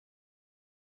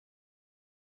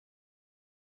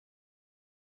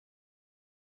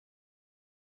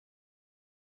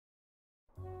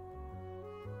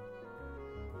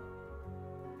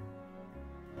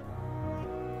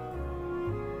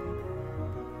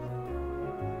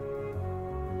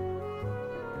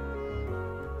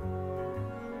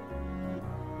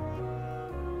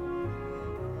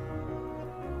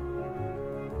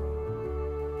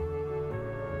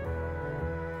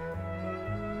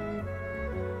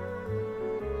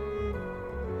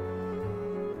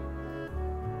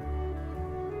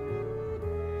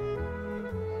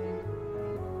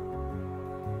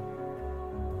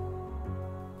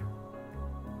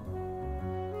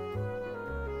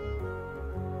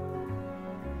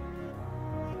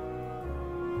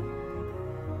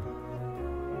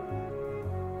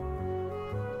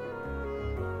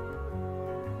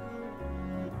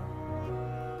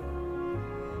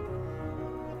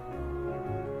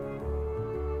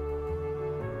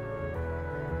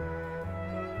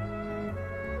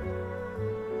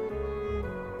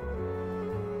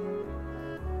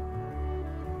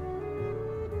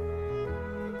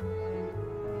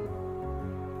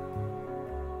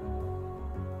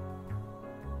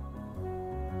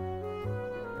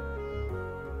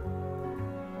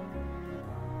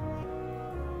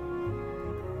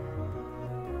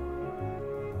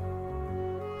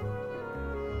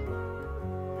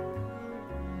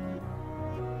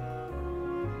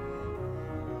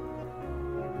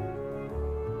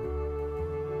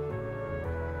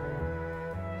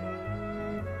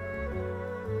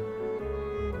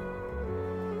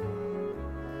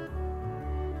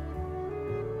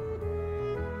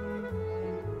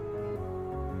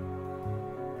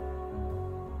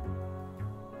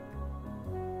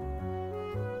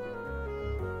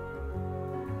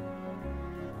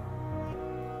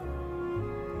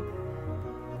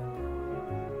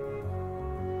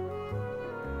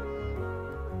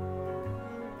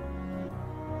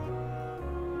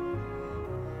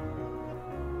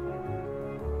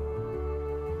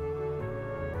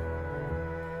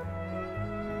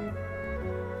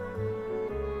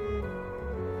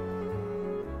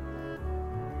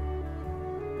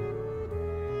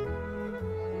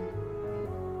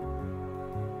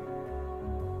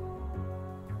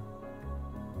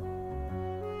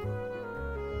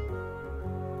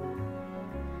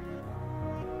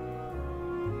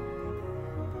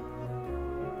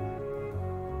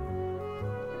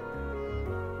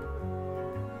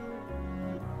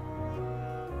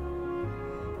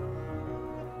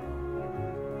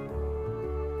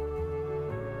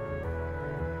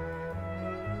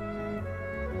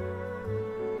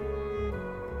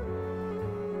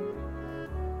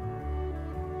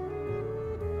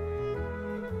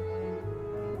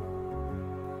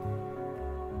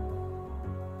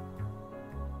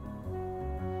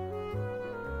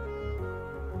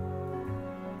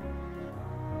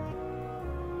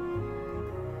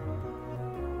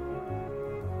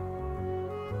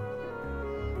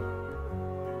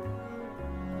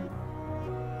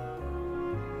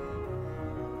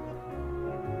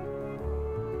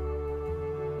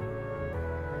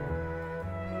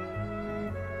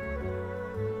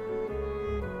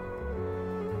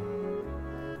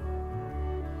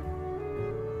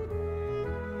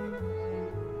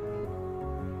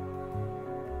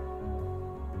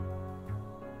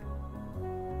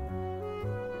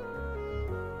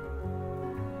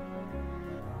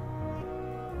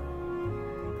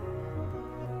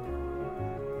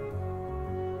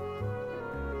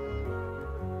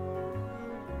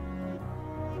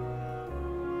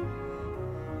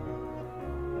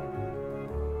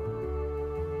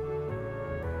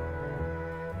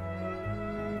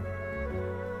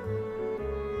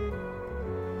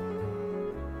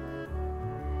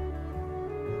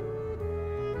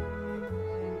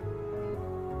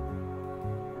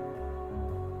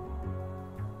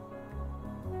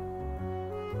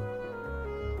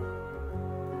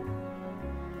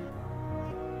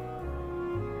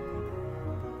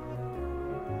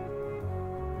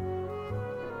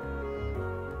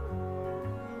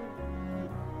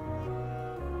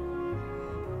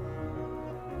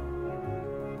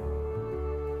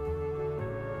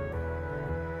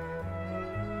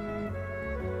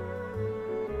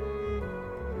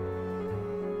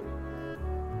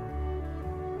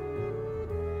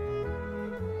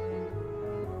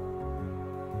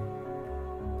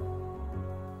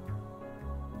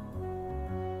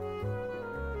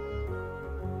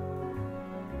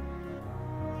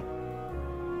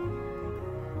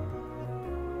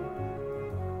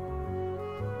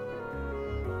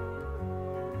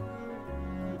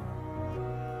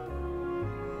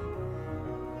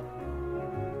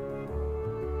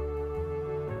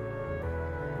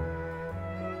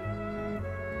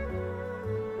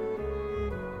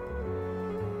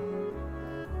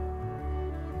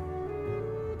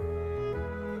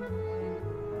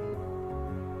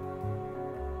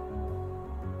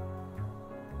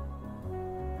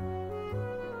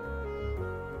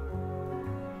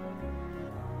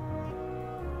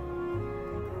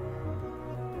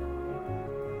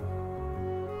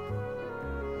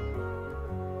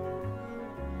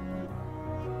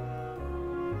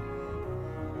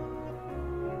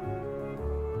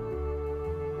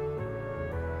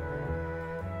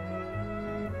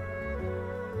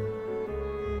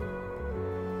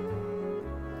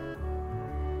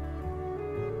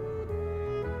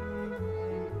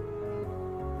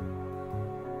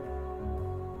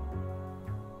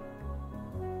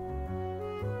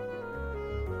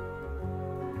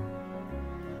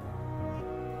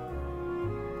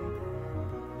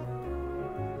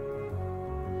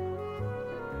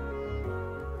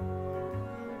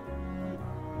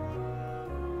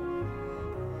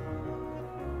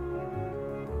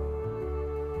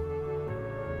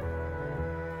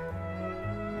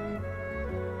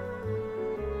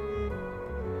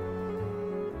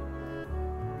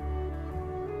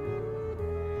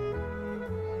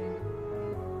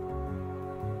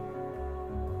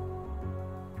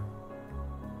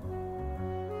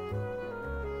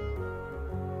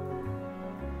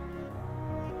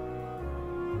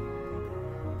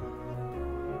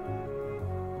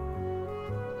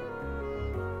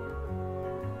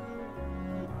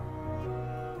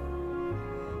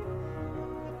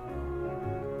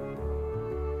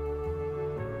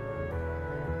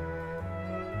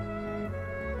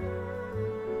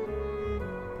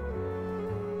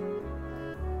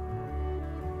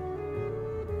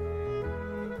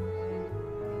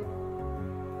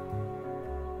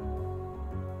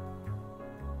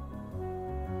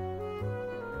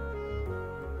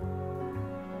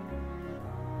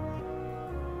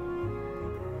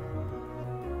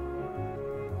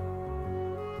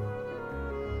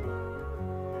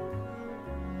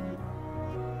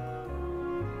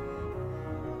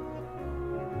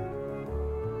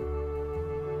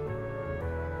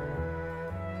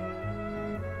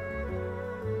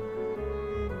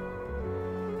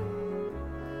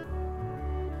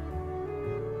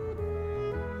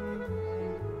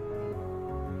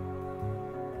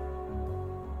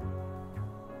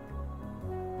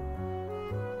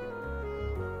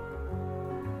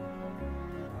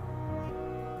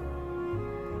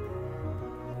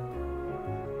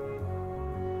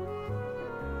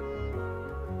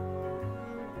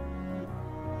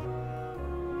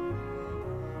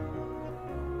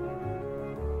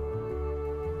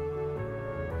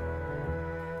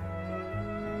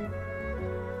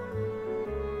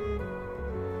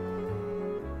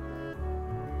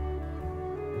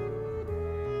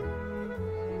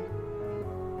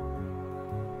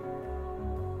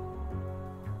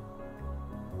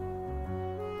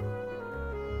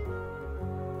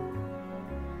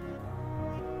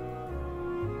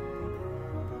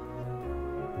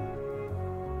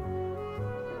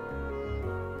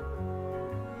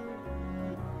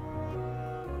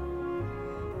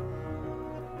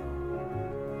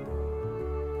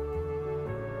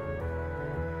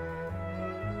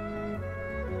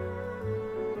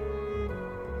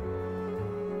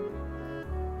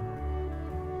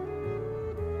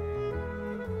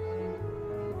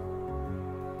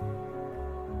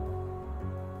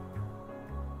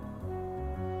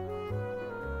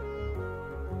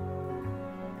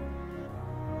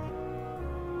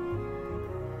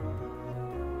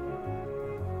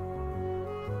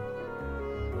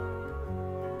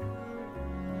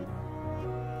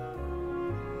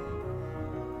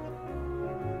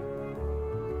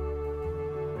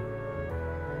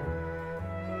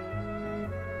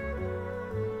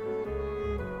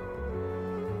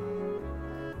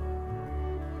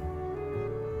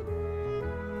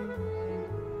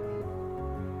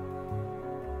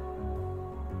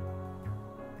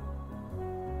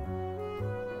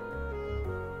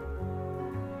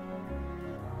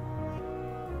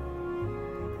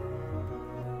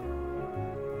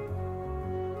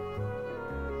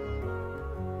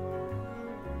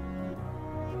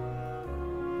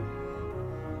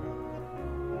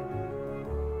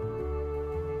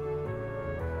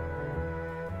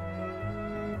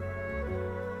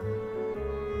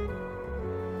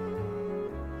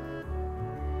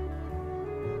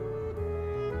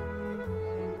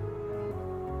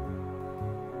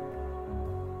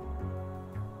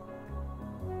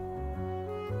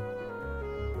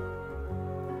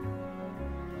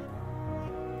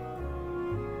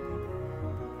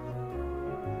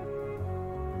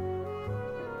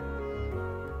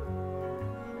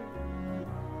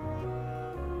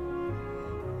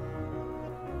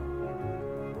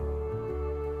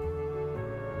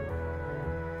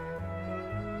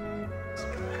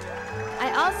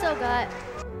also got...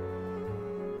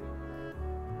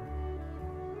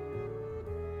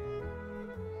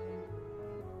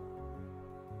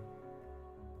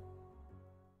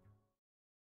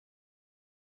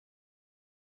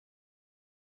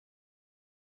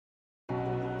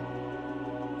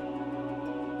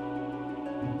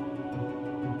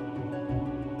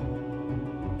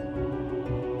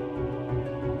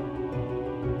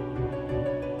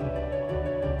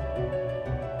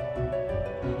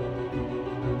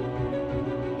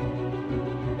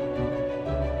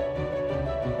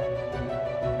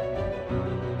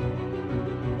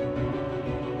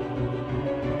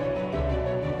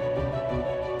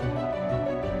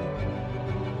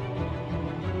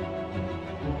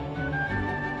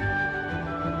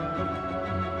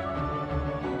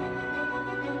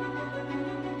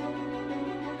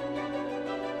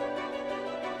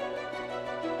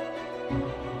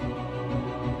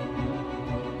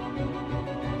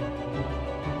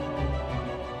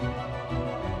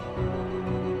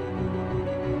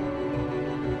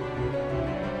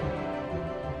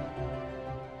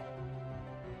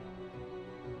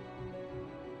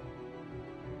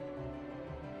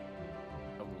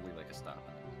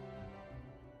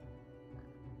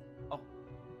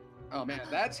 Oh man,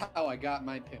 that's how I got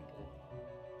my pimple.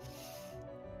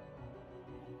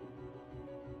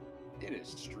 It is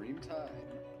stream time.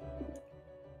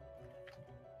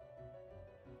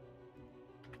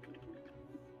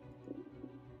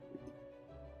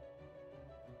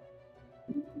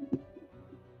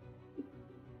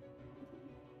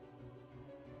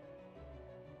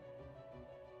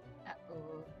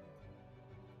 Uh-oh.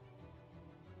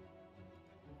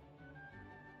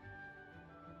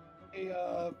 Hey,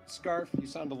 Skarf, you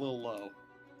sound a little low.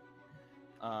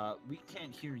 We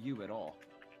can't hear you at all.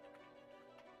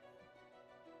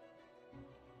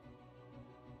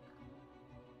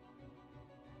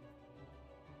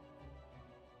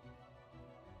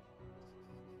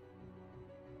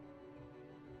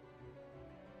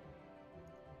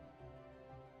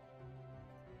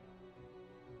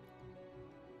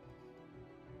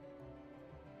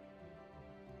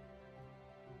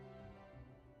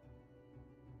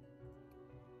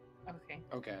 Okay.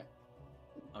 Okay.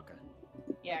 Okay.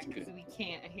 Yeah, That's because good. we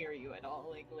can't hear you at all,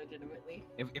 like legitimately.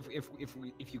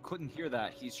 If you couldn't hear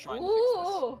that, he's trying to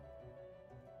Ooh!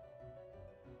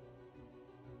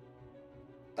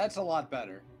 That's a lot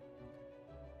better.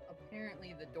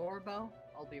 Apparently the doorbell.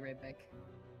 I'll be right back.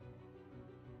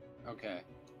 Okay.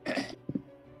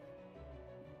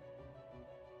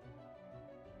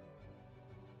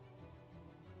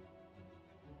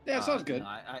 Yeah, sounds good. No,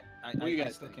 What do you I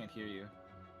guys still think? can't hear you.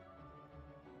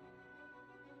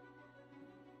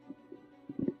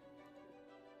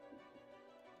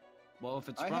 Well, if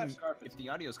it's I have from, Skarf. if the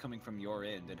audio's coming from your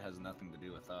end, it has nothing to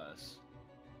do with us.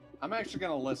 I'm actually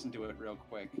gonna listen to it real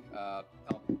quick. I'll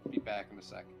be back in a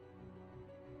sec.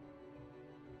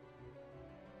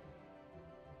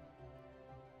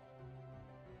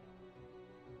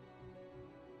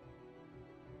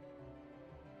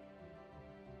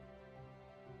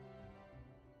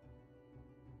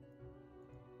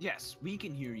 Yes, we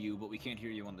can hear you, but we can't hear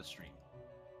you on the stream.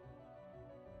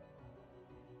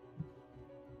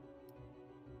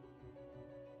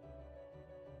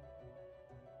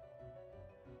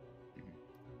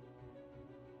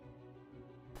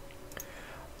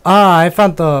 I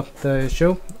found the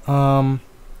issue.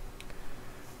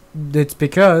 It's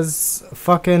because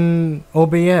fucking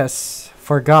OBS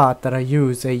forgot that I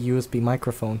use a USB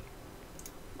microphone.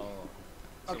 Oh.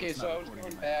 Okay, it's so not I was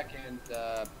recording going back and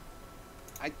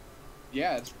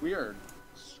yeah, it's weird.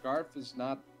 Skarf is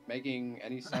not making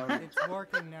any sound. It's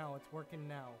working now. It's working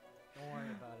now. Don't worry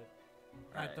about it.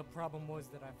 Right. The problem was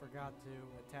that I forgot to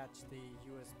attach the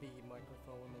USB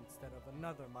microphone instead of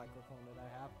another microphone that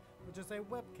I have, which is a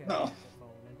webcam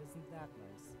microphone, and isn't that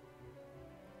nice?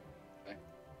 Okay.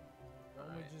 Don't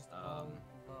we Alright, just all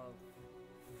love?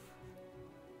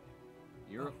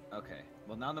 You're okay.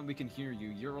 Well, now that we can hear you,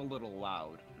 you're a little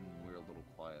loud and we're a little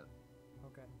quiet.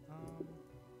 Okay.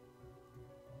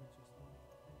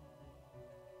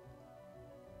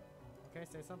 Okay,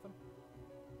 say something.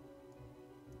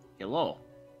 Hello.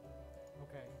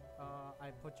 Okay. I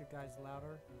put you guys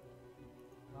louder.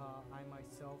 I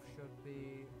myself should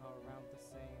be around the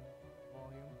same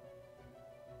volume.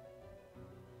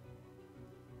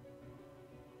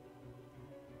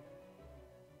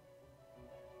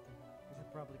 We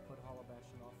should probably put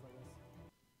Holobashin off for this.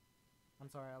 I'm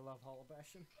sorry, I love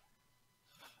Holobashin.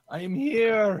 I'm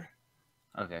here.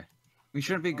 Okay. We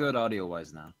should be good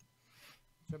audio-wise now.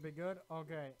 Should be good?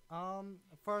 Okay.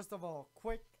 First of all,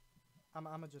 quick. I'm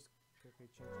gonna just quickly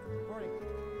change the recording.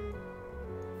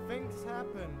 things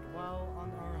happened while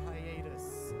on our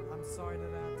hiatus. I'm sorry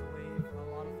that I had to leave.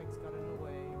 A lot of things got in the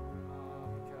way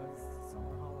because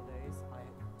summer holidays. I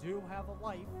do have a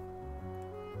life,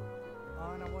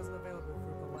 and I wasn't available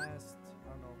for the last, I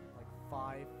don't know, like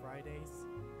 5 Fridays.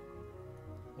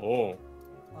 Oh.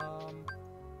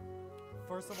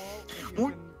 First of all, if you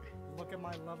can look at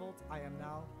my levels, I am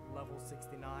now level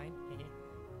 69.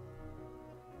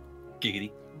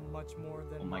 Giggity. Much more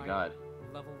than Oh my god.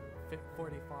 level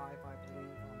 45, I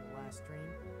believe, on the last stream.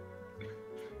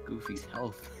 Goofy's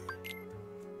health.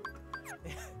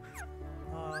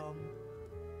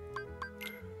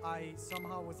 I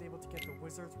somehow was able to get the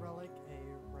Wizard's Relic,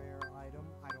 a rare item.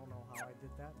 I don't know how I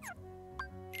did that.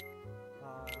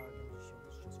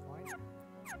 It's just fine.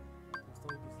 I'm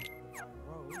still using the Divine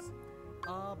Rose.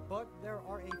 But there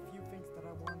are a few things that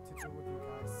I want to do with you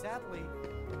guys. Sadly,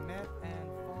 Met and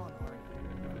Fawn aren't here.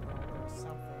 There's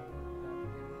something that they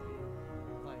would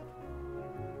be like.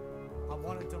 I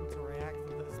wanted them to react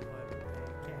to this, but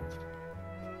they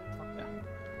can't.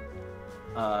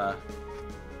 Yeah.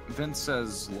 Vince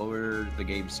says lower the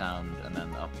game sound and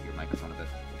then up your microphone a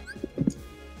bit.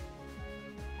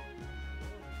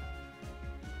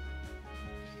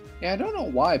 Yeah, I don't know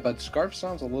why, but Skarf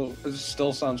sounds it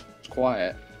still sounds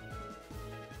quiet.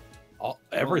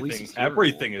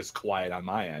 Everything is quiet on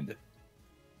my end.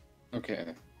 Okay. Let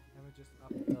me just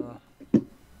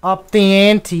up the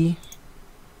ante.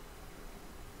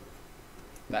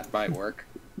 That might work.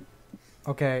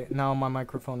 Okay, now my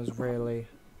microphone is really.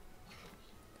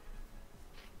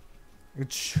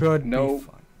 It should be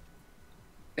fun.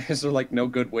 Is there like no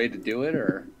good way to do it,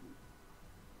 or?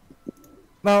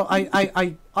 Well,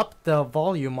 I upped the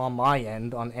volume on my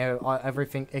end on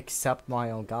everything except my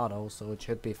Elgato, so it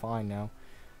should be fine now.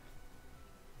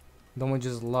 Don't we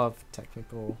just love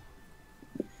technical?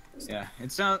 Yeah,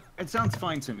 it sounds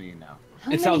fine to me now.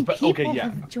 How many people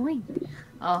have joined?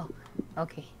 Oh,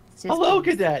 okay. It's just Hello,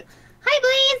 Blaze. Cadet.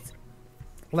 Hi, Blaze!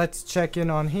 Let's check in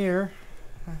on here.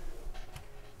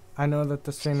 I know that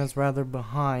the stream is rather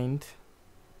behind.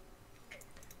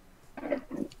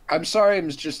 I'm sorry, I'm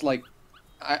just like,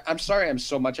 I'm sorry I'm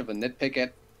so much of a nitpick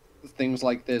at things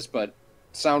like this, but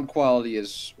sound quality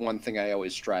is one thing I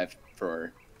always strive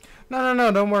for. No,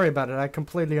 don't worry about it. I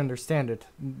completely understand it.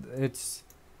 It's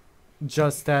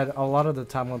just that a lot of the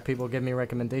time when people give me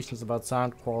recommendations about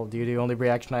sound quality, the only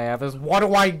reaction I have is, what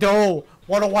do I do?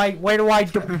 Where do I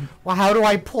do? Well, how do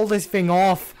I pull this thing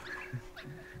off?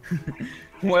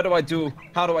 What do I do?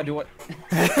 How do I do it?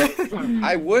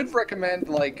 I would recommend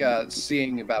like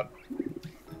seeing about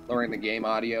lowering the game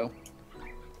audio.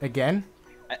 Again?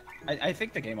 I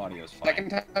think the game audio is fine. Second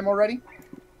time already?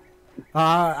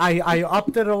 I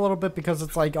upped it a little bit because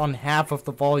it's like on half of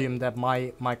the volume that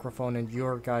my microphone and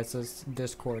your guys'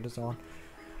 Discord is on.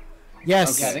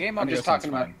 Yes. Okay, the game I'm audio just talking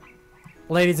about. fine.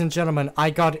 Ladies and gentlemen,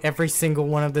 I got every single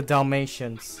one of the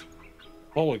Dalmatians.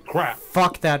 Holy crap.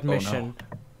 Fuck that mission.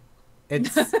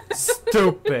 It's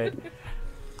stupid.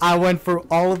 I went through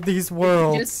all of these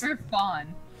worlds. Just for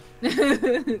fun.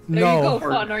 There No. you go,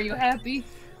 fun. Are you happy?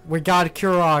 We got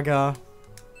Kuraga.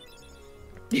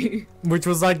 Which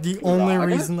was like the only Kuraga?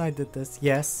 reason I did this.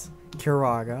 Yes,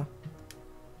 Kuraga.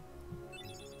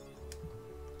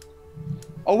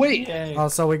 Oh wait. Yay.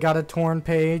 Also, we got a torn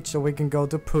page so we can go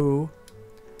to Pooh.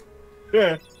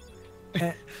 Yeah.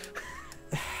 Eh.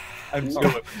 I'm so.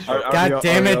 God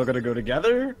damn it. Are we all gonna go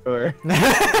together, or?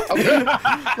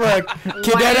 Look,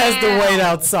 Cadet has to wait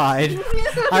outside.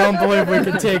 I don't believe we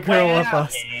can take her with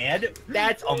us. And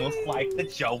that's almost like the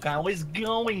joke I was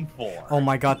going for. Oh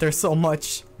my god, there's so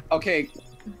much. Okay.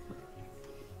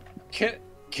 Can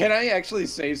I actually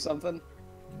say something?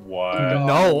 What?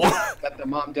 No. That the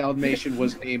mom Dalmatian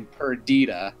was named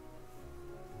Perdita.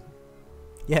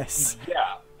 Yes.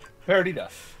 Yeah. Perdita.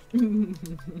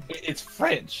 It's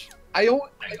French. I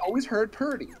always heard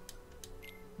Purdy.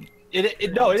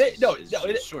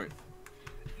 It's short.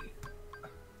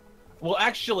 Well,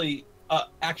 actually,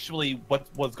 what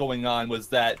was going on was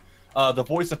that the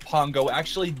voice of Pongo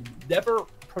actually never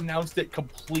pronounced it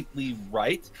completely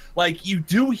right. Like, you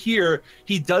do hear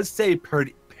he does say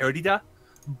Perdita,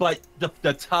 but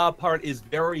the ta part is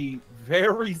very,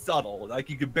 very subtle. Like,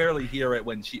 you could barely hear it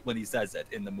when he says it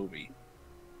in the movie.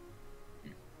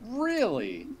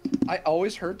 Really? I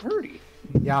always heard Purdy.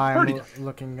 Yeah, I'm Perdita.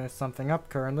 looking something up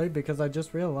currently because I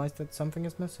just realized that something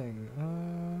is missing.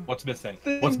 What's missing?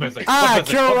 What's missing? Ah,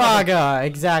 What's missing? Kuraga!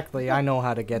 Exactly, I know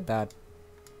how to get that.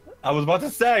 I was about to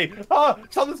say,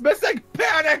 something's missing!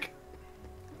 Panic!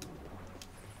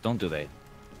 Don't do that.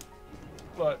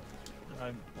 But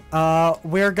I'm.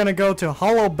 We're gonna go to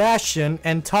Hollow Bastion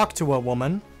and talk to a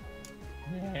woman.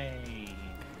 Yay.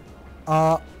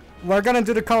 We're gonna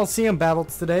do the Coliseum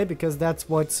battles today because that's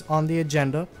what's on the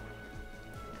agenda.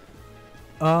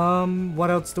 What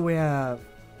else do we have?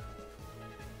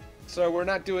 So we're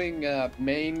not doing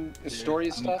main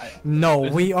story stuff? No,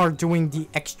 we are doing the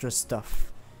extra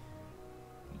stuff.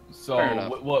 So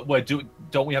what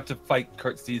don't we have to fight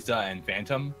Kurt Caesar and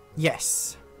Phantom?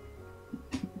 Yes.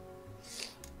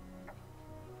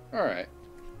 Alright.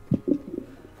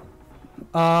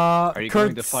 Are you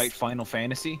going to fight Final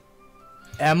Fantasy?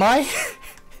 Am I?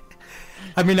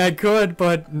 I mean, I could,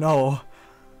 but no.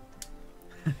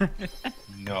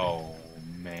 No,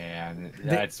 man,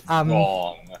 that's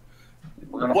wrong.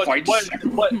 We're gonna fight.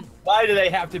 Why do they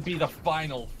have to be the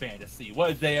Final Fantasy? What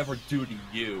did they ever do to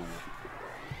you?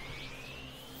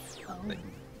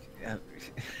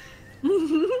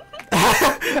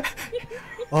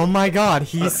 Oh my God,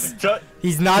 he's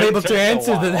not able to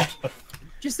answer that.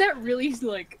 Just that really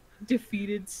like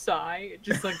defeated sigh.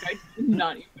 Just like I'm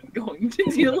not even going to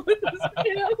deal with this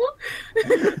now.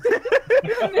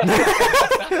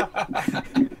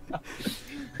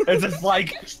 It's just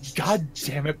like, God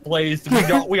damn it, Blaze.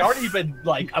 We aren't even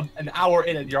like an hour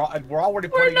in, and we're already.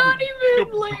 We're not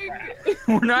even like.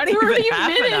 We're not even half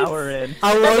minutes. an hour in.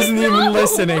 I wasn't even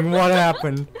listening. What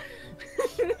happened?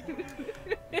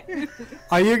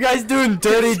 Are you guys doing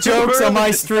dirty jokes on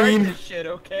my stream? Shit,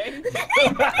 okay?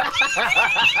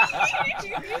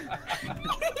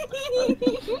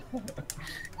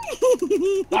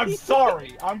 I'm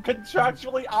sorry. I'm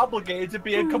contractually obligated to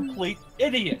be a complete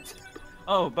idiot.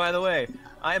 Oh, by the way,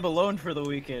 I'm alone for the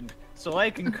weekend, so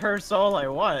I can curse all I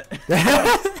want.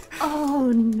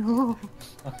 Oh no.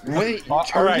 Wait, All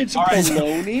turn right, into all right.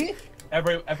 baloney?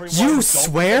 Everyone, You don't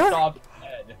swear? piss off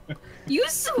Ed. You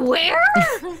swear?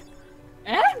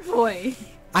 Ed boy.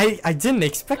 I didn't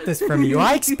expect this from you.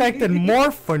 I expected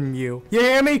more from you. You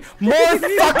hear me? More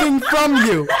fucking from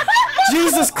you.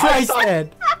 Jesus Christ,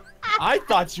 Ed. I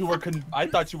thought you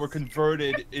were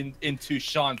converted into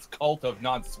Sean's cult of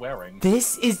non-swearing.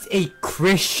 This is a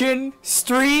Christian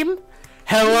stream?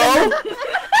 Hello?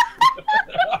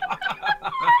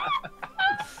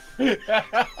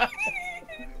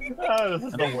 Oh, this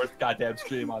is the worst goddamn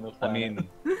stream on the planet. I mean,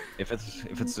 if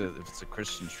it's a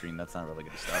Christian stream, that's not really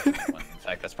gonna stop anyone. In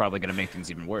fact, that's probably gonna make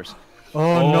things even worse.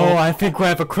 Oh no, I think we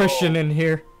have a Christian in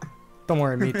here. Don't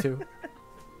worry, me too.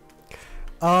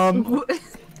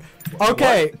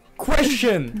 Okay,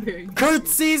 question. Kurt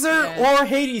Caesar or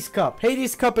Hades Cup?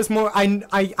 Hades Cup is more... I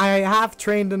have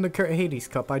trained in the Hades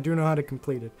Cup. I do know how to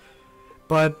complete it.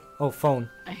 But... Oh, phone.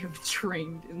 I have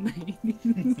trained in the.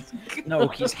 No,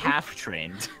 he's half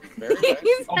trained.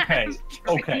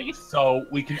 Okay, so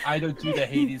we can either do the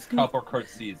Hades Cup or Kurt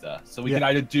Caesar. So we can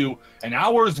either do an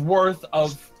hour's worth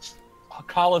of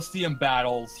Coliseum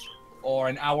battles or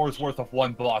an hour's worth of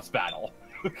one boss battle.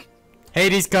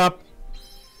 Hades Cup.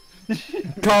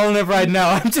 Calling it right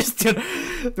now. I'm just gonna...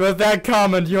 With that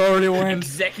comment, you already win.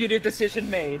 Executive decision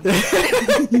made.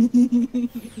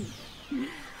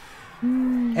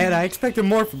 And I expected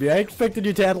more from you. I expected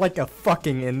you to add like a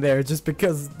fucking in there just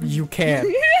because you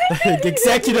can.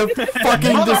 Executive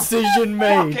fucking decision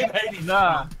made.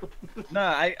 Nah,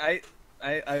 I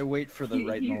wait for the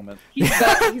right moment. He's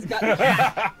got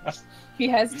tact. He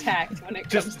has tact when it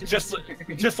comes to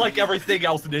just like everything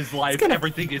else in his life,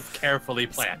 everything is carefully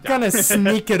planned out. Gonna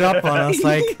sneak it up on us,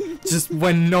 like just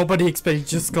when nobody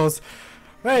expects. Just goes,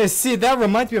 hey, see, that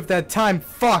reminds me of that time.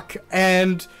 Fuck,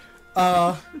 and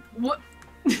What?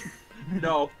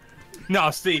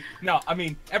 No, see, no, I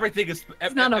mean, everything is...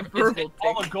 It's not a verbal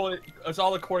it's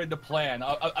all according to plan.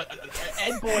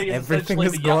 Ed Boy is everything essentially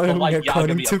is the going light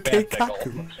according Yagami to of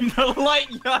Fanfickle. Keikaku. The light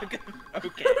Yaga.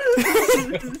 Okay.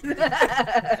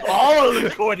 All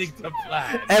according to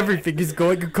plan. Everything is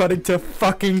going according to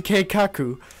fucking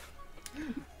Keikaku.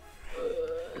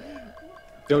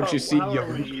 Don't you see,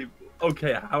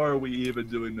 Okay, how are we even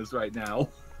doing this right now?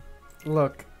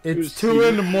 Look, it's 2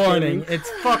 in the morning. It's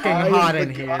fucking hot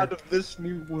in here. God of this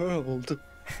new world.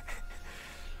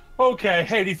 Okay,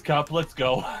 Hades Cup, let's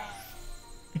go.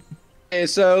 Okay,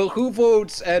 so who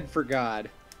votes Ed for God?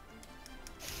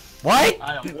 What?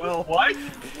 What?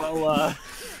 Well,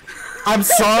 I'm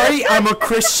sorry, I'm a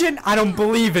Christian. I don't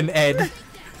believe in Ed.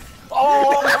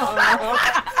 Oh!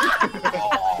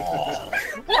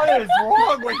 What is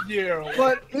wrong with you?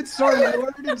 But it's our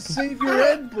Lord and Savior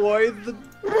Ed Boy, the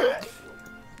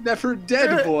never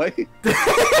dead boy.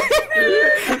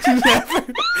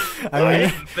 I'm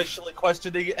officially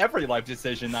questioning every life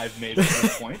decision I've made at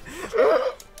this point.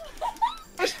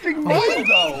 Questioning me,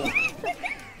 though.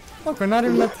 Look, we're not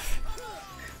even. I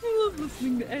love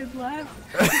listening to Ed laugh.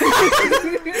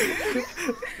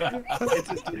 It's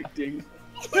addicting.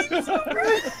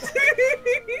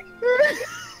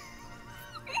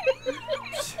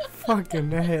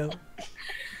 Fucking hell.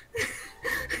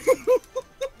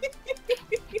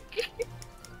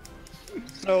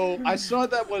 So I saw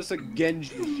that was a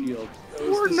Genji shield.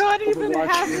 We're not even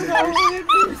halfway.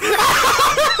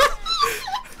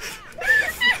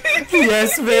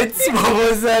 Yes, Vince, what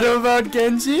was that about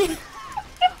Genji?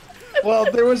 Well,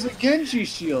 there was a Genji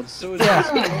shield, so is Yeah.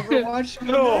 this Overwatch?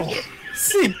 No.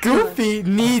 See, Goofy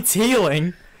needs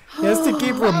healing. He has to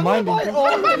keep reminding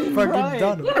him fucking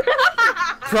done it.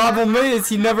 Problem is,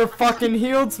 he never fucking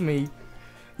heals me.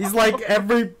 He's like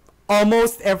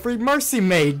almost every Mercy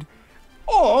Maid.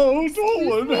 Oh,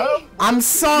 Dolan, have... I'm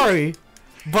sorry,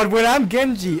 but when I'm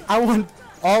Genji, I want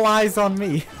all eyes on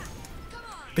me.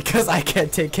 Because I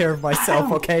can't take care of myself,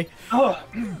 okay? Oh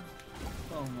my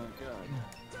god.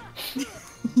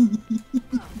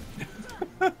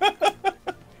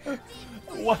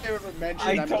 What?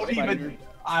 I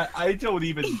don't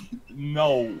even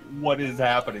know what is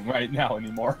happening right now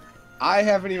anymore. I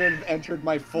haven't even entered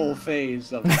my full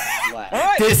phase of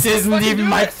lag. This isn't even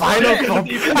my final form.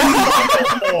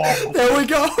 There we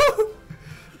go.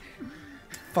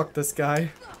 Fuck this guy.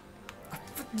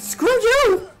 Screw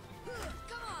you!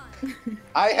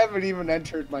 I haven't even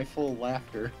entered my full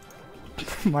laughter.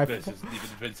 My This isn't even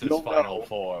Vince's Don't final know.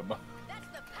 form.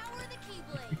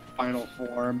 Final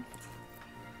form.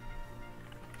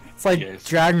 It's like Yes.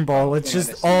 Dragon Ball. It's just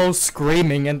Fantasy. all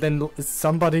screaming and then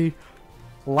somebody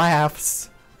laughs.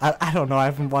 I don't know. I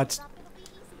haven't watched.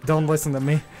 Don't listen to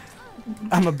me.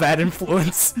 I'm a bad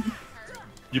influence.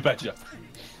 You betcha.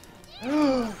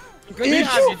 Good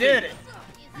job, you did it.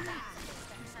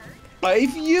 Five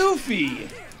Yuffie!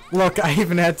 Look, I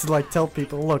even had to like tell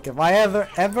people, look, if I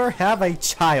ever have a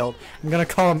child, I'm gonna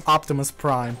call him Optimus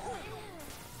Prime.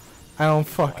 I don't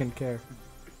fucking care.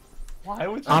 Why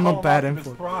would you I'm call a him bad Optimus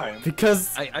influence. Prime?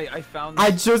 Because I found.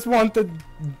 I just want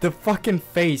the fucking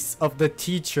face of the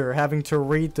teacher having to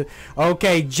read the.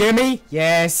 Okay, Jimmy,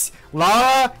 yes.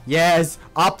 Lara, yes.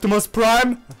 Optimus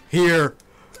Prime, here.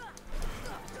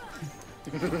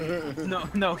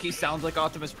 No, he sounds like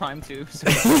Optimus Prime too. So.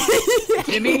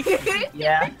 Jimmy,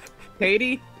 yeah.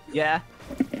 Katie, yeah.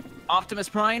 Optimus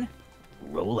Prime,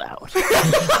 roll out.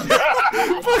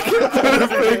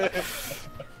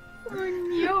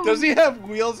 Does he have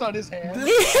wheels on his hands?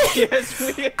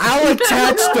 Yes, we. I'll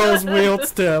attach those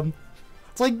wheels to him.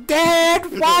 It's like, Dad,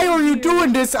 why are you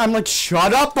doing this? I'm like,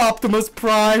 shut up, Optimus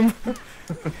Prime.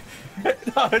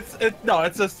 No,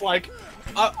 it's just like,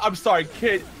 I'm sorry,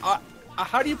 kid.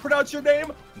 How do you pronounce your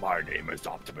name? My name is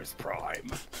Optimus Prime.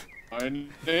 My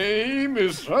name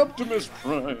is Optimus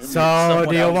Prime. So,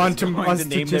 do you want to Going to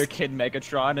name their just... kid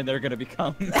Megatron, and they're gonna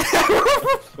become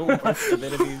the worst of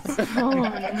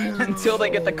enemies until they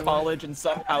get to college and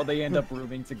somehow they end up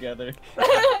rooming together.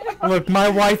 Look, my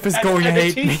wife is going to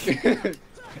hate me.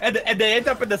 and they end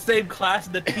up in the same class,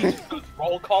 and the teacher does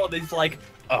roll call, and he's like,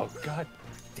 "Oh God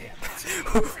damn it!"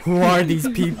 Who are these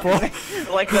people?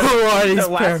 Like Who are these their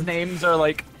last parents? names are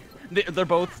like they're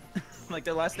both like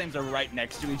their last names are right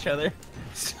next to each other.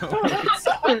 So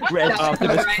it's Red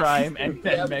Optimus Prime and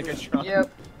then Megatron.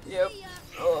 Yep.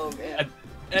 Oh man.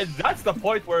 And that's the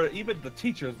point where even the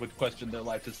teachers would question their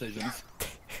life decisions.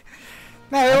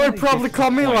 Now, they would probably get to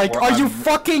call the me point like, where are you I'm-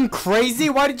 fucking crazy?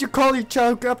 Why did you call your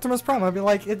child Optimus Prime? I'd be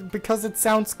like, because it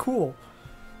sounds cool.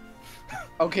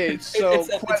 Okay, so it's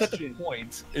at the question.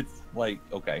 point. It's like,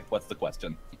 okay, what's the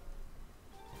question?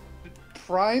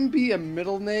 Prime be a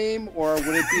middle name, or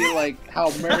would it be like how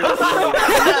Mary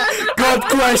Good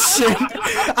question.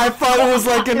 I thought it was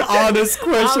like an honest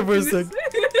question. Was like,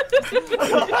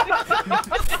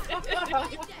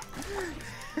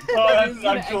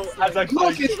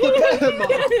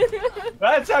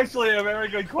 That's actually a very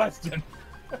good question.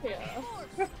 Yeah.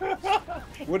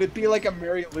 Would it be like a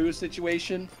Mary Lou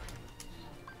situation?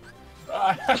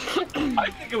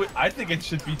 I think it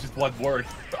should be just one word.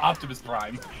 Optimus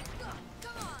Prime.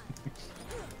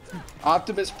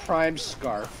 Optimus Prime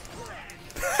Skarf.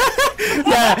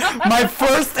 yeah, my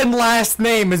first and last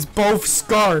name is both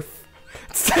Skarf.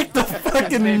 It's like the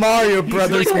fucking Mario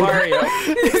Brothers. like Mario.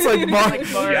 It's like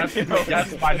Mario.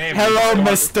 Yes, my name. Hello,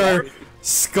 Mr.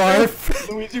 Skarf.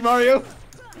 Luigi Mario?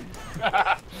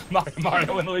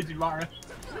 Mario and Luigi Mario.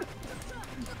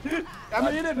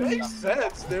 I mean, it makes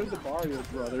sense. They're the Mario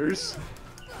Brothers.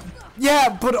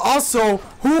 Yeah, but also,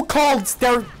 who called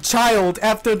their child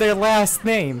after their last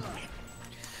name?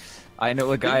 I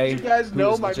know a guy you guys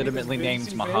know who's my name is legitimately named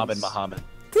Vinci Muhammad Vince? Muhammad.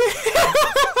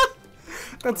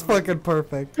 That's fucking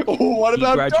perfect. What He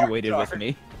about graduated Dark with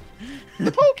me.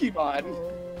 The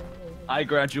Pokemon? I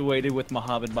graduated with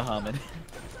Muhammad Muhammad.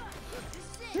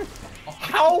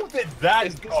 How did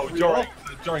that go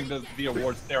during the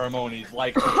awards ceremonies?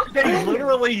 Like, they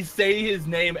literally say his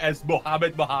name as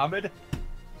Muhammad?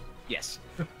 Yes.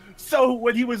 So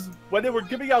when they were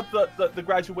giving out the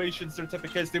graduation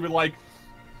certificates, they were like,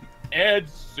 Ed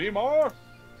Seymour,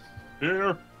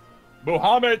 here,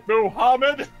 Muhammad.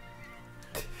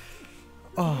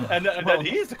 And then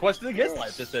he's questioning his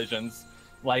life decisions.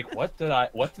 Like, what did I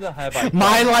have?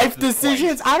 My life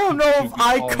decisions? I don't know if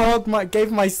I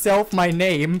gave myself my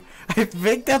name. I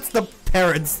think that's the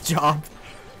parents' job.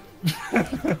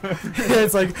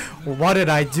 It's like, what did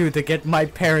I do to get my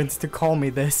parents to call me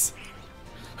this?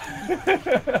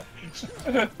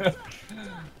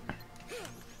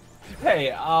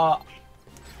 Hey,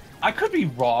 I could be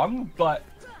wrong, but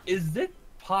is it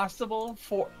possible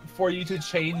for you to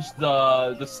change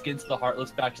the skins to the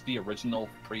Heartless back to the original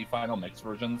pre-final mix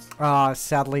versions?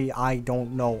 Sadly, I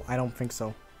don't know. I don't think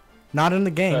so. Not in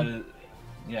the game.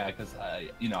 Yeah, because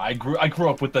I grew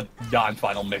up with the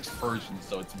non-final mix version,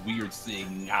 so it's weird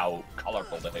seeing how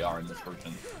colorful they are in this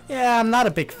version. Yeah, I'm not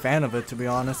a big fan of it, to be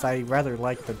honest. I rather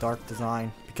like the dark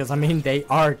design because I mean they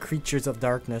are creatures of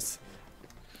darkness.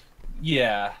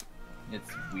 Yeah,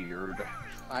 it's weird.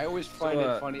 I always find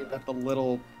it funny that the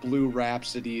little blue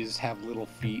Rhapsodies have little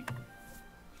feet.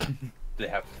 They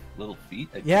have little feet?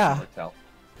 Yeah. Tell.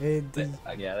 Yeah,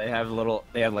 they have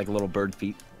like little bird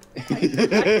feet.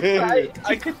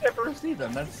 I could never see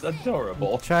them. That's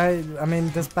adorable. I mean,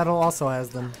 this battle also has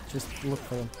them. Just look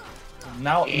for them.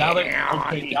 Now they're.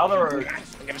 I'm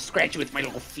gonna scratch you with my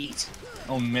little feet.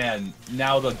 Oh man!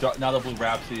 Now the blue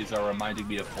Rhapsodies are reminding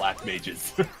me of black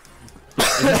mages.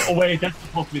 Oh wait, that's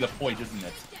supposed to be the point, isn't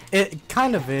it? It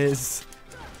kind of is.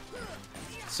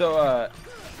 So,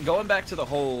 going back to the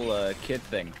whole kid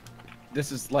thing,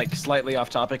 this is like slightly off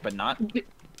topic, but not.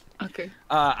 Okay.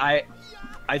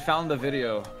 I found the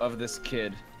video of this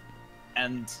kid,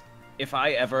 and if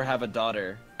I ever have a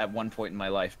daughter at one point in my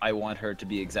life, I want her to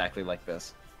be exactly like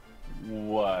this.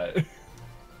 What?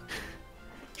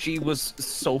 She was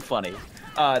so funny.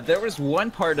 There was one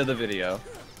part of the video.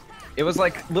 It was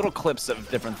like little clips of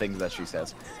different things that she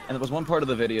says. And there was one part of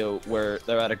the video where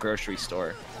they're at a grocery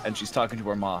store, and she's talking to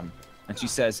her mom, and she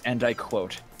says, and I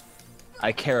quote,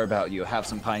 "I care about you. Have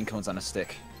some pine cones on a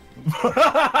stick." They're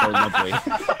lovely.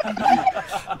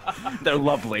 They're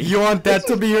lovely. You want that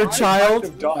to be your child?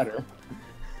 Kind of daughter.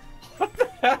 What the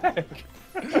heck?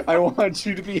 I want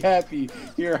you to be happy.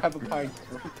 Here, have a pine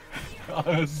cone. On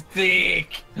a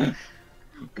stick.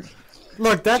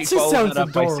 Look, that just sounds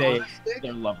adorable. Saying,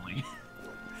 they're lovely.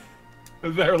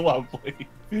 They're lovely.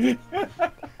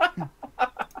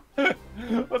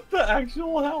 What the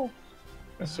actual hell?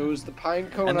 So is the pine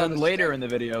cone and on then later in the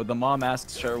video, the mom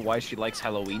asks her why she likes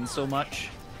Halloween so much,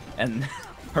 and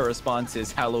her response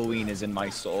is, "Halloween is in my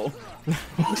soul."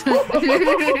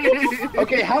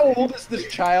 Okay, how old is this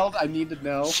child? I need to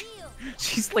know.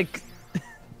 She's like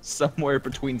somewhere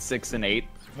between 6 and 8.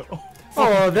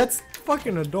 Oh, that's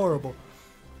fucking adorable.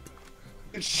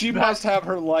 She must have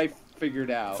her life figured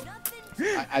out.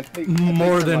 I think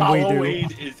more than we do.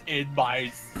 Halloween is in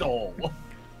my soul.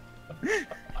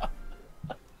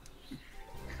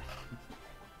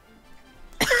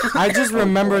 I just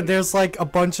remember there's like a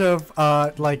bunch of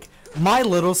like my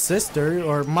little sister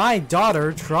or my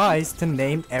daughter tries to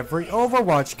name every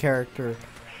Overwatch character,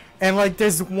 and like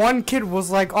this one kid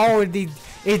was like, "Oh,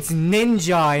 it's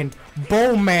Ninja and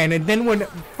Bowman," and then when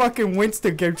fucking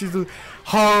Winston came, she's like,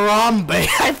 "Harambe."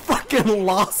 I fucking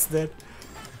lost it.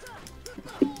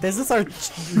 This is our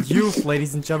youth,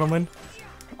 ladies and gentlemen.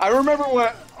 I remember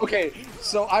what. Okay,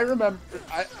 so I remember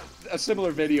a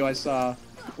similar video I saw.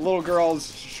 Little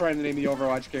girls trying to name the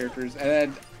Overwatch characters, and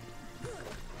then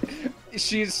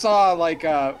she saw like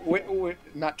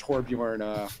not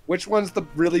Torbjorn. Which one's the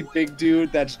really big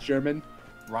dude that's German?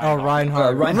 Reinhardt. Oh,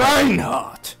 Reinhardt.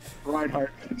 Reinhardt.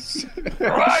 Reinhardt.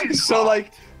 So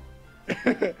like,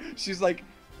 she's like,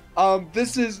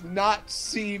 this is not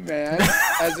C, man.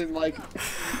 As in like,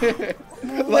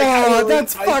 oh,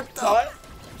 that's fucked up.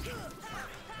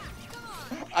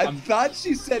 I thought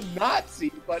she said Nazi,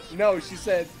 but no, she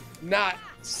said not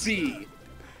C.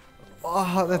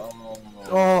 Oh, that.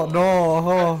 Oh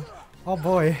no. Oh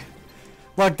boy.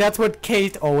 Look, that's what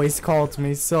Kate always calls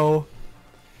me. So.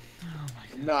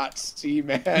 Not C,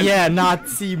 man. Yeah, not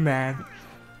C, man.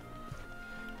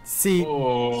 C.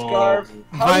 Skarf.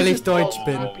 Weil ich Deutsch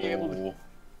bin.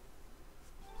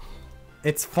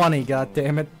 It's funny,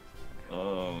 goddammit.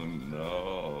 Oh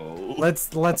no.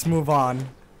 Let's move on.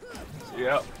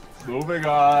 Yep. Moving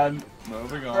on.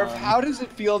 Moving on. How does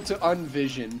it feel to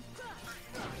unvision?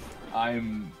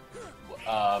 I'm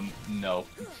no.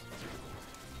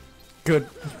 Good.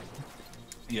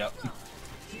 Yep.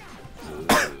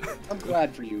 I'm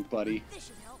glad for you, buddy.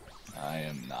 I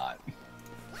am not.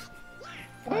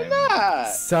 Why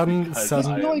not? Because He's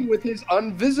dealing with his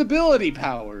invisibility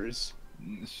powers.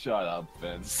 Shut up,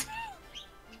 Vince.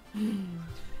 Oh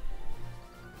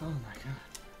my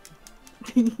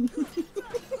god.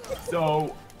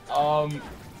 So,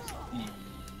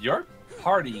 your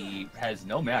party has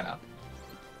no mana.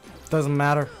 Doesn't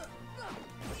matter.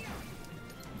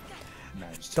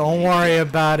 Don't worry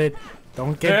about it.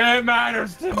 Don't get. It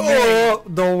matters to me. Oh,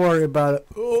 don't worry about it.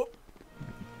 Oh.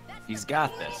 He's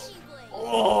got this.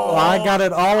 Oh, I got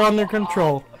it all under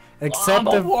control, except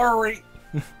Don't if. worry.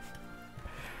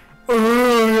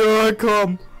 Oh, here I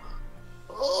come.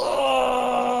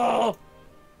 Oh.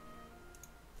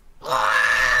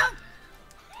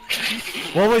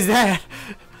 What was that?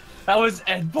 That was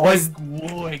Ed Boy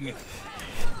wooing.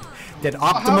 Did How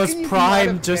Optimus can you be Prime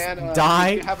mad at just Vanna die?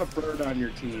 if you have a bird on your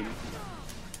team.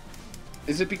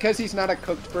 Is it because he's not a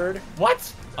cooked bird?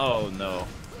 What? Oh no.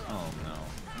 Oh no.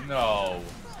 No.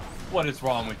 What is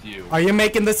wrong with you? Are you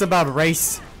making this about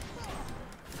race?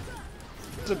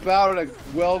 It's about a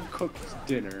well-cooked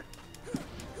dinner.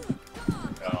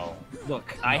 No.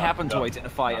 Look, I happen to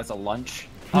identify as a lunch.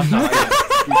 I'm not. I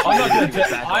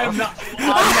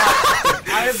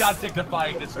am not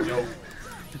dignifying this joke.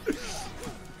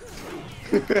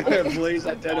 Blaze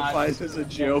identifies as a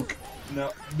joke.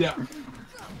 No. No.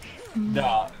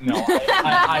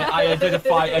 I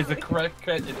identify as a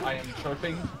cricket and I am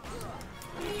chirping.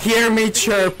 Hear me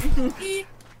chirp.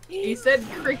 He said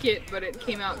cricket, but it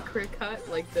came out cricket,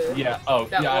 like the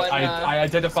I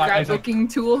identify as a scrapbooking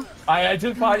tool. I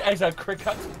identify as a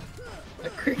cricket. A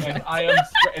cricket. And I am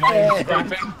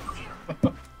scrapping.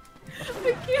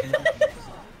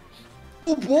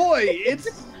 Oh boy, it's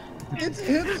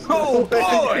him. Oh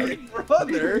boy,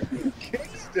 brother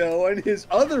Kicksto and his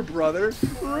other brother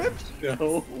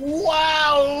Ripsto.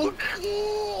 Wow,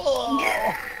 cool.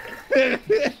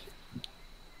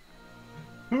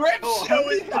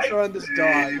 Ripsto is my on this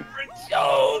dog.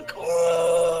 so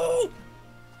cool.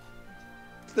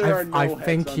 There are no I heads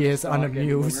think on he this is dog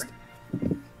unamused.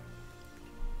 anymore.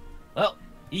 Well,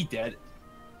 he dead.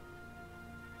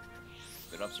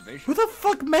 Good observation. Who the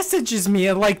fuck messages me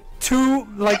at like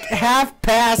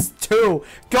 2:30?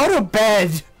 Go to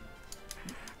bed.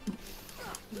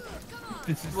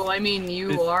 Well, I mean,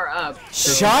 you are up.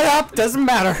 Shut up. Doesn't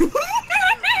matter.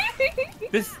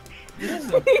 This is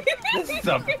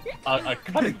a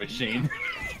cutting machine.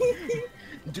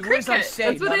 Do as I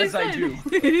say, That's what not I as I said. do.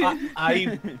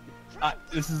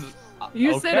 This is.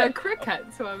 You okay. said a cricket,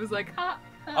 so I was like, ha.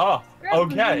 Oh,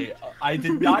 okay. I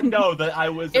did not know that I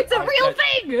was. It's a real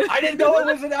thing. I didn't know it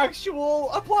was an actual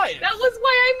appliance. That was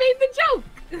why I made the joke.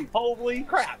 Holy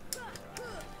crap!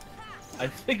 I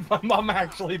think my mom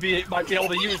actually might be able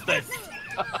to use this.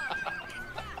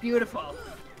 Beautiful.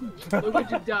 Look what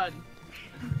you've done.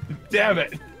 Damn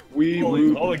it!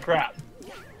 Holy crap!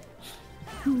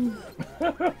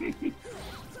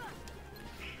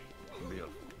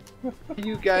 Are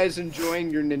you guys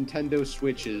enjoying your Nintendo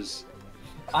Switches?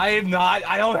 I am not.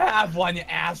 I don't have one, you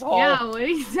asshole. Yeah, what are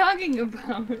you talking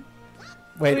about? Who do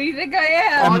Wait, you think I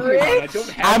am? I don't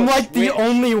have I'm a like the Switch.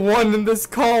 only one in this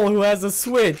call who has a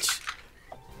Switch.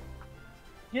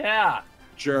 Yeah.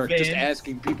 Jerk, Vin. just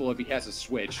asking people if he has a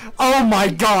Switch. Oh my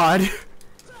god.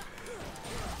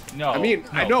 No. I mean, no,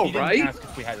 I know, he didn't right? ask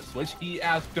if we had a Switch. He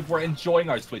asked if we're enjoying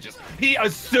our Switches. He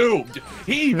assumed.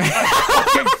 He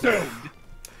fucking assumed.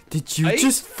 Did you Right?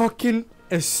 just fucking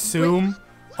assume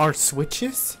our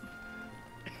Switches?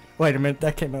 Wait a minute,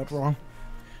 that came out wrong.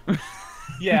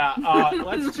 Yeah.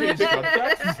 Let's change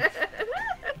subjects.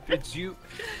 Did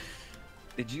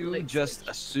you just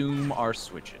assume our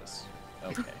switches?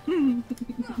 Okay.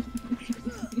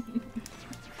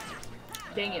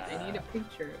 Dang it, I need a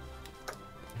picture.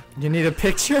 You need a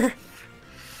picture?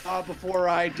 Before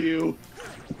I do,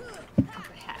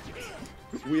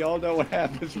 we all know what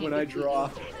happens when I draw.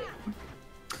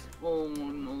 Oh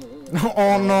no.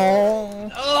 Oh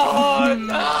no. Oh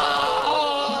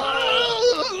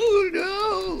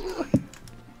no!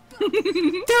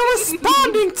 They're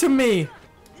responding to me.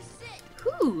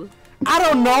 Who? I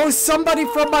don't know, somebody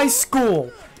from my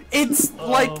school. It's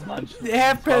like Munch.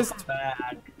 1:30.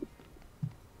 Back.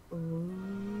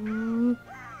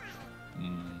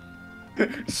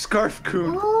 Skarf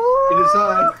Coon. It is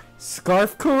I.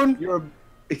 Skarf Coon? You're.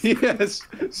 Yes.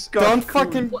 Skarf Don't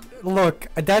Coon. fucking look.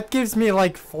 That gives me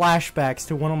like flashbacks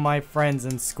to one of my friends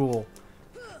in school,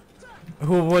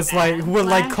 who would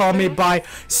like call me by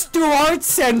Stuart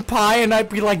Senpai, and I'd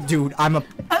be like, dude, I'ma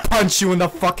punch you in the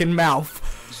fucking mouth.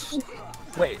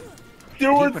 Wait.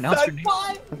 Stuart pronounce your name?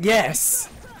 Yes.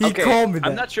 He called me that.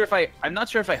 I'm not sure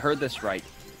if I heard this right,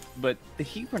 but did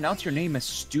he pronounce your name as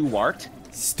Stuart?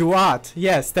 Stuart.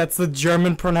 Yes, that's the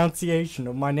German pronunciation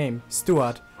of my name,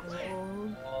 Stuart.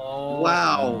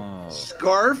 Wow.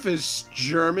 Skarf is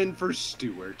German for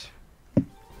Stuart.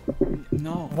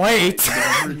 No. Wait.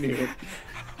 Never knew.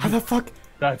 How the fuck?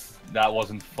 That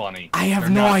wasn't funny. I have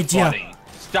They're no not idea. Funny.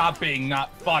 Stop being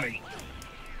not funny.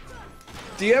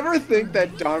 Do you ever think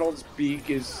that Donald's beak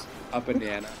is a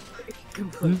banana?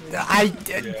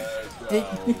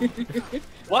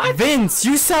 What? Vince,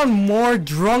 you sound more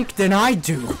drunk than I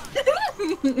do.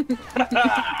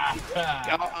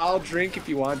 I'll drink if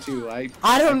you want to. I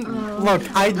don't look.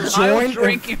 I I'll joined.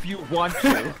 drink if you want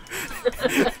to.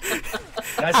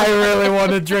 I really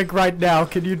want to drink right now.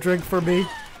 Can you drink for me?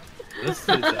 This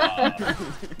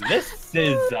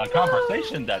is a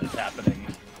conversation that is happening.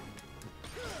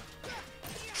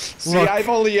 See, Look. I've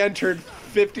only entered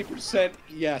 50%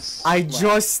 yes. I left.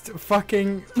 just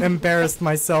fucking embarrassed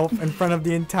myself in front of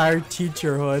the entire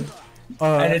teacherhood.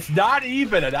 And it's not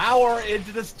even an hour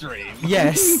into the stream.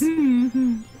 Yes.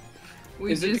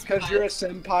 Is it because you're a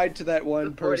senpai to that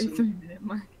one person? 43-minute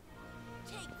mark.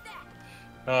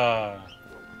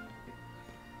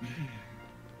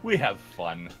 We have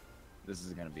fun. This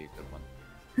is gonna be a good one.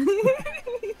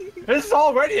 This is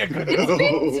already a good It's one.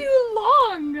 been too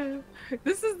long.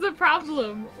 This is the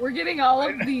problem. We're getting all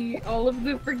of the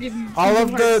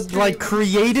freaking like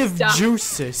creative stuff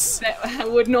juices. that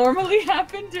would normally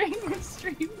happen during the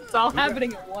stream. It's all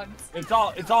happening at once. It's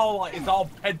all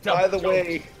pent up. By the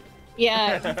way,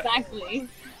 Yeah, exactly.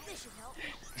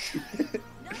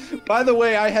 by the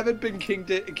way, I haven't been kicked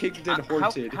and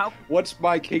horted. What's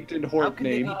my kicked and How hort can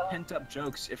they name? be pent up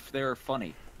jokes if they're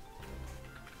funny?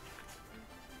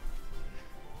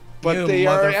 But You they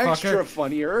are motherfucker. extra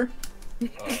funnier.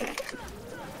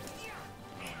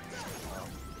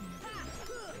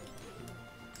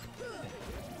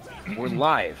 We're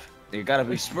live. You gotta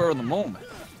be spur of the moment.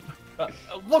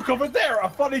 Look over there, a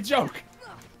funny joke.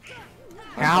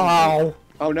 Hello.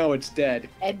 Oh no, it's dead.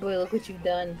 Ed boy, look what you've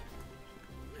done.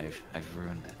 I've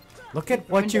ruined it. Look at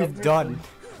what you've done.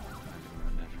 I've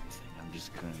ruined everything. I'm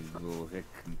just gonna go ahead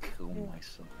and kill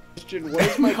myself. Question, what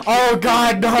is my Oh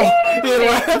God, no! He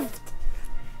left.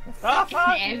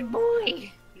 Ed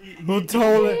boy. Who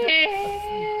told it?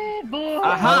 Ed boy.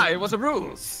 Aha! It was a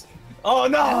ruse. Oh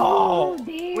no! Oh,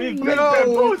 dear. We've been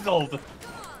bamboozled.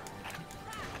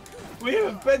 We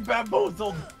have been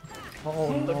bamboozled.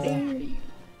 Oh no.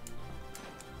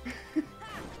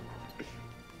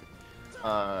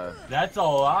 That's a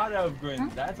lot of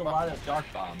That's a lot of dark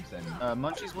bombs and.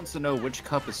 Munchies wants to know which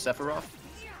cup is Sephiroth.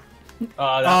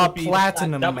 That would be the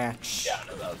platinum that would- match. Yeah,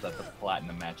 that's a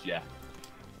platinum match. Yeah.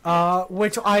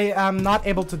 Which I am not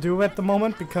able to do at the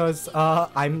moment because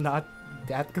I'm not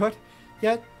that good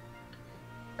yet.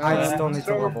 I still need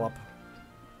to level up.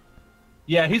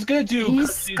 Yeah, he's gonna do.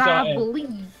 He's gotta believe.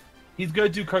 He's gonna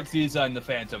do Kurt Caesar and the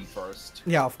Phantom first.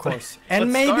 Yeah, of course. And But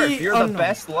maybe Skarf, you're oh, the no.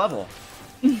 best level.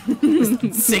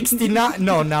 69.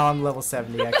 No, now I'm level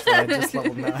 70. Actually, I just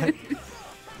leveled 9.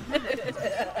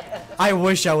 I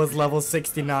wish I was level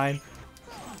 69.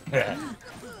 Yeah.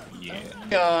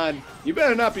 God, you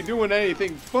better not be doing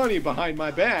anything funny behind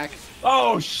my back.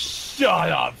 Oh, shut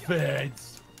up,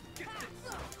 Vince.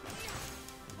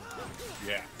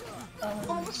 Yeah.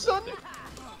 All of a sudden,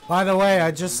 By the way,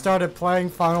 I just started playing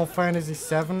Final Fantasy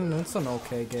VII. It's an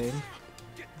okay game.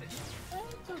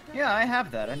 Yeah, I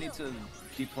have that. I need to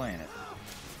keep playing it.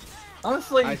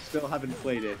 Honestly, I still haven't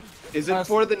played it. Is it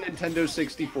for the Nintendo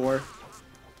 64?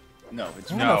 No,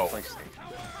 it's No. for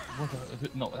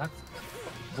PlayStation. no, that's.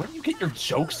 Where do you get your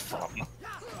jokes from?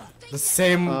 The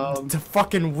same the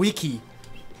fucking wiki.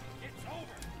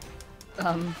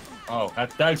 Oh,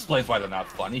 that explains why they're not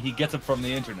funny. He gets it from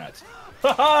the internet.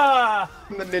 Ha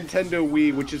From the Nintendo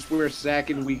Wii, which is where Zack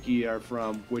and Wiki are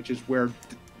from, which is where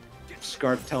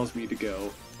Skarf tells me to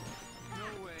go.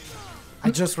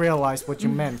 I just realized what you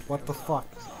meant. What the fuck?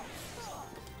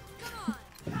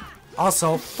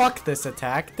 Also, fuck this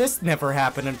attack. This never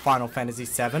happened in Final Fantasy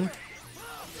VII.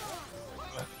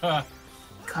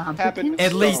 Happened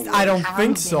At least I don't How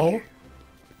think so.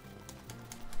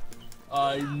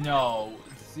 No.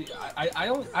 See,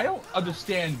 I don't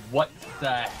understand what the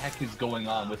heck is going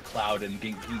on with Cloud in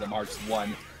Kingdom Hearts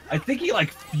 1. I think he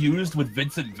like fused with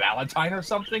Vincent Valentine or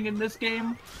something in this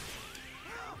game.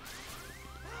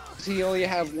 So you only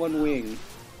have one wing.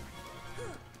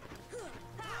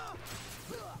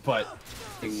 But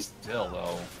still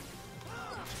though.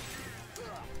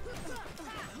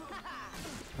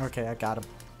 Okay, I got him.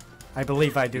 I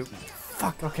believe I do.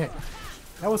 Fuck, okay.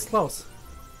 That was close.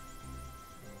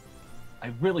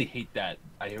 I really hate that.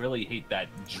 I really hate that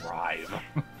drive.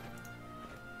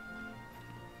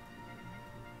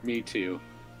 Me too.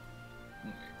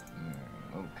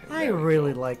 Okay. I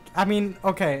really like. I mean,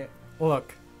 okay,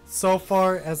 look. So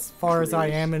far as I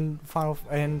am in Final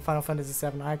Fantasy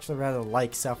VII, I actually rather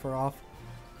like Sephiroth.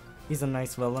 He's a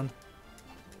nice villain.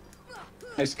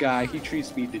 Nice guy. He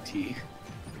treats me to tea.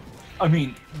 I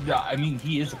mean, yeah, I mean,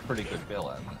 he is a pretty good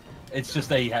villain. It's just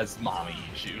that he has mommy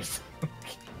issues.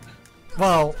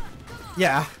 Well,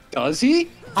 yeah. Does he?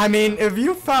 I mean, if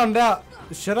you found out,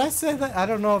 should I say that? I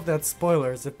don't know if that's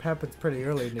spoilers. It happens pretty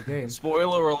early in the game.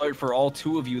 Spoiler alert for all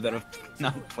 2 of you that have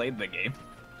not played the game.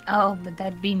 Oh, but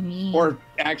that'd be me. Or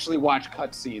actually watch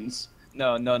cutscenes.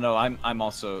 No. I'm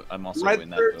also Red in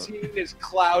that boat. 13 is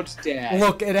Cloud's dad.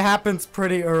 Look, it happens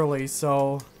pretty early,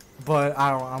 so, but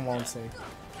I won't say.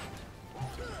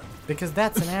 Because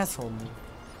that's an asshole move.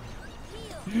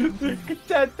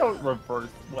 Dad, don't reverse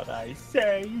what I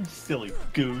say, you silly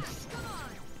goose.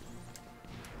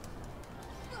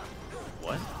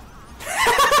 What?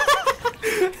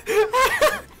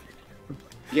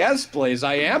 Yes, Blaze,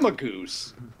 I am a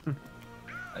goose.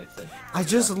 I said. I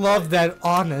just love that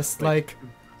honest, like.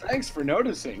 Thanks for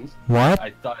noticing. What?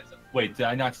 I thought. Wait, did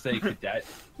I not say cadet?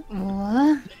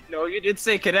 What? No, you did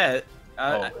say cadet.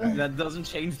 Oh. That doesn't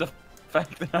change the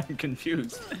fact that I'm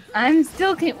confused. I'm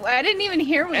still. I didn't even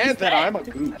hear what you And said. that I'm a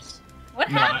goose. What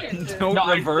No, happened? Don't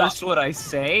No, reverse what I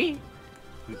say.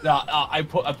 No, I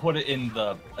put it in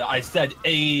the. I said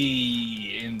A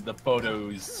in the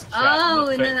photos. Chat, Oh,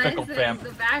 the and then I fickle said fam. the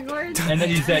backwards. And then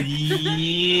you said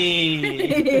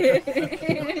yeah.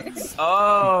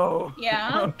 Oh.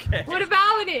 Yeah. Okay. What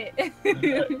about it?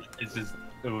 It's just.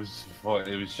 It was fun.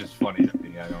 It was just funny to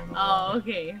me. I don't know. Oh,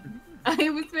 okay. I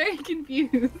was very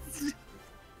confused.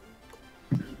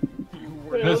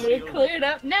 This- We're cleared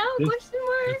up now? this- Question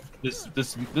mark?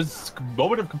 This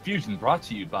moment of confusion brought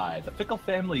to you by the Fickle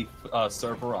Family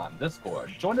server on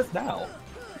Discord. Join us now.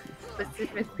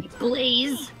 Specifically,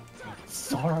 Blaze.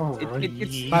 Sorry.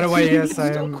 By the way, yes,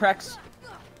 I still am. cracks.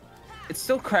 It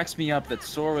still cracks me up that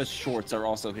Sora's shorts are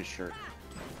also his shirt.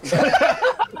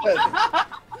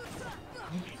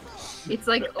 It's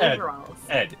like Ed. overalls.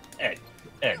 Ed.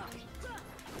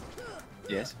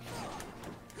 Yes.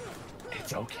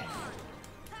 It's okay.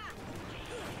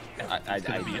 I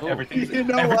Everything's You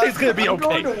know everything's what? gonna be I'm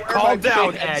going okay. to wear Calm my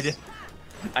down, pants.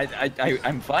 Ed.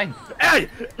 I'm fine. Ed,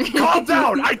 calm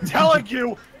down. I'm telling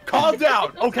you, calm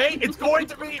down. Okay, it's going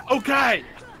to be okay.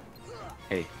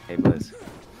 Hey, Blizz.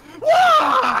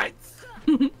 What?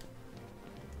 You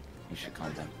should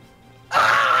calm down.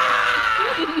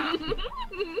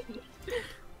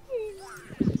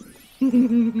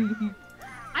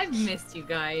 I've missed you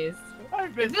guys.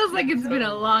 I've It feels like it's been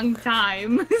a long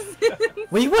time.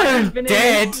 We I've weren't been in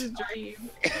dead. this dream.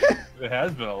 It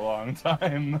has been a long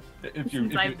time.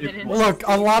 Since I've been in Look,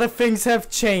 a lot of things have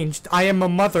changed. I am a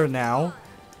mother now.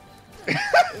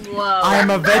 Whoa. I am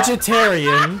a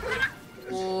vegetarian.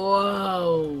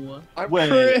 Whoa. I'm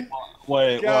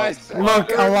Wait, Guys,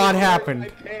 Look, a lot I'm happened.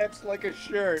 wearing my pants like a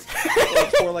shirt. Well,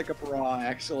 it's more like a bra,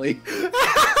 actually.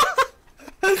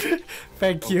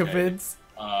 Thank you, Okay. Vince.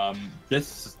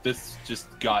 This just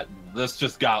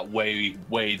got way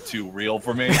too real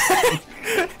for me.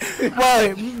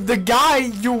 Well, the guy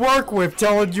you work with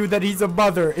telling you that he's a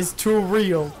mother is too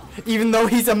real, even though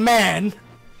he's a man.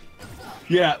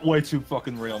 Yeah, way too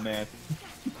fucking real, man.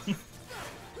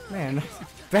 Man,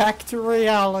 back to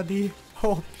reality.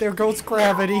 Oh, there goes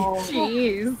gravity.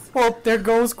 Jeez. Oh, there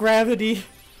goes gravity.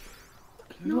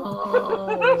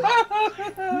 No.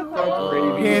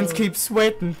 Hands keep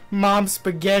sweating. Mom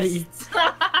spaghetti.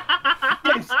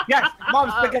 Yes, Mom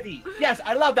Spaghetti. Yes,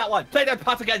 I love that one. Play that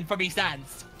part again for me,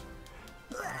 Sans.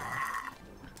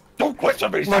 Don't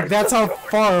question me, Look, Sans. that's how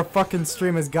far a fucking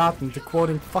stream has gotten to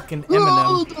quoting fucking Oh,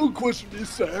 Eminem. don't question me,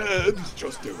 Sans.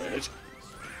 Just do it.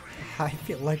 I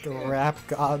feel like a rap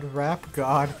god.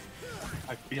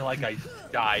 I feel like I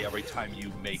die every time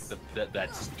you make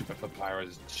that stupid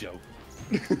papyrus joke.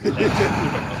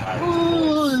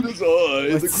 Oh, it is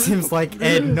I, It the seems like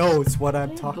Ed knows what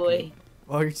I'm talking. Boy.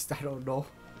 Or just, I don't know.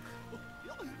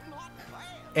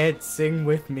 Ed, sing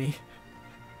with me.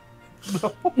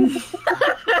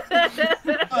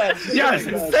 Yes,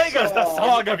 sing us the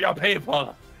song of your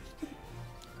people.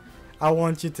 I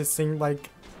want you to sing like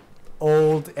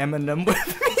old Eminem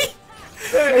with me.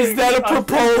 Is that a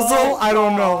proposal? I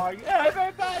don't know.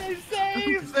 Everybody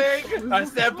sing a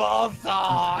simple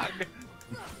song.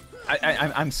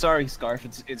 I'm sorry,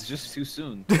 Skarf. It's just too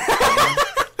soon.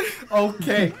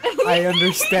 Okay, I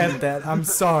understand that. I'm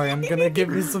sorry. I'm gonna give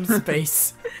you some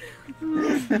space.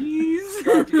 Jeez.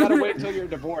 Skarf, you gotta wait until you're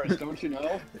divorced, don't you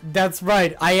know? That's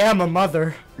right. I am a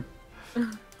mother.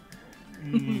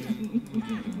 You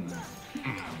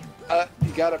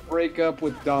gotta break up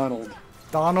with Donald.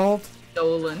 Donald?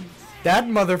 Dolan. That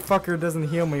motherfucker doesn't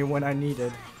heal me when I need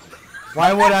it.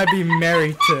 Why would I be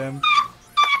married to him?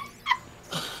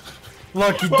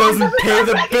 Look, he doesn't pay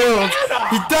the bills.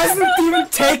 He doesn't even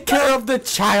take care of the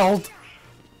child.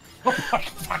 Oh my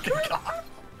fucking god.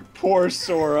 Poor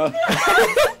Sora.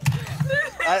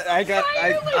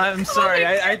 I'm sorry,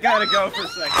 I gotta go for a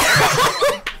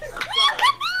second.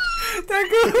 There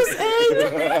goes Abe.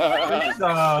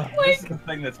 This is the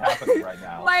thing that's happening right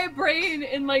now. My brain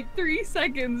in like 3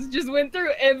 seconds just went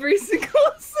through every single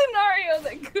scenario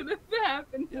that could have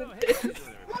happened with this. And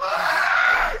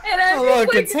I Oh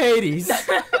look, it's Hades. just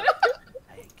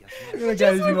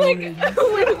with, like,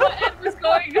 with what Ed was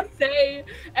going to say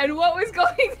and what was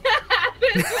going to happen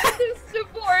with his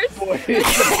divorce. Boy,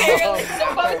 It's apparently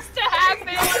supposed to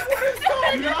happen.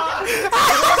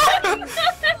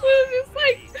 It was just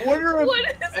like, I wonder if what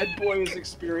is Ed Boy is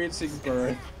experiencing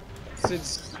birth,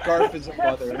 since Skarf is a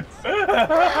mother.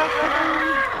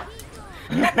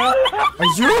 Are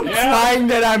you implying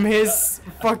that I'm his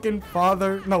fucking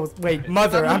father? No, wait,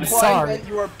 mother. I'm implying sorry. that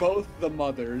you are both the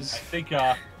mothers.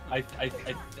 I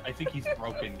think he's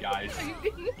broken, guys.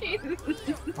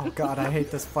 Oh god, I hate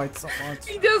this fight so much.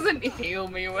 He doesn't heal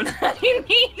me when I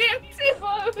need him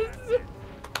to.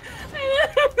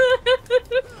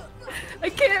 I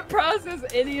can't process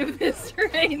any of this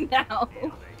right now.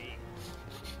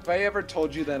 Have I ever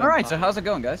told you that I'm Alright, high? so how's it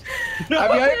going, guys? Have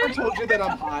I ever told you that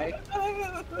I'm high?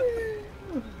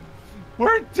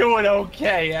 We're doing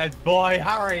okay, Ed boy.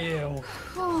 How are you?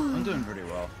 I'm doing pretty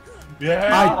well.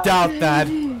 Yeah. I doubt that.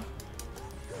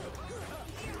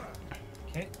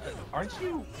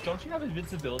 Don't you have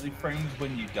invincibility frames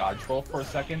when you dodge roll for a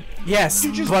second? Yes,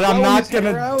 You just but I'm blow not his hair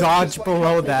gonna out, dodge just like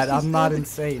below how that. Moses I'm not did?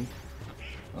 insane.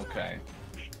 Okay.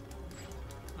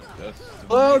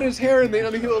 Blow out his hair and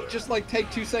then he'll just like take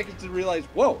 2 seconds to realize,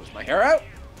 whoa, is my hair out?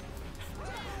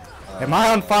 Am I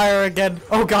on fire again?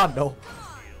 Oh god, no.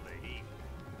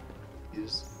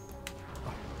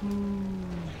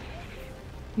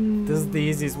 This is the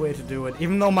easiest way to do it,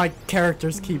 even though my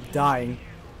characters keep dying.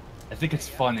 I think it's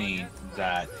funny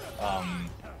that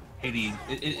Hades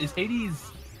is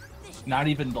Hades not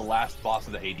even the last boss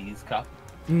of the Hades Cup.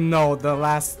 No, the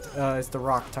last is the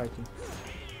Rock Titan.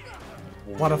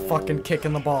 What a fucking kick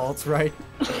in the balls, right?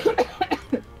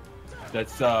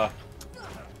 That's that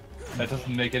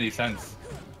doesn't make any sense.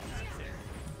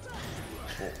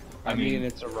 I mean,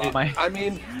 it's a rock. My-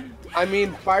 I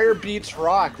mean, fire beats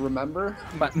rock, remember?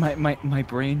 My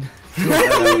brain.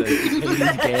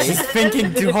 Gay. She's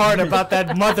thinking too hard about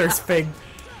that mother's thing.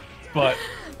 But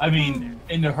I mean,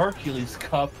 in the Hercules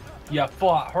Cup, you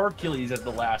fought Hercules at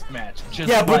the last match. Just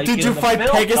Yeah, but like did in you the fight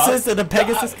Bill Pegasus Cup. in the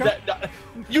Pegasus Cup?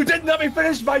 You didn't let me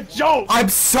finish my joke! I'm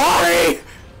sorry!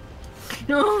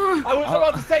 I was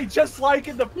about to say, just like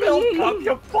in the Bill Cup,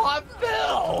 you fought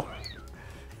Bill!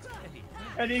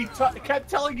 And he kept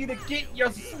telling you to get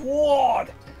your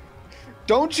sword!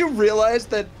 Don't you realize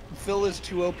that Phil is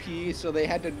too OP, so they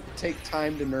had to take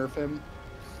time to nerf him?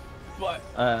 But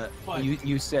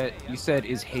You said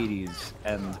is Hades,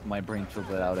 and my brain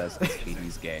filled it out as is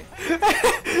Hades gay.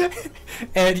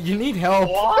 And you need help.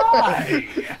 why?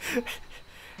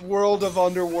 World of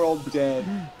Underworld dead.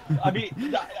 I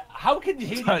mean, how can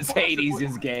Hades... Because Hades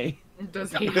is gay.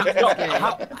 Does he?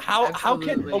 How can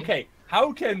Absolutely. okay?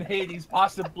 How can Hades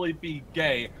possibly be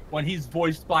gay when he's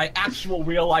voiced by actual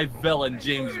real life villain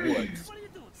James Woods?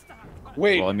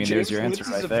 Wait, Well, I mean, James there's your Woods answer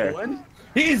is right a there. villain?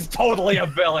 He's totally a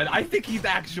villain. I think he's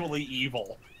actually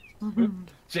evil.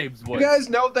 James You Woods. guys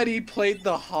know that he played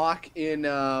the Hawk in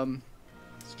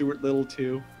Stuart Little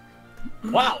 2?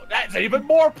 Wow, that's even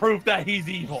more proof that he's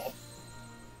evil.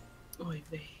 Oy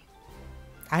vey.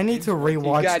 I need to He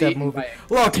rewatch got that eaten movie. by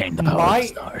Look, my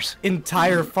stars.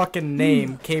 entire fucking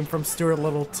name came from Stuart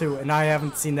Little 2, and I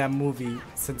haven't seen that movie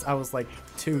since I was like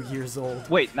 2 years old.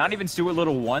 Wait, not even Stuart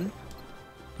Little 1?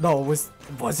 No, was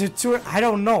it Stuart? I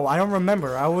don't know. I don't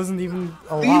remember. I wasn't even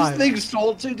alive. These things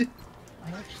salted. I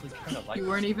actually kind of like. You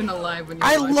weren't even alive when you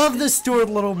I watched love it. the Stuart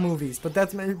Little movies, but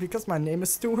that's maybe because my name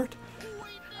is Stuart.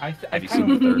 I Have you seen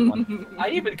the third one? I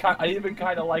even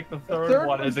kind of like the third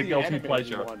one as was a the guilty animated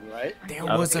pleasure. one, right? There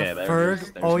Okay, was a there's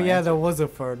third. Oh my yeah, answer. there was a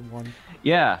third one.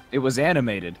 Yeah, it was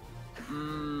animated.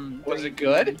 Was it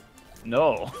good?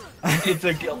 No. It's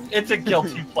a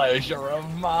guilty pleasure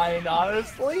of mine,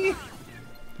 honestly.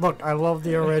 Look, I love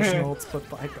the originals, but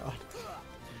by God,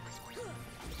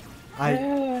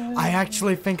 I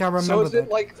actually think I remember So is that. it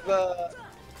like the...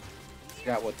 I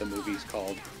forgot what the movie's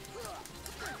called.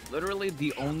 literally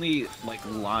the only like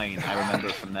line I remember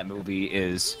from that movie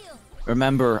is,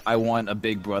 "Remember, I want a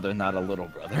big brother, not a little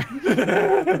brother."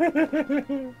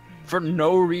 For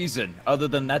no reason other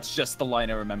than that's just the line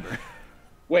I remember.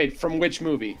 Wait, from which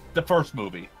movie? The first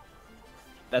movie.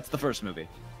 That's the first movie.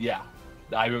 Yeah,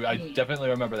 I definitely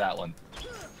remember that one.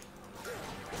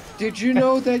 Did you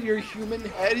know that your human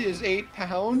head is 8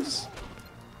 pounds?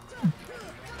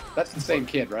 That's the same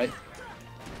kid, right?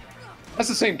 That's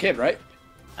the same kid, right?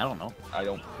 I don't know. I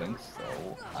don't think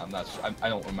so. I'm not sure. I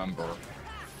don't remember.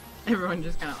 Everyone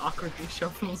just kind of awkwardly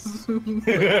shuffles.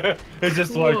 It's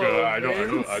just like, I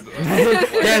don't.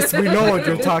 Yes, we know what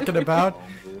you're talking about.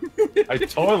 I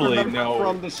totally know.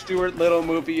 From the Stuart Little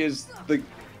movie is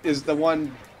the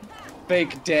one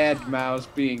fake dad mouse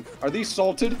being. Are these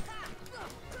salted?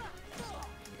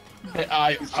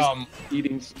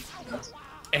 Eating.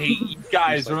 Hey, you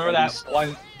guys, remember that one?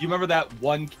 You remember that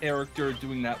one character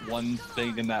doing that one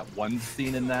thing in that one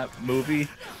scene in that movie?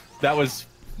 That was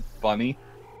funny.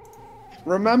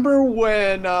 Remember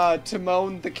when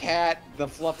Timon the cat, the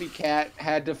fluffy cat,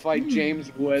 had to fight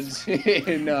James Woods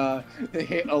in the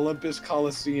Olympus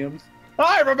Coliseum?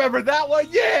 I remember that one.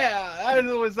 Yeah, it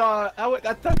was that's What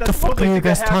the fuck are you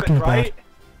guys talking right?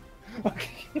 about?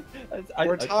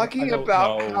 We're talking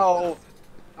about how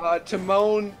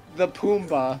Timon the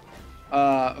Pumbaa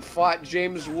fought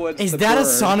James Woods. Is the that a bird.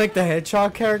 Sonic the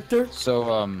Hedgehog character?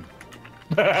 So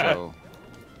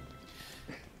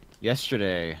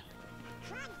yesterday,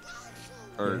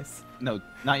 or Yes. no,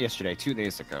 not yesterday, 2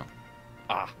 days ago,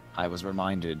 I was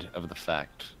reminded of the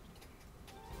fact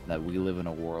that we live in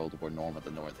a world where Norm of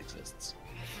the North exists.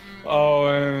 Oh, I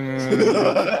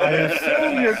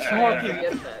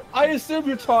assume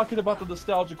you're talking about the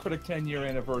Nostalgia Critic 10-year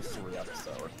anniversary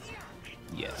episode.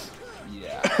 Yes.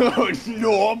 Yeah.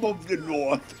 Norm of the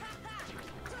North.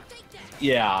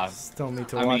 Yeah. Still need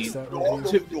to I watch mean, that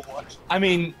review. I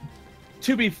mean,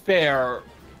 to be fair,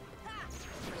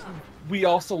 we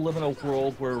also live in a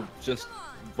world where just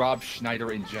Rob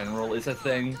Schneider in general is a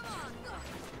thing.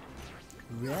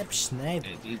 Rob Schneider.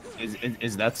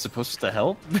 Is that supposed to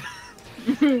help?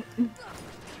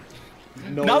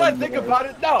 No, now that I think about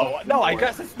it, no, I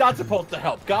guess it's not supposed to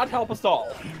help. God help us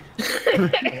all.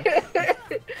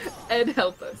 Ed,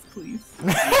 help us, please.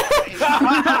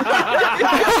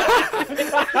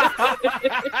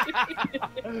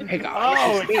 Hey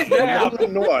guys, yeah. the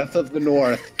North of the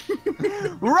North.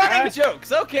 Running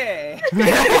jokes, okay.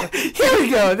 Here we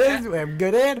go. This is where I'm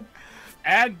good at.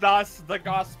 And thus, the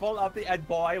gospel of the Ed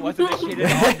Boy was initiated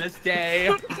on this day.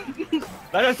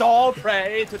 Let us all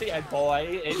pray to the Ed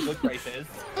Boy in good graces.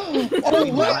 Can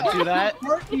we not do that?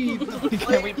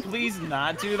 Can we please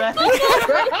not do that?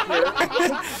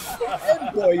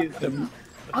 Boyism.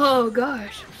 Oh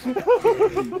gosh.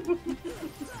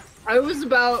 I was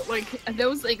about that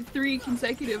was like 3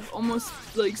 consecutive almost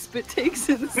like spit takes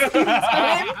at the same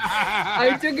time.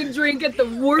 I took a drink at the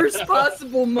worst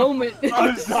possible moment.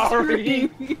 I'm sorry.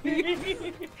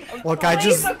 Look, I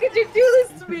just. How could you do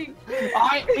this to me?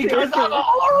 Because I'm a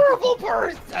horrible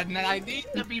person and I need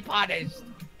to be punished.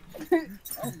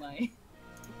 Oh my.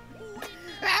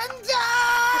 And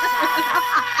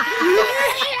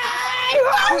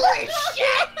holy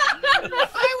shit!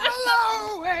 I will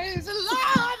always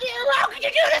love you! How could you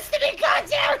do this to me,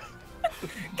 goddamn?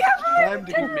 Time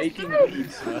to be making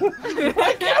pizza.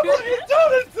 I can't believe you do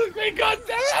this to me,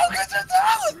 goddamn! How could you do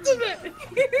this to me?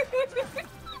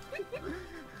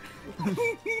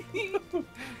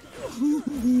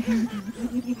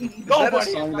 Is that a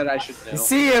song that I should know?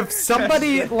 See, if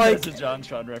somebody like. That's a John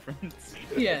Tron reference.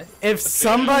 Yes. If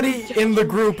somebody in the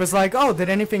group is like, oh, did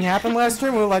anything happen last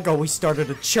stream? We're like, oh, we started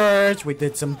a church, we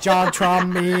did some JonTron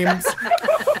memes.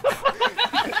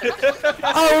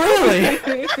 Oh, really?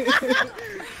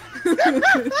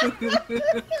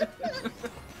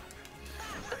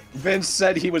 Vince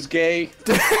said he was gay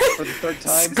for the 3rd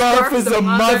time. Skarf is a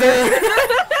mother.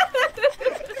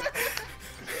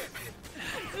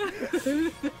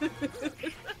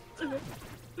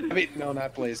 I mean, no,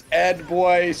 not Blaze. Ed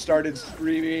Boy started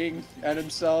screaming at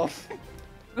himself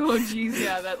Oh jeez,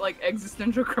 yeah, that like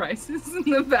existential crisis in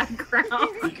the background.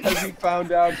 because he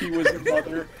found out he was a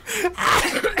mother.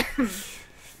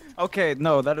 Okay,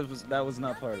 no, that was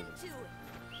not part of it.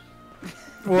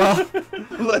 Well,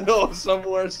 Little,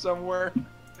 somewhere.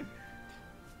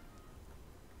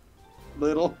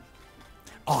 Little.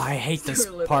 oh, I hate this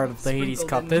Stuart Little part of the 80s sprinkled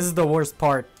Cup. in. This is the worst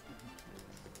part.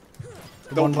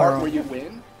 The one part where- where you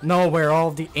win? No, where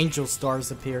all the angel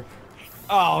stars appear.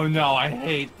 Oh no, I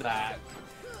hate that.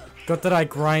 Good that I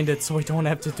grinded so we don't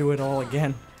have to do it all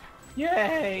again.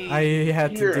 Yay! I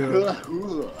had to do it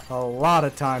a lot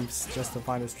of times just to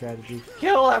find a strategy.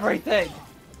 Kill everything!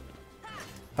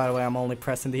 By the way, I'm only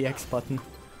pressing the X button.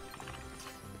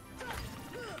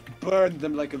 Burn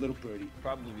them like a little birdie.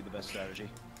 Probably be the best strategy.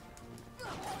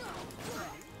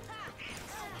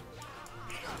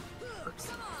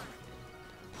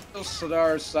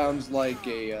 Sadar sounds like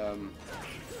a,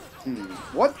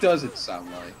 what does it sound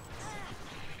like?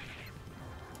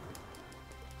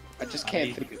 I just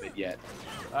can't think of it yet.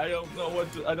 I don't know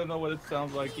what it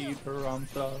sounds like either. I'm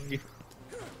sorry.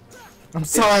 I'm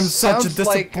sorry, I'm such a sounds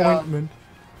like, disappointment.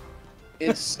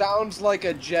 It sounds like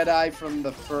a Jedi from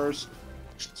the first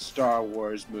Star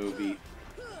Wars movie.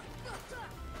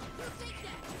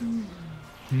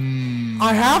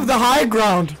 I have the high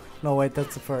ground! No, wait,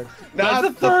 that's the third. Not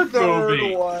the third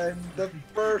movie. one. The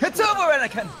first. It's over,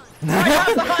 Anakin! I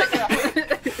have the high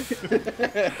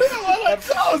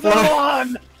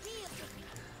ground!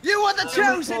 You are the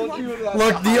chosen one!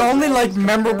 Look, the only, like,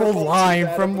 memorable line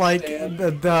from, like,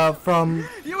 from...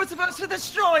 You were supposed to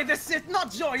destroy the Sith,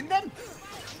 not join them!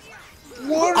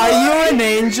 What Are you an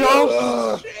angel?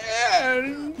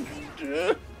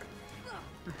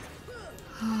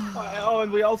 Oh,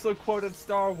 and we also quoted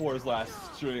Star Wars last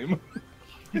stream.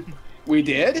 We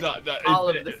did? All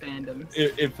of the fandoms.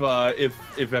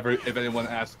 If anyone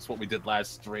asks what we did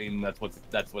last stream, that's what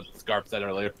Skarf said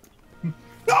earlier.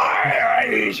 I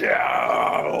hate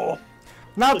you!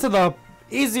 Not to the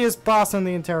easiest boss in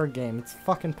the entire game. It's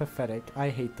fucking pathetic. I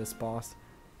hate this boss.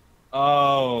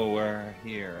 Oh, we're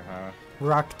here, huh?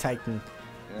 Rock Titan.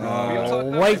 Real talk,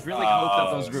 though, wait. I really hope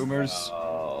that those rumors...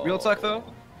 Real talk, though?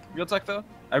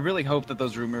 I really hope that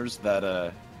those rumors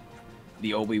that,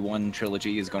 the Obi-Wan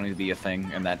trilogy is going to be a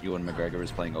thing, and that Ewan McGregor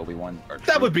is playing Obi-Wan.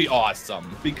 That would be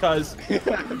awesome, because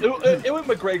Ewan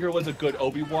McGregor was a good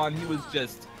Obi-Wan. He was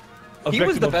just He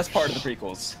was the best part of the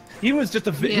prequels. He was just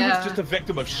a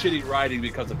victim of shitty writing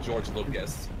because of George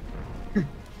Lucas.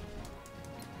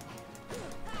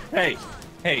 Hey,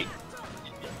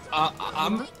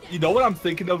 you know what I'm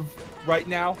thinking of right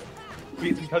now?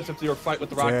 Because of your fight with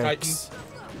the Rock Titans,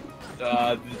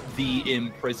 the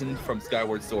imprisoned from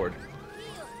Skyward Sword.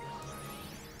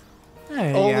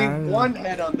 Hey, Only one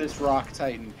head on this Rock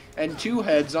Titan, and 2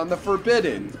 heads on the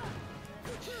Forbidden.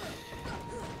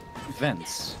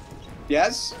 Vince,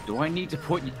 Yes? do I need to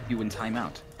put you in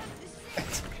timeout?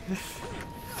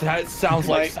 That sounds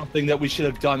like something that we should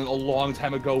have done a long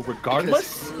time ago,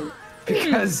 regardless.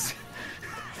 Because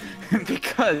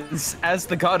as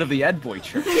the god of the Ed Boy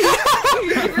Church,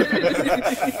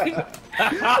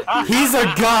 he's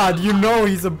a god, you know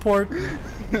he's important.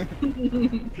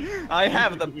 I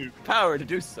have the power to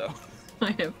do so.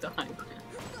 I have the high ground.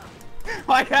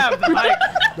 I have the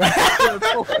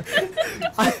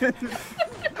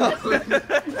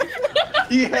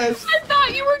He has. I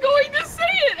thought you were going to say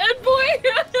it, Ed Boy!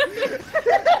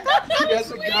 He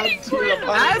has a god tier of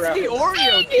high As ground. the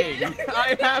Oreo King,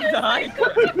 I have the high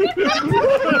ground.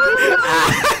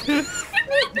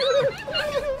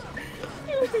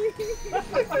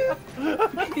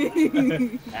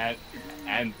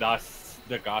 and thus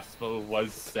the gospel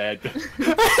was said.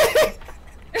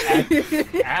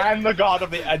 and the god of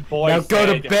the Ed Boy Now go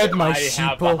to said, bed, my I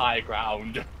have the sheeple. high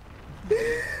ground.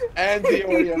 And the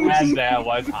Oreos. And there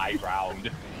was high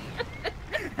ground.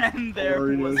 And there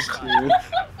was Oreos too.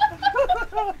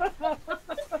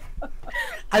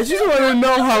 I just want to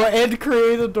know how Ed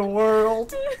created the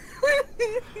world.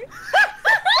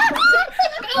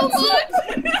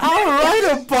 I'll write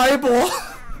a Bible.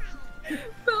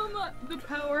 Belmont, the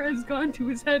power has gone to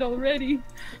his head already.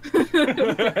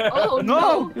 Oh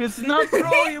no! it's not true.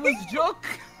 It was joke.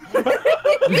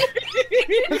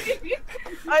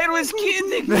 I was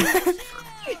kidding.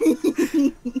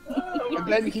 And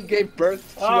then he gave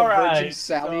birth to All a right, Virgin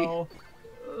Sally. So,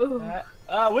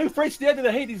 we've reached the end of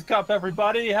the Hades Cup,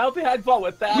 everybody. Hope you had fun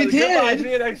with that. We Goodbye, did.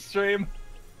 see you next stream.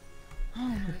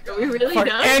 Are we really For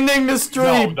done? ending the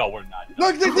stream. No, we're not.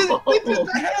 Look, they did the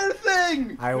hair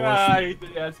thing! I was.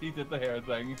 Yes, he did the hair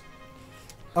thing.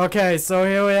 Okay, so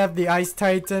here we have the Ice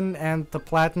Titan and the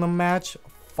Platinum match.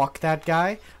 Fuck that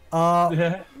guy.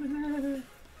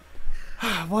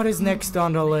 What is next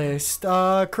on the list?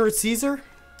 Kurt Caesar?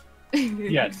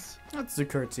 Yes. Let's do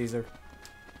Kurt Caesar.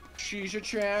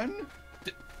 Shisha-chan?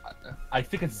 I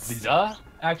think it's Ziza,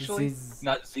 actually.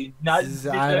 Not Z. Not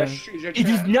Ziza, Ziza. I don't- It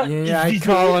is not. Yeah, I Ziza,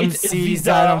 call him it's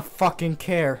Caesar. I don't fucking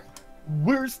care.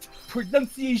 Worst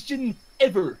pronunciation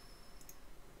ever.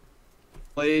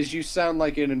 Blaze, you sound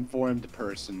like an informed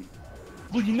person.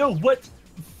 Well, you know what?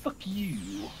 Fuck you.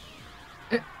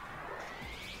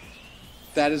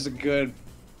 That is a good...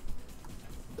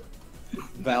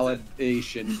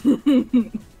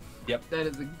 validation. Yep. That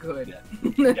is a good.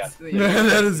 Yeah. That's the-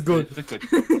 That is good. It's a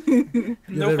good.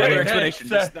 No better explanation,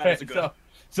 just that is a good.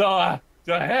 So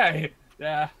hey,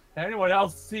 anyone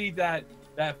else see that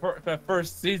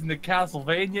first season of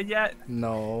Castlevania yet?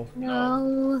 No.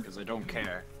 No. Because I don't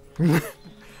care.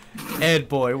 Ed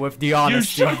boy with the You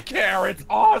honesty. should care. It's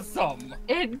awesome.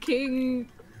 Ed King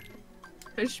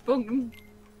has spoken.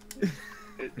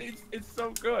 It's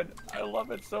so good. I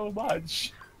love it so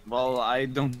much. Well, I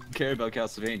don't care about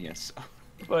Castlevania, so.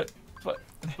 But.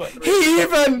 He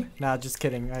even. Nah, just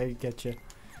kidding. I get you.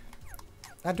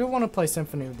 I do want to play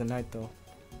Symphony of the Night though.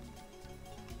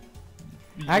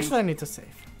 Actually, I need to save.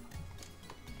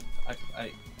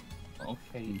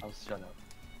 Okay, I'll shut up.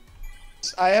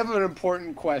 I have an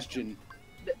important question.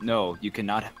 No, you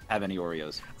cannot have any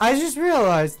Oreos. I just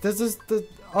realized this is the.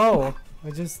 Oh,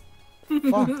 I just.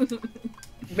 Fuck.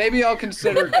 Maybe I'll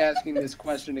consider asking this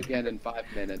question again in 5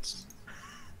 minutes.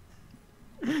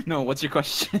 No, what's your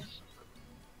question?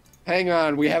 Hang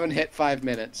on, we haven't hit 5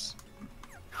 minutes.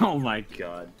 Oh my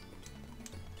god.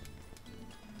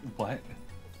 What?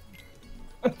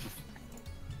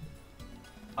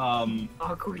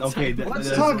 Awkward. Okay, silence.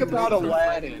 Let's talk about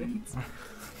Aladdin.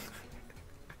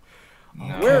 No.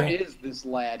 Where is this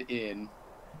lad in?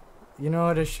 You know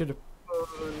what? I should have.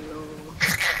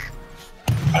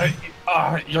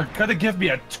 Oh You're gonna give me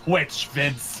a Twitch,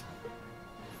 Vince.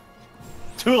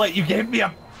 Too late, you gave me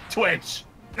a Twitch.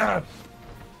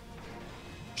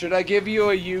 Should I give you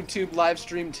a YouTube live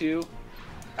stream too?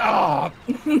 Ah!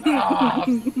 Ah!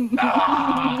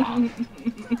 Ah! no.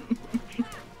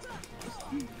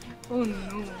 Oh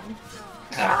no.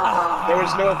 Ah! There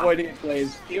was no avoiding it,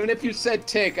 Blaze. Even if you said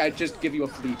tick, I'd just give you a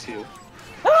flea too.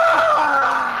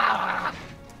 Ah!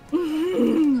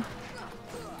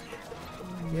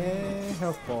 Yeah,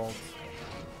 health balls.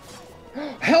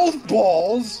 Health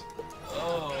balls?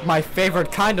 My favorite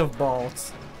kind of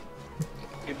balls.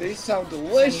 They sound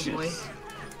delicious. Anyway.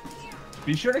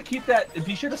 Be sure to keep that.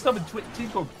 Be sure to summon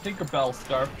Tinkerbell,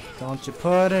 Skarf. Don't you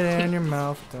put it in your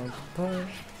mouth. Don't you put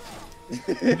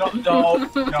it. No,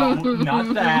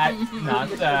 not that. Not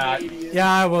that. Yeah,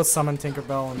 I will summon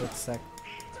Tinkerbell in a sec.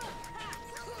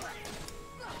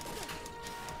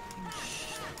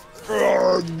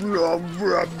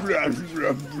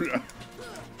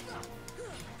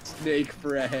 Snake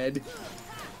for a head.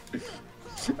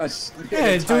 A snake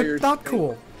Hey, entire dude, not snake.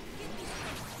 cool.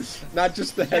 Not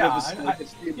just the head Yeah, of a snake,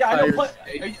 it's the I entire know.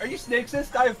 snake. Are you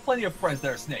snakesist? I have plenty of friends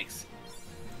that are snakes.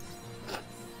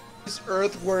 This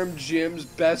earthworm Jim's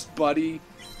best buddy,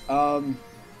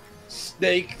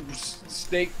 snake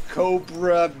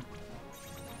cobra.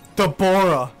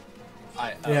 Deborah.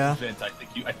 Yeah. Vince, I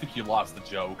think you lost the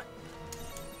joke.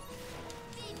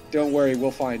 Don't worry, we'll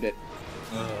find it.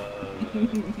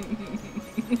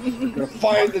 We're gonna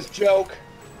find this joke.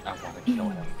 I want to kill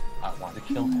him. I want to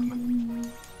kill him.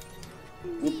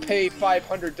 We'll pay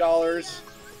 $500.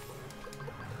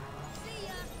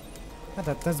 Yeah,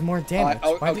 that does more damage.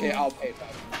 Why do Okay, you- I'll pay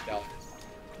 $500.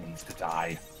 He needs to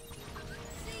die.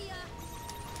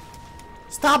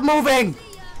 Stop moving!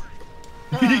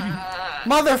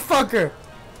 Motherfucker!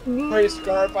 Fray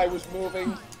Skarf, I was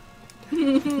moving.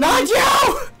 Not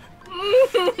you!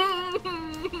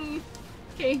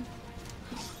 Okay,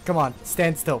 Come on,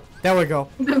 stand still. There we go.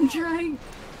 I'm trying.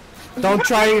 Don't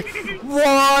try.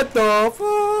 What the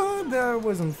fuck? That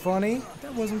wasn't funny.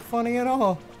 That wasn't funny at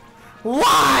all.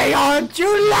 Why aren't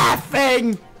you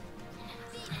laughing?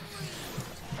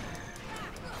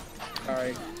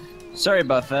 Alright. Sorry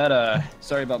about that.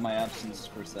 Sorry about my absence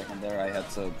for a second there. I had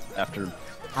to, after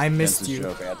I missed Vince's you.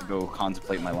 joke, I had to go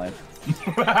contemplate my life.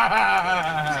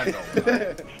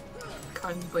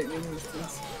 Contemplate my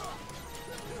existence.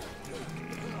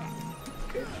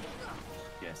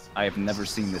 Yes. I have never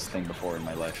seen this thing before in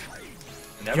my life.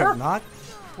 You're Never? not?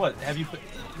 What? Have you?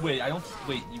 Wait, I don't.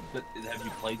 Wait, have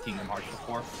you played Kingdom Hearts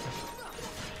before?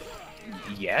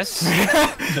 Yes?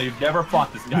 So you've never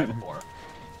fought this guy before?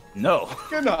 No. You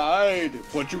can hide,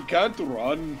 but you can't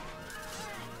run.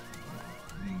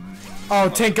 Oh,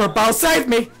 Tinkerbell, save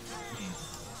me!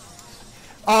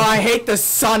 Oh, I hate the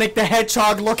Sonic the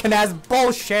Hedgehog looking ass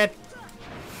bullshit.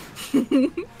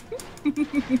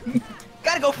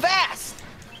 Gotta go fast!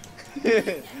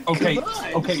 Okay,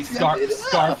 okay,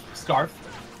 Skarf.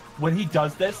 When he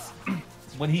does this,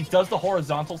 when he does the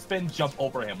horizontal spin, jump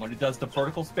over him. When he does the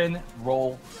vertical spin,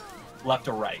 roll left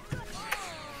or right.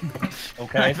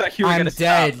 Okay? I thought you were I'm gonna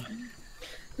dead.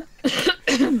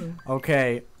 stop.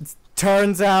 Okay,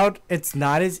 turns out it's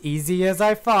not as easy as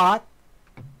I thought.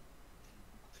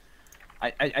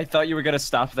 I thought you were gonna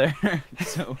stop there.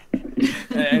 So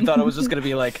I thought it was just gonna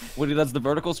be like, when he does the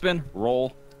vertical spin,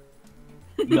 roll.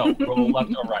 No, roll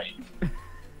left or right.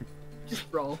 Just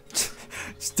roll.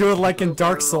 Just do it like in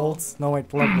Dark Souls. No, wait,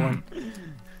 Bloodborne.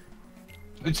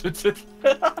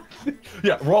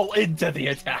 Yeah, roll into the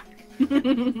attack.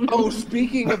 Oh,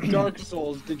 speaking of Dark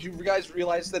Souls, did you guys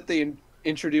realize that they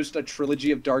introduced a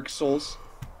trilogy of Dark Souls?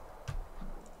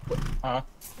 Huh?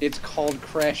 It's called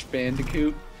Crash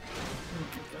Bandicoot.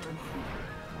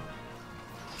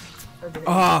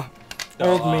 Ah,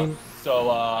 old meme. So,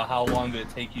 how long did it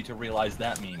take you to realize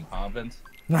that meme, huh, Vince?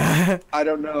 I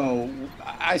don't know.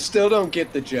 I still don't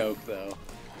get the joke, though.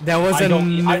 That was a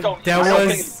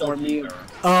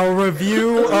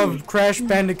review of Crash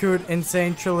Bandicoot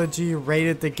Insane Trilogy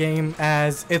rated the game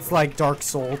as it's like Dark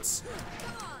Souls.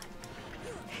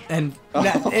 And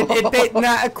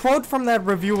a quote from that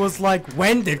review was like,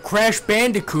 "When did Crash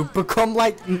Bandicoot become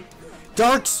like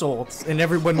Dark Souls?" And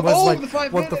everyone was like, the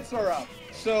 5 "What minutes are up."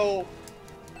 So,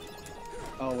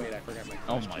 oh wait, I forgot my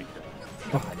question. Oh my god.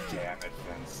 God damn it,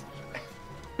 Vince.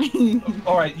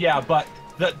 All right, yeah, but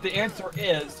the answer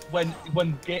is when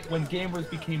gamers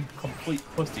became complete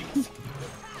pussies.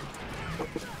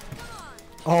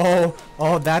 Oh,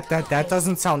 that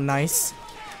doesn't sound nice.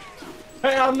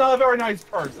 Hey, I'm not a very nice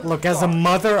person. Look, as a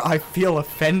mother, I feel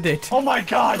offended. Oh my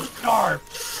God, Skarf!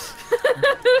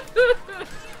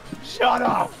 Shut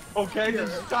up, okay?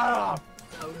 Just shut up.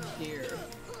 Oh dear.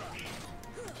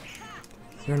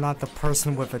 You're not the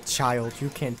person with a child. You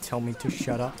can't tell me to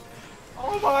shut up.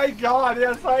 Oh my God,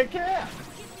 yes I can.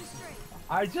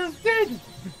 I just did.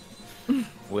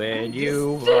 When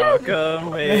you walk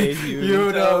away,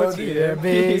 You don't hear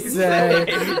me say,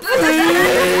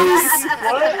 please.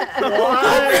 What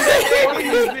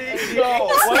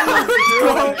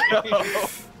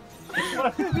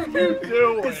are you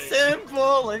doing?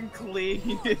 Simple and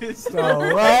clean. So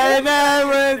when I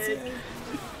was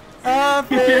I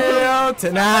feel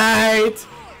tonight,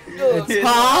 it's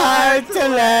hard to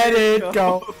let it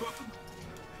go.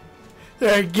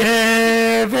 You're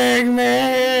giving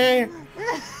me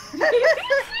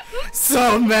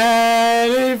so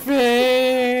many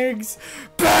things,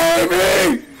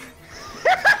 baby.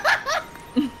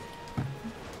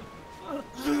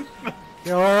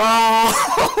 You're all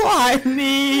I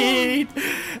need.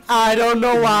 I don't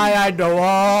know why I know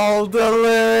all the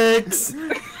lyrics.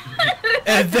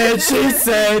 And then she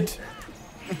said,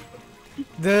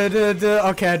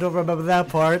 okay, I don't remember that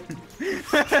part.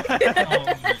 Oh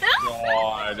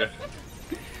my God.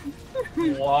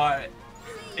 What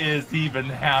is even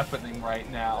happening right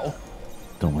now?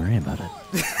 Don't worry about it.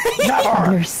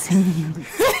 Never! You're singing.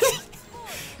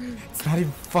 It's not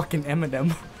even fucking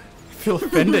Eminem. I feel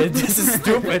offended. This is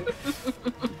stupid.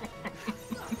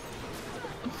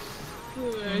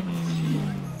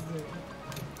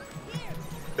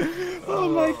 Oh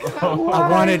my god. I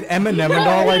wanted Eminem and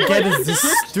all I get is this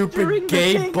stupid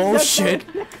gay bullshit.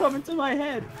 Coming to my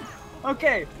head.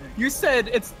 Okay, you said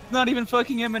it's not even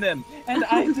fucking Eminem, and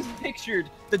I just pictured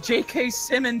the J.K.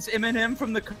 Simmons Eminem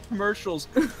from the commercials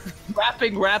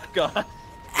rapping Rap God.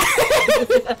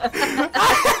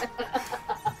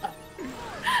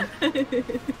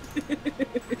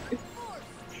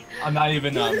 I'm not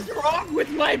even What is wrong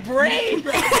with my brain?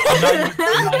 I'm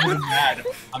not even mad.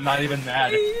 I'm not even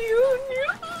mad. You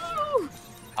knew.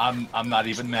 I'm not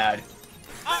even mad.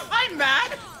 I'm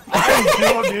mad. I'm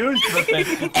too amused for things.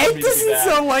 Ed doesn't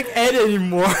sound like Ed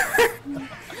anymore.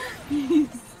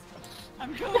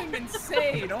 I'm going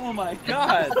insane. Oh my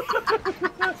god.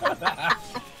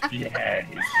 Yes.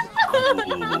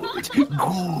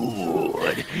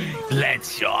 Good.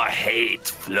 Let your hate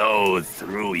flow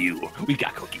through you. We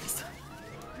got cookies.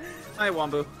 Hi,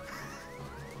 Wambu.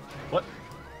 What?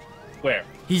 Where?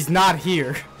 He's not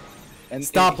here. And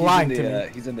Stop he's lying in to the, me.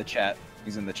 He's in the chat.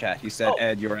 He's in the chat. He said, Oh.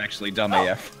 Ed, you're actually dumb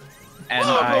AF. And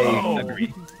I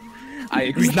agree. I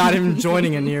agree. He's not even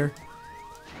joining in here.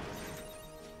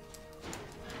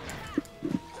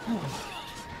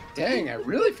 Dang, I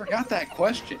really forgot that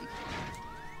question.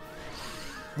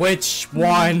 Which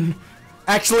one?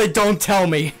 Actually, don't tell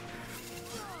me.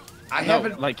 I No,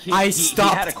 haven't. like he I had a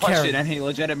stopped question caring. and he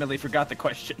legitimately forgot the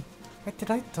question. Wait,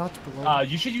 did I dodge below?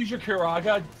 You should use your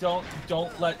Kiraga. Don't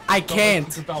let. I don't let can't.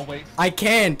 Tinkerbell wait. I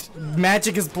can't.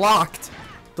 Magic is blocked.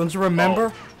 Don't you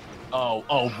remember? Oh,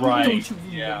 right. Don't you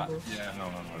Yeah, remember? yeah,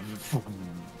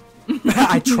 no.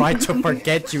 I tried to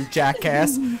forget you,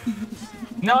 jackass.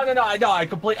 No, I know. I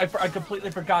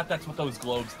completely forgot that's what those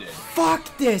globes did.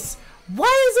 Fuck this.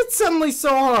 Why is it suddenly so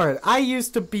hard? I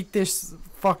used to beat this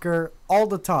fucker all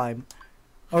the time.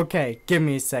 Okay, give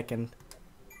me a second.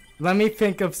 Let me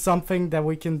think of something that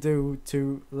we can do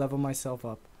to level myself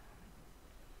up.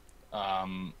 I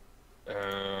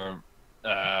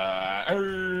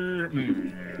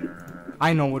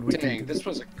know what we Dang, can do. this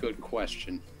was a good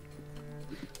question.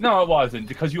 No, it wasn't,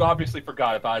 because you obviously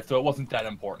forgot about it, so it wasn't that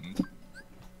important.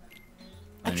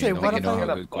 Actually, what what you know if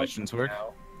how I... good questions work?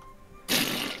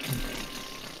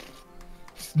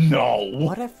 No.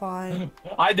 What if I...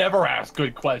 I never ask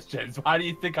good questions. Why do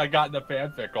you think I got in the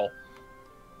fanfickle?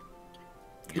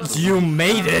 You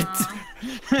made it!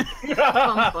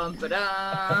 Bum, bum,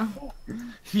 ba-da.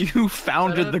 You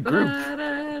founded the group.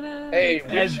 Hey,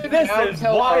 we And should this now is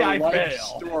tell why our I life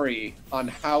fail. story on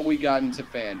how we got into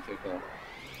fanfickle.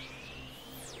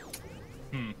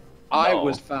 I No.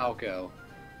 was Falco.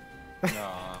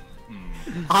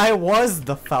 I was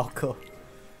the Falco.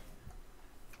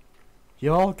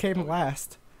 You all came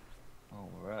last.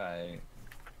 Alright.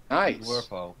 Nice.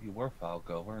 You were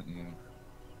Falco, weren't you?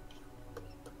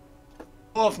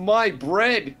 Off my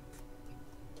bread.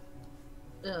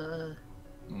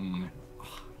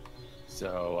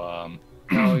 So,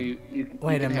 No, you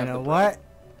Wait a can have minute, the what?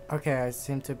 Okay, I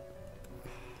seem to...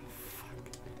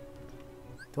 Fuck.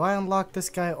 Do I unlock this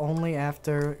guy only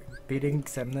after beating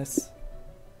Xemnas?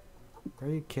 Are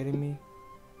you kidding me?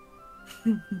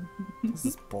 This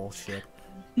is bullshit.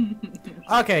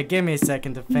 Okay, give me a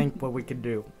second to think what we can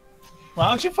do. why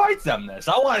don't you fight Xemnas?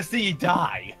 I want to see you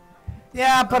die.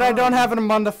 Yeah, but I don't have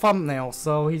him on the thumbnail,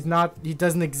 so he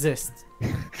doesn't exist.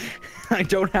 I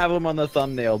don't have him on the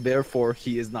thumbnail, therefore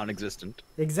he is non-existent.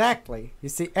 Exactly. You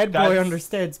see, Ed Boy That's-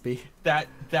 understands me.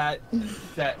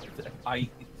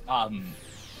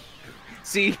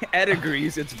 See, Ed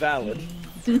agrees, it's valid.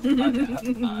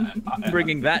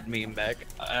 Bringing that meme back.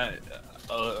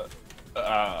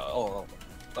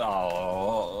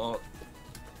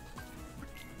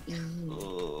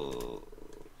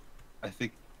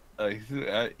 I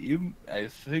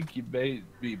think you made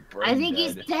me brain I think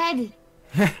he's dead.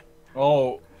 dead.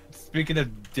 Oh, speaking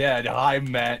of dead, hi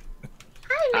Matt.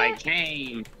 I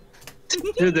came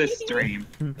to the stream.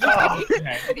 Oh,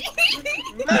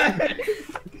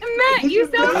 Matt, you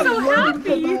sound so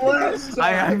happy.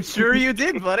 I'm sure you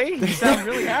did, buddy. You sound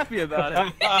really happy about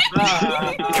it.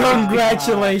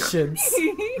 Congratulations.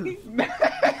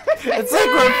 It's like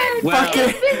we're Well,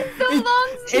 fucking... So long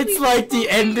since It's like the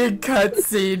ending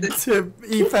cutscene to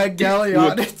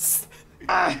Evangelion. It's...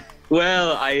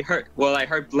 Well, I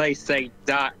heard Blaze say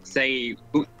dead,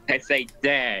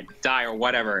 die or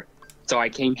whatever. So I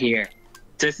came here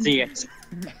to see it.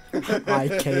 I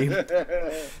came.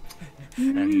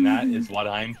 And that is what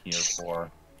I'm here for.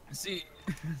 See,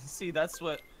 that's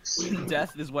what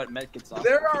death is what Met gets off.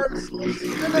 There are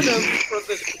synonyms for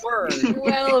this word.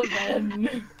 Well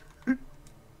then.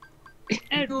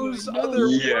 Those other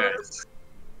words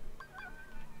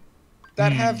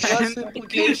that have less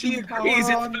implication He's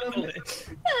on them.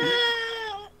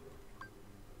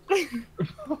 Doing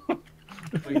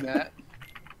that.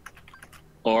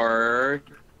 Or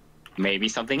maybe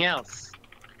something else.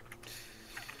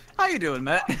 How you doing,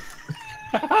 Matt?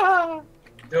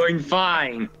 Doing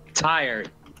fine. Tired.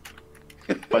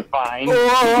 But fine.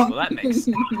 Well, that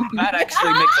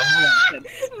actually makes a whole lot of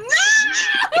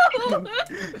sense.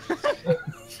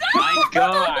 My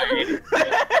God.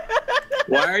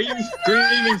 Why are you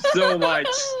screaming so much?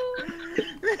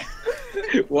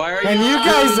 Why are And you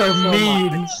guys are so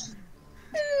mean. much?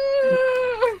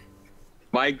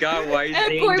 My God, why is Ed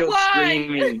Boy, Angel why?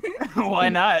 screaming? Why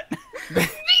not?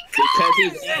 Because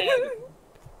he's dead.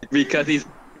 Because he's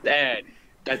dead.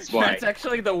 That's why. That's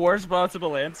actually the worst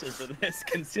possible answer for this,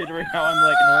 considering how I'm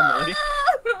like normally.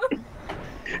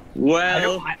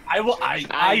 Well,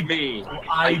 I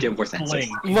give more sense.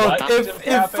 blinked. Look, What if just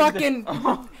happened?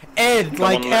 fucking Ed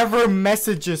like ever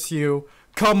messages you,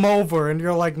 come over, and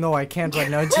you're like, no, I can't right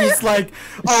now. And he's like,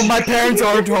 oh, my parents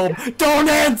aren't home. Don't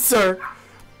answer.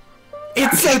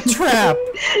 It's a trap.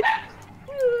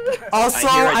 Also,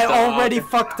 I hear a I dog. already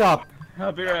fucked up.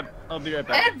 I'll be right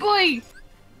back. Ed Boy.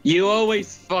 You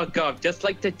always fuck up, just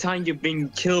like the time you've been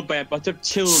killed by a bunch of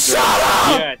children. Shut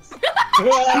up! Yes.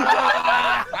 Oh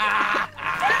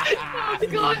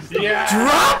God. Yeah.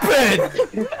 Drop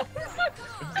it!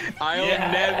 I'll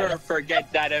Yes. never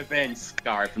forget that event,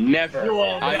 Skarf. Never. You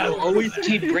will I will never. always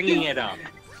keep bringing it up.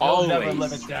 I'll never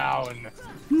live Always. it down.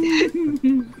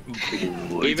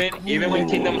 Even when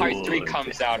Kingdom Hearts 3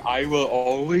 comes out, I will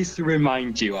always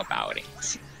remind you about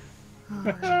it.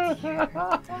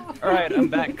 Alright, I'm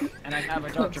back, and I have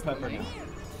a Dr. Pepper now.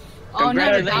 Oh,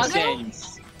 another doggo?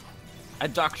 Congratulations. A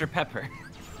Dr. Pepper.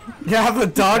 You have a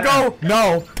doggo?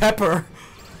 No, Pepper.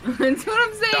 That's what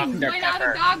I'm saying. Dr. Why not a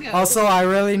Pepper. doggo? Also, I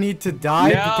really need to die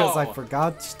No. because I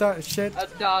forgot shit. A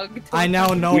dog. I now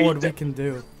know what we can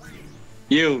do.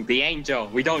 You, the angel.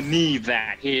 We don't need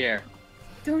that here.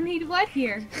 Don't need what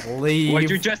here? Leave. What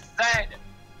you just said.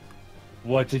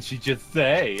 What did she just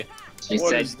say? She What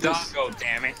said is this? doggo,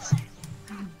 damn it.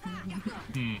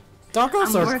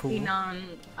 Doggos I'm are working cool. on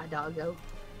a doggo.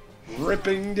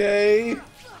 Ripping day.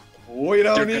 We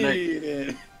don't They're gonna- need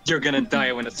it. You're gonna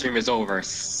die when the stream is over.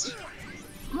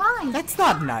 Why? That's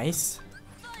not nice.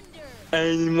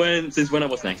 And since when I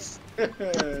was nice.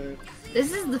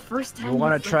 This is the first time. You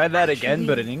want we've to try that again,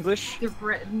 but in actually English?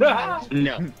 threatened-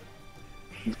 No.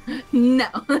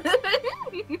 No.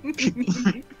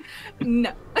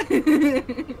 No.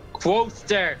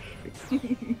 Quoster.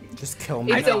 Just kill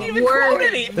me. It's a even word. quote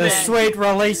anything. The sweet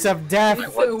release of death.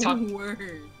 It's a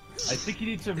word. I think you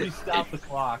need to restart the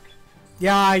clock.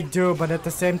 Yeah, I do, but at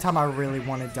the same time, I really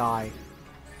want to die.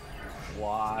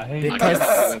 Why?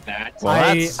 Because With that. Well,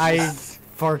 that's- I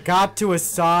forgot to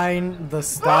assign the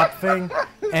stop thing,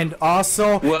 and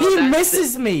also Well, he that's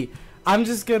misses me. I'm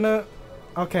just gonna.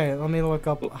 Okay, let me look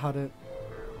up how to.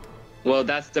 Well,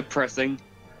 that's depressing.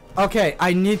 Okay,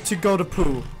 I need to go to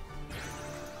poo.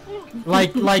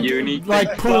 Like You need to-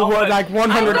 like poo Well, wood, like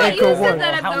 100 I thought acre you said wood.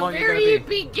 that at How the long you gonna very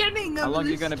be? beginning How of long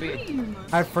the you gonna be? stream.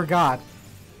 I forgot.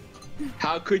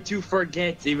 How could you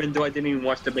forget, even though I didn't even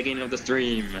watch the beginning of the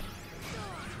stream?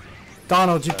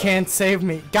 Donald, you can't save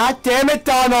me. God damn it,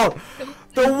 Donald!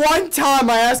 The one time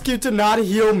I ask you to not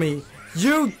heal me,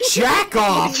 you jack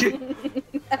off!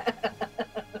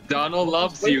 Donald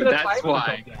loves Wait you, for the that's timer to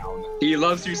why. go down. He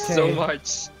loves you so Okay.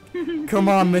 much. Come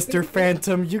on, Mr.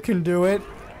 Phantom, you can do it.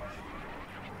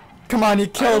 Come on, you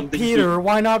don't killed think Peter,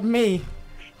 why not me?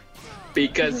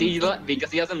 Because he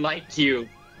doesn't like you.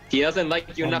 He doesn't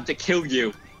like you enough to kill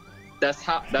you. That's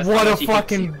how What how a much he hates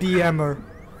fucking you. BMer.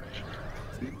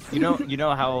 You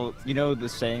know the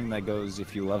saying that goes,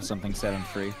 if you love something, set him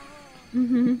free?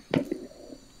 Mm-hmm.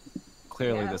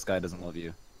 Clearly Yeah. this guy doesn't love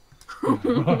you.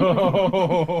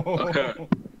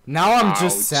 Now I'm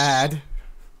just Ouch. sad.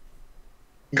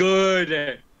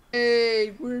 Good.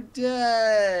 Hey, we're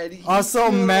dead. He's Also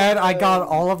mad I got good.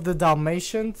 all of the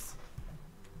Dalmatians.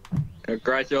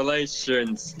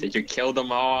 Congratulations. Did you kill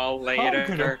them all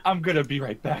later? I'm gonna be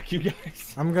right back, you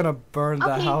guys. I'm gonna burn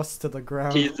the Okay. house to the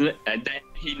ground. And then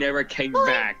he never came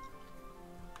back.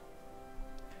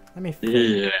 Let me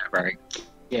He never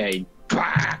came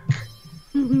back.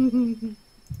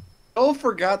 Oh,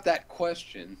 forgot that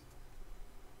question.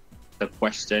 The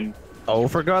question. Oh,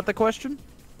 forgot the question?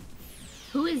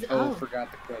 Who is Oh, forgot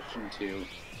the question too.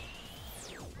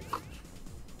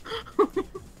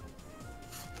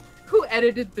 Who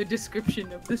edited the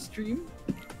description of the stream?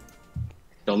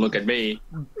 Don't look at me.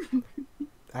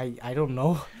 I don't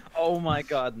know. Oh my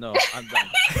god, no. I'm done.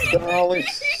 There are only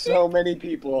so many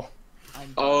people.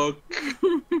 Oh,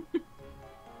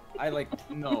 I like,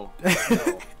 no.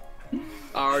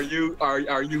 are you Our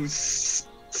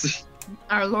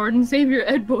Lord and Savior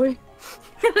Ed Boy.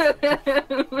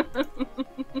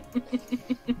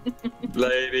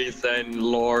 ladies and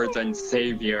lords and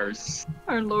saviors?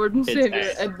 Our Lord and It's Savior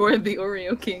Ed. Ed Boy, the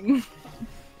Oreo King.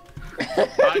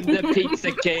 I'm the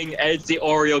Pizza King, Ed's the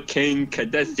Oreo King,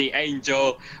 Cadet's the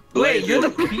Angel. Wait, you're the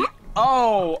Blaze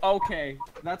Oh, okay.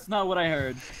 That's not what I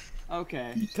heard.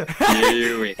 Okay.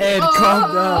 you it. Ed,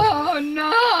 calm down. Oh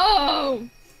no!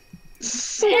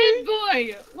 Ed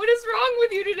Boy, what is wrong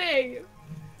with you today?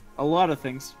 A lot of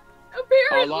things.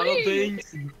 Apparently. A lot of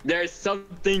things. There's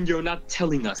something you're not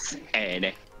telling us,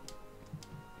 Ed.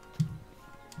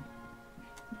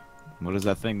 What is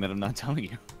that thing that I'm not telling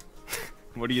you?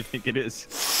 What do you think it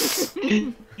is?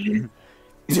 Do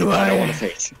I don't want I? to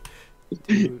say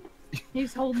it.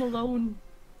 He's home alone.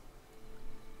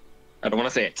 I don't want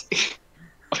to say it.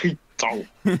 I don't.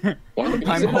 Want to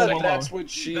I'm Isn't home that- alone. That's what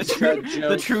she The, said,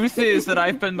 the truth is that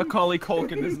I've been Macaulay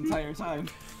Culkin this entire time.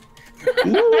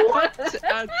 What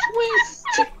a twist!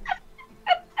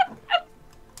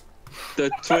 The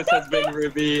twist has been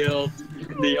revealed.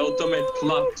 The ultimate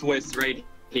plot twist right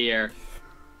here.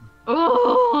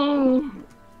 Oh!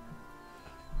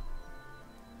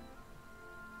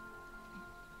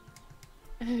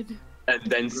 Ed. And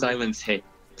then silence hit.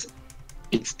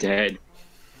 It's dead.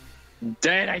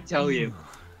 Dead, I tell you.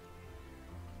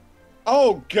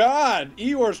 Oh God!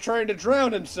 Eeyore's trying to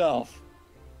drown himself.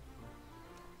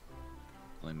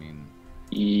 I mean,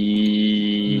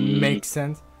 Makes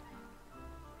sense.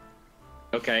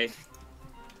 Okay.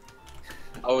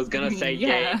 I was gonna say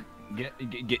Yeah.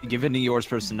 given Eeyore's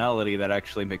personality, that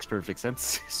actually makes perfect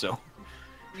sense. So,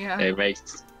 Yeah. gay. It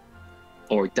makes.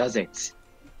 Or does it?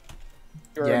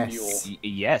 You're Yes. a mule.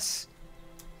 yes.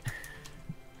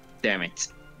 Damn it.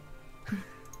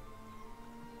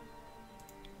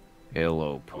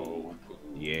 Hello, Pooh.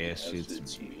 Yes,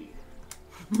 it's me.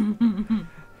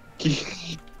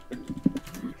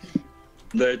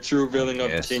 The true villain of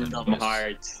Yes, Kingdom yes.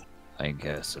 Hearts. I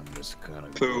guess I'm just gonna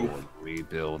Pooh. go and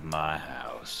rebuild my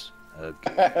house.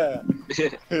 Okay.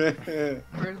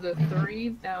 For the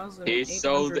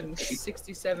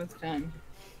 3,867th time.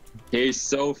 He's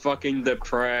so fucking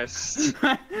depressed.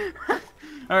 All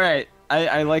right.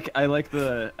 I like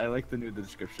the new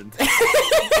description.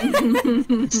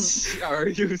 Are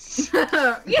you? Yay!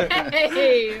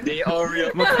 The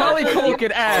Oreo. Macaulay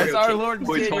Culkin as Oreo our King Lord and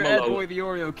who is Savior home Ed alone. Boy the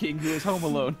Oreo King who is home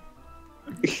alone.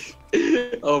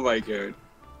 Oh my god.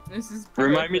 This is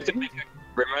Remind me to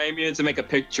make a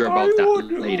picture about that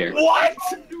later. What?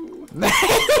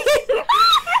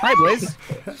 Hi, Blaze.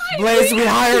 Blaze, we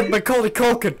hired Macaulay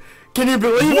Culkin. Can you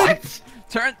believe it?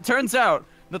 Turns out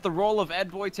that the role of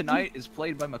Ed Boy tonight is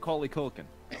played by Macaulay Culkin.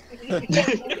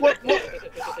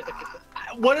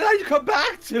 What did I come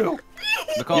back to?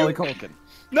 Macaulay Culkin.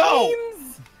 No.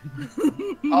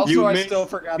 Also, I missed- still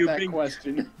forgot you that big-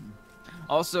 question.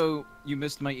 Also, you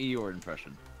missed my Eeyore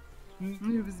impression.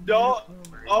 It was No.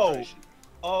 beautiful.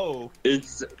 Oh. It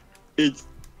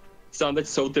sounded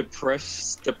so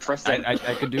depressing.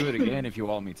 I could do it again if you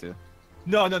want me to.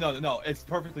 No. It's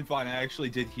perfectly fine. I actually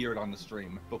did hear it on the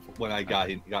stream before, when I got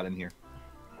in here.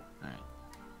 Alright.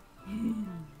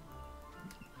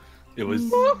 It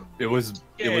was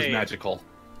magical.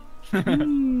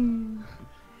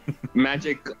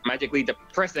 Magically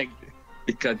depressing,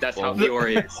 because that's how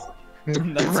Eeyore is.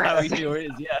 That's how Eeyore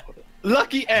is, yeah.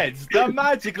 Lucky Eds, the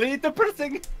magically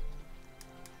depressing.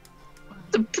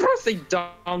 Depressing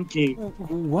donkey.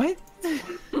 What?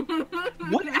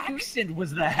 What accent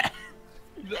was that?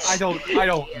 I don't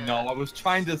know. I was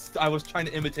trying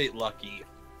to imitate Lucky.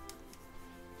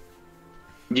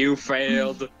 You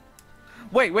failed.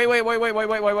 Wait. What?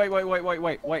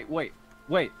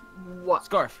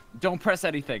 Skarf, don't press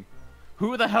anything.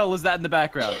 Who the hell is that in the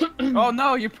background? Oh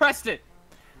no, you pressed it!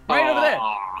 Right over there!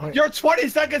 You're 20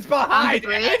 seconds On the behind!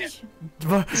 bridge?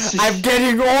 I'm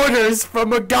getting orders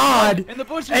from a god, In the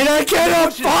bushes! and I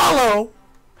cannot follow.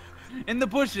 In the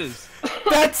bushes!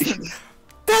 That's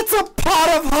a pot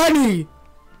of honey.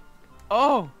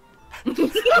 Oh!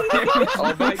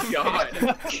 Oh my god.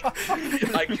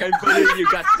 I can't believe you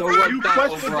got so You worked out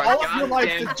questioned over a all of your life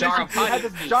goddamn jar of decisions. You had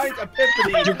honey. this giant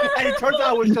epiphany, and it turns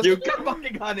out it was just You-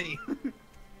 fucking honey.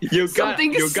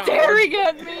 Something is got staring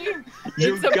at me.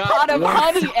 You It's a got pot of one-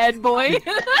 honey, Ed boy.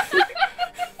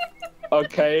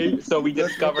 Okay, so we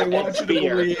That's what discovered they want his you to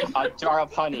fear. believe. A jar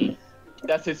of honey.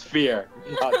 That's his fear.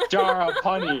 A jar of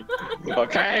honey.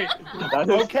 Okay? That's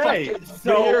his Okay, fucking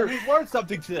so fear. we learned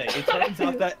something today. It turns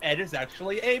out that Ed is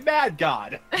actually a mad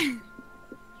god.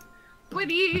 But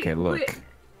he. Okay, look.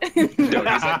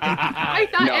 I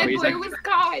thought No, Ed he's boy like- was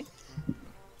God.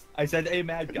 I said a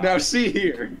mad god. Now see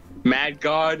here. Mad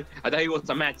god? I thought he was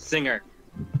a mad singer.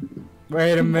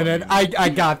 Wait a minute, I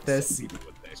got this.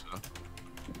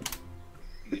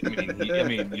 I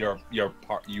mean, you're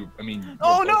part. I mean.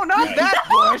 Oh you're no, both not gay. that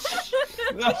bush!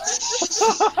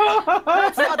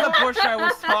 That's not the bush I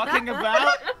was talking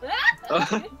about!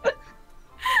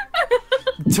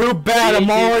 Too bad, I'm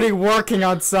already working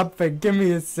on something. Give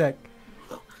me a sec.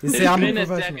 You see, It's I'm a been a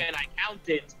professional. second, I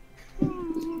counted.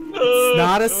 It's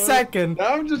not a second.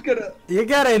 Now I'm just gonna. You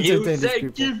gotta You entertain these said people.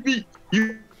 give me.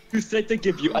 You said to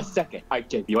give you a second. I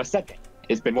gave you a second.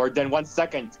 It's been more than 1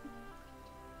 second.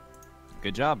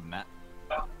 Good job, Matt.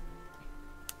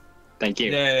 Thank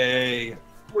you. Yay.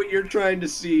 What you're trying to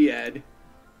see, Ed.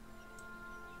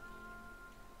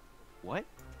 What?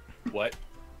 What?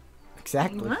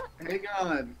 Exactly. What? Hang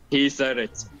on. He said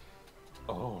it.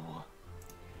 Oh.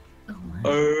 Oh my.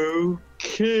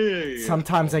 Okay.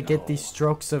 Sometimes I get these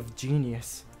strokes of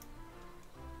genius.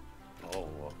 Oh.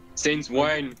 Since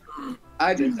when?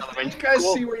 I didn't. You guys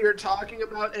see what you're talking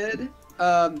about, Ed?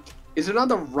 Is it on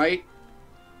the right?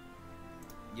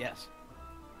 Yes.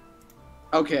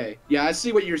 Okay. Yeah, I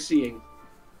see what you're seeing.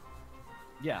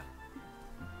 Yeah.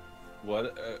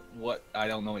 What? What? I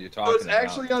don't know what you're So talking it's about.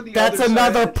 actually on the That's other side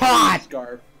another of the pot! tree,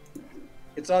 Skarf.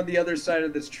 It's on the other side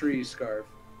of this tree, Skarf.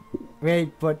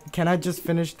 Wait, but can I just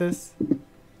finish this?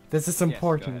 This is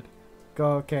important. ahead.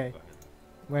 Go, okay.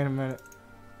 Wait a minute.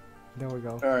 There we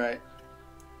go. Alright.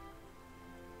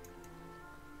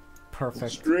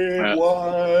 Perfect. Stream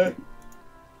one.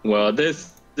 Well,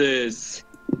 this is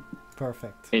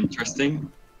Perfect.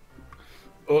 interesting.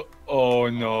 Oh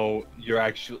no,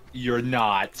 you're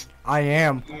not. I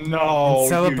am. No. In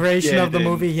celebration of the you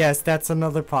movie, yes, that's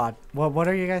another pod. What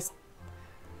are you guys?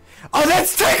 Oh,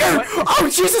 that's Tigger! Oh,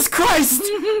 Jesus Christ!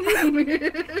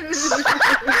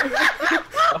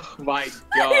 my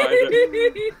god.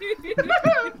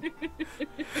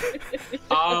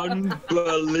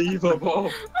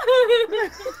 Unbelievable.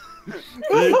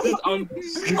 This is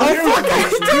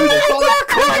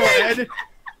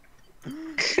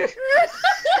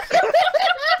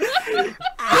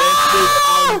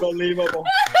unbelievable.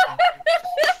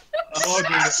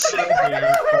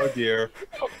 Oh dear.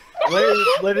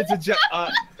 Ladies and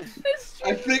gentlemen,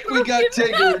 I think we got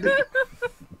Tiggered.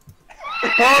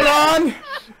 Hold on!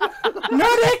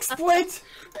 Not XSplit!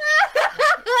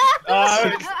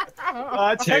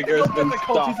 Tigger's been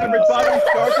difficulties, everybody.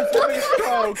 Skarf is having a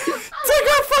stroke.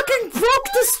 Tigger fucking broke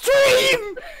the stream!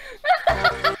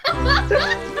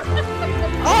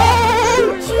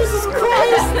 Oh, Jesus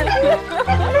Christ!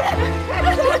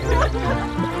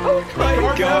 Oh my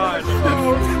god.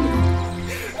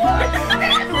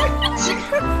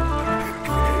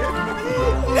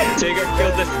 Tigger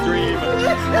killed the stream. I'm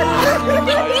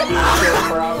so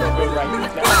proud of it right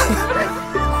now.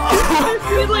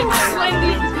 He's like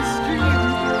sliding the stream.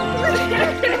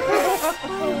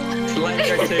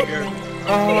 Slender Tigger.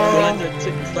 Slender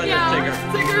Tigger.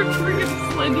 Tigger freaking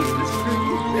sliding the stream.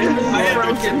 I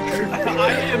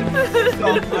am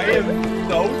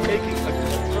so taking a clip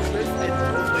from this. It's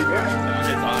totally right. It's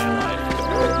highlight.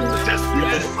 Just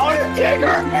on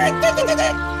Tigger.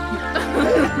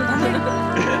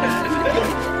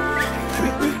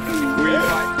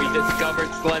 We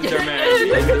discovered Slender Man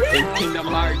in Kingdom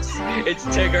Hearts. It's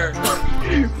Tigger.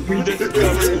 We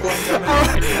discovered Slender Man.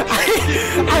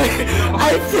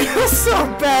 I feel so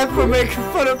bad for making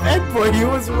fun of Edboy. He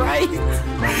was right.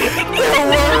 There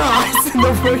were eyes in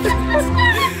the bushes.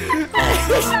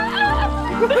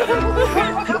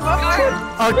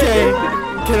 Okay,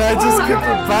 can I just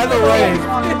quickly? By the way,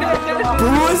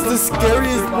 Boo is the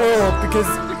scariest world because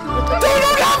they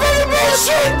don't have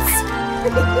animations.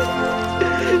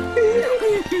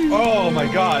 Oh my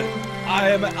god.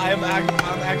 I'm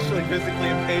actually physically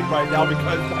in pain right now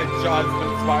because my jaw's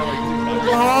been smiling too much.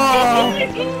 Oh.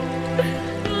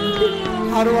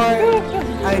 How do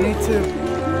I need to...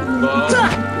 Well,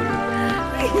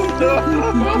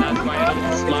 that's my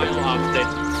smile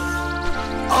update.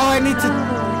 Oh, I need to...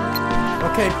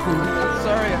 Okay, Pooh.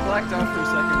 Sorry, I blacked out for a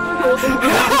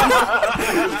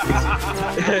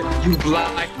second. You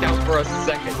blacked out for a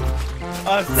second.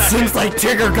 Seems like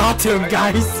Tigger got to him,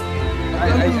 guys.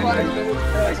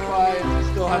 That's fine. I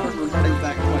still haven't remembered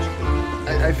that question.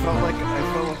 I felt like I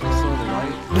saw the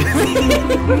light.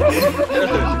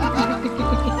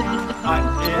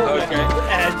 Okay.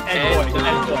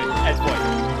 Ed boy.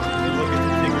 Look at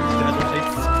the Tigger's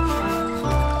satellites.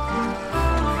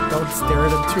 Don't stare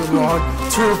at him too long.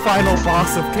 True final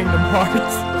boss of Kingdom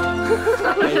Hearts.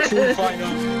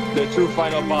 The true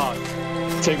final boss.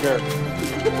 Tigger.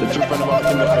 The true final boss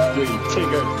in the Hearts 3.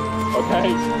 Tigger.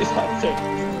 Okay? That's it.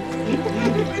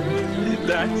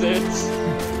 That's it.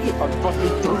 I'm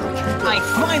fucking through. I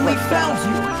finally found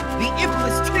you, the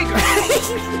infamous Tigger.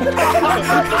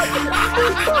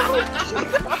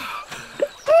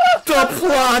 The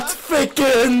plot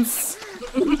thickens.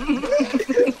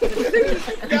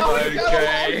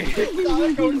 Okay.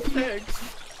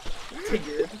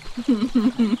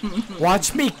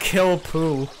 Watch me kill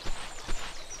Pooh.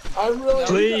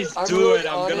 Please do it.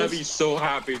 I'm gonna be so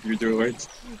happy if you do it.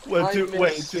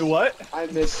 Wait, do what? I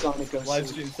miss Sonic 06.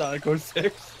 Livestream Sonic 06.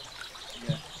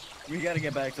 Yeah. We gotta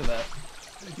get back to that.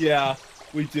 Yeah,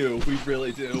 we do. We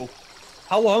really do.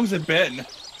 How long's it been? I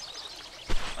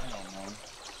don't know.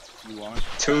 Too long?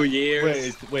 2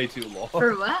 years. Way too long.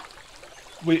 For what?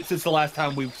 Since the last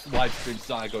time we livestreamed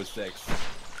Sonic 06.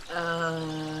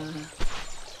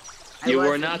 You I were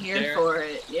wasn't not here there. for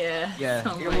it. Yeah. Yeah,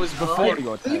 Oh it my was God. before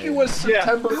your I think it time. was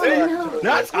September.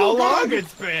 That's how long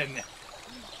it's been.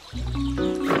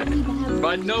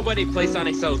 But nobody plays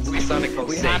Sonic 06. We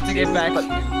have to get back.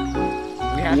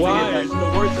 We have Why? to It's get the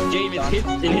worst game in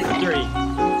history.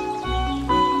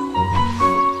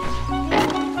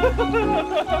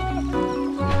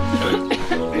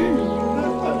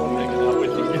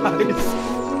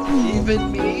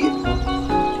 Even me?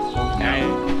 Hey,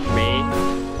 me?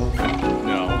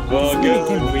 No. Well, good.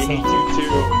 We hate you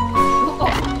too.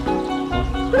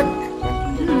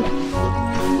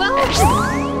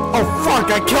 Oh fuck!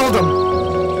 I killed him.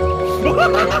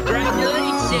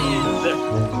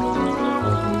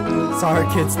 Congratulations! Sorry,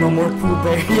 kids. No more Pooh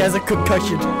Bear. He has a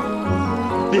concussion.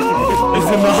 He's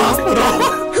in the hospital.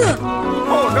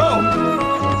 Oh no!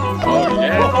 Oh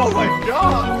yeah! Oh my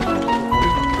god!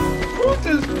 Who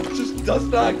just does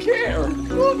not care?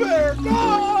 Blue Bear, no!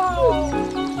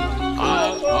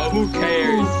 Who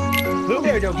cares? Blue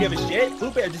Bear don't give a shit.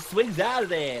 Blue Bear just swings out of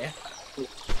there.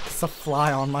 just a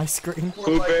fly on my screen.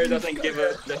 Pooh Bear doesn't give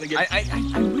a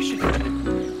I wish it could.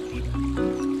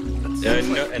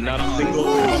 and not a single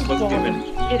one was given.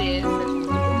 It is.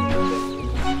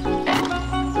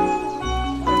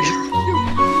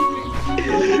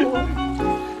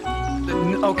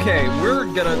 Okay, we're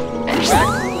gonna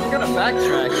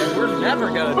backtrack, and we're never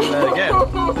gonna do that again.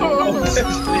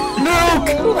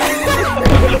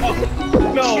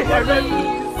 No, I meant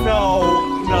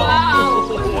no. Wow.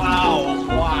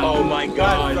 Oh my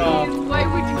god. Why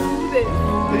would you do this?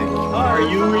 Are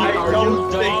you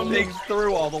don't dumb? think things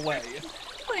through all the way.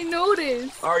 I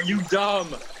noticed. Are you dumb?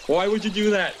 Why would you do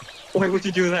that? Why would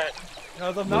you do that?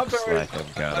 Because I'm not Looks very. like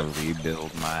I've gotta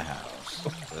rebuild my house.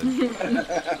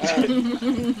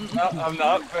 I'm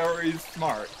not very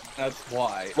smart. That's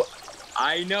why.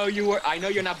 I know you're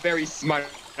not very smart.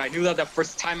 I knew that the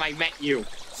first time I met you.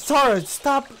 Sora,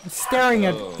 stop staring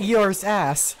at Eeyore's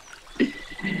ass.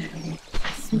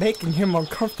 It's making him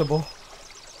uncomfortable.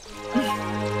 I'm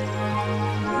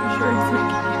sure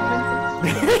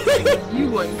it's making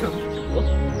you uncomfortable.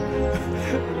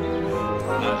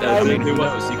 Who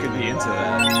knows? He could be into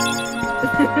that.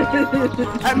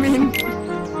 I mean,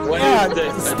 What yeah, is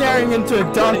this? staring into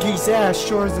a donkey's ass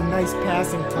sure is a nice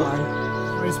passing time.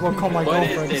 Might as well call my What is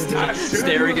girlfriend. this? to do it.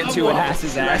 Staring into an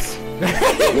ass's ass.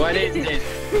 What is this?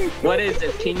 What is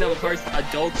this? Kingdom Hearts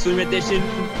Adult Swim Edition?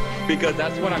 Because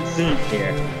that's what I'm seeing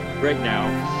here, right now.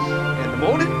 In the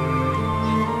morning.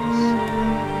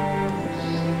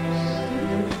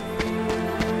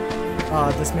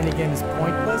 This minigame is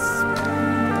pointless.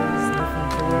 There's nothing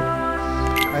to it.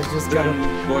 I just gotta,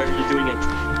 Why are you doing it?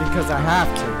 because I have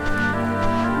to.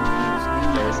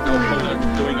 There's no point of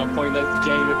doing a pointless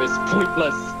game if it's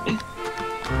pointless.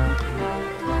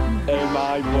 In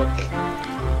my book.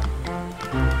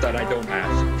 That I don't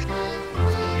have.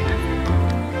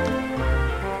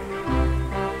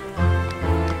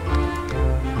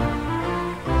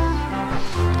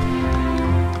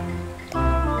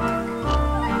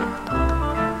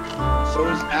 So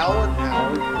is Alan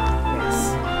Alan? Yes.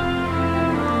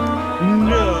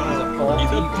 No!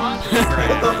 He's a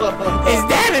Is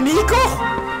that an eagle?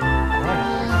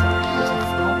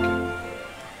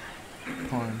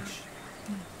 Punch.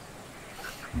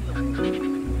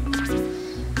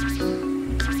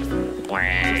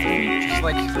 Just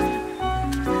like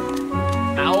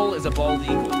Owl is a bald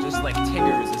eagle, just like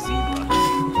Tigger is a zebra.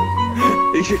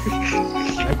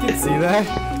 I can see that.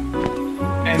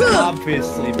 And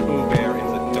obviously, Pooh Bear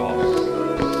is a dog.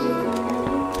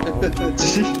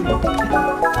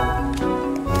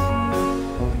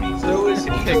 So is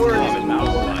Pick Eeyore of an owl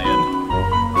lion.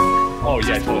 Oh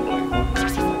yeah, totally.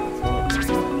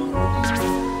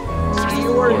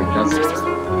 Eeyore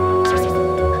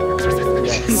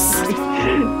Yes.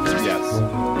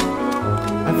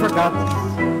 I forgot.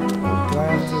 Do I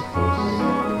have to?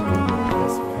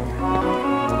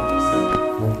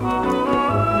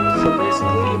 So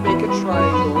basically, you make a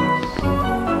triangle.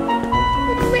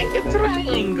 Make a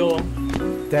triangle!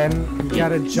 Then you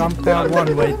gotta jump that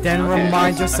one way. Then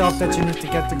remind yourself that you need to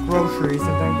get the groceries,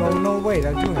 and then go, no wait,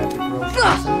 I do have the groceries.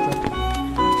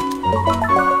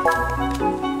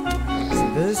 So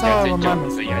this is how I remember.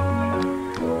 So you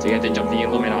had to jump the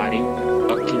Illuminati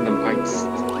of Kingdom Hearts.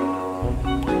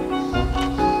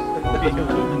 The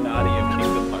Illuminati of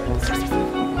Kingdom Hearts.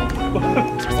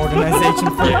 Organization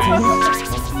 13.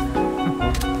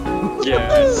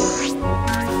 Yes.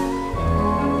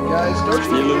 Guys, don't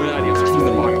The you Illuminati of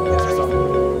Kingdom Hearts.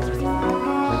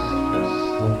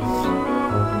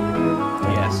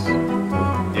 Yes.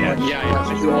 Yeah.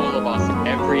 Yeah, it's to all of us.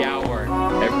 Every hour,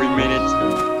 every minute,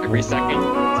 every second,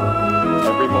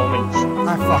 every moment.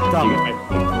 I fucked up.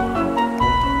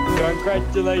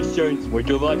 Congratulations! Would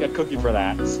you like a cookie for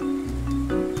that?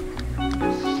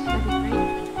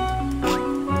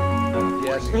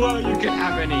 Yes. Well, you can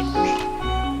have any.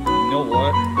 You know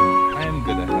what? I am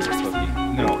gonna have a cookie.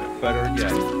 No, better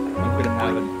yet, I'm gonna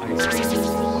have an ice cream.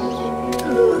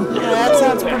 Yeah, that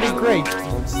sounds pretty great.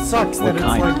 Sucks that it's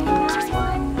kind? like.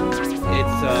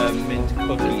 It's a mint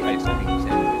cookie ice cream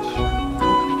sandwich.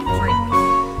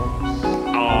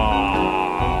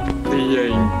 Aww, the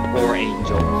poor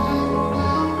angel.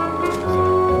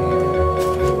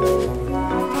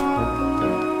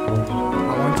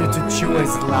 I want you to chew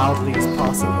as loudly as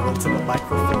possible into the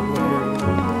microphone when you're.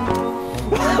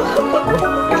 Oh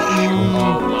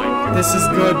my god. This is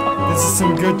good. This is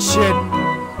some good shit.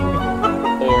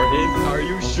 Are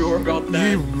you sure about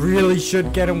that? You really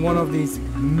should get him one of these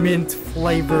mint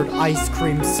flavored ice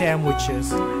cream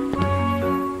sandwiches.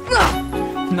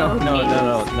 No, he's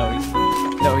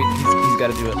got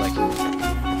to do it like.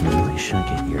 You really should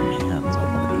get your hands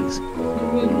on one of these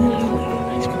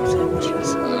Netflix ice cream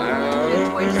sandwiches.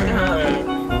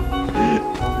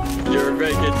 You're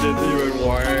making this even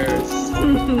worse.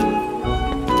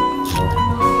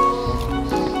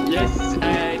 Yes,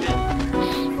 Ed.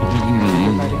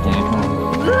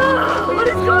 What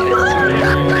is going on?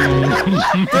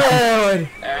 Dude!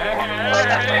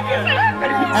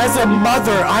 As a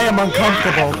mother, I am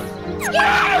uncomfortable.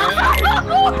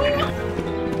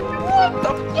 What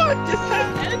the fuck just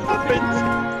happened?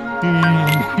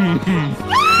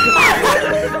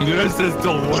 This is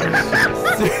delicious.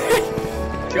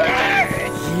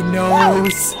 He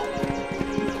knows.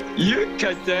 You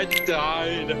Cadet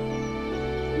died.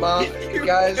 Mom,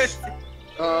 guys,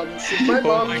 should my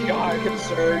mom be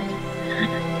concerned?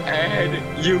 And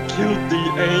you killed the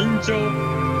angel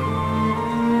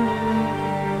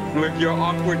with your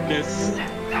awkwardness.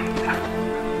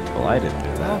 Well, I didn't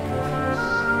do that.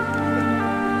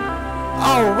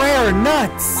 Oh, rare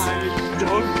nuts! I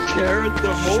don't care at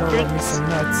the Show moment. me some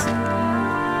nuts.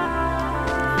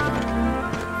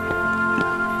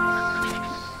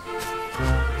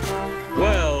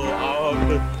 Well,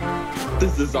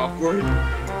 this is awkward.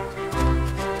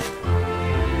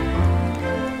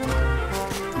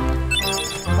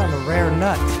 I'm a rare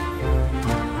nut.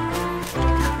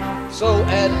 So,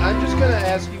 Ed, I'm just gonna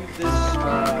ask you this question.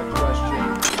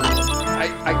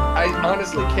 I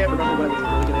honestly can't remember what I was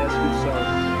really gonna ask you, so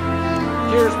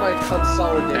here's my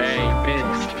consolidation. Hey,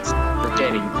 Vince,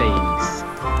 forgetting things.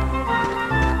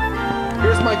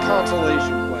 Here's my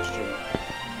consolation question.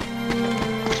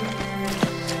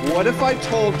 What if I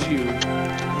told you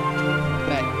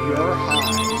that you're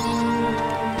high?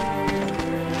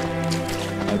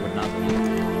 I would not believe it.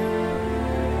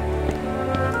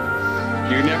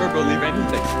 You never believe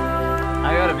anything.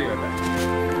 I gotta be right back.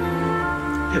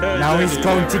 Now he's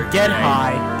going to get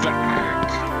high.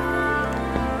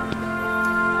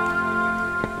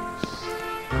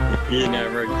 He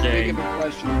never Think came of a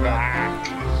question. back.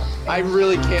 I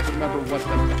really can't remember what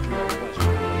the real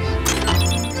question was.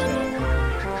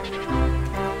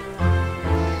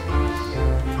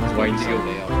 Wait till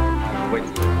wait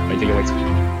till you wait.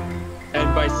 And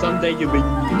by someday you mean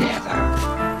never.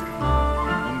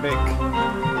 I'm big.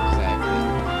 Exactly.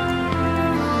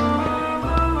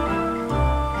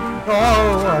 Oh,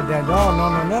 no.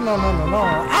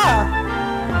 Ah!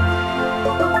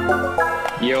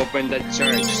 You open the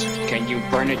church. Can you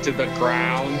burn it to the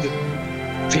ground?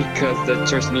 Because the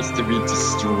church needs to be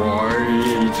destroyed.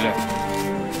 I'm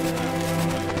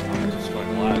just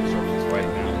going live services right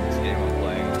now in this game I'm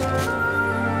playing.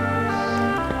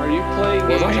 Are you playing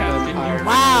Well, I Age of have Empires?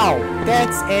 Wow,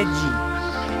 that's edgy.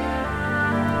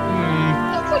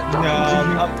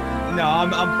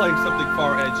 I'm playing something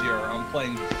far edgier. I'm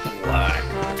playing Black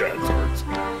Desert.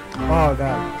 Oh,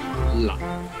 that.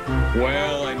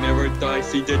 Well, I never thought I'd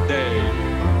see the day.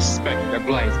 Specter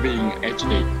Blaze being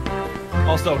edgy.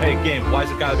 Also, hey, game, why's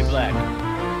it gotta be black?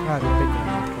 God, I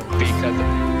think Because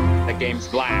the game's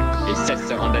black. It says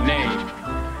so on the name.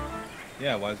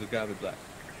 Yeah, why's it gotta be black?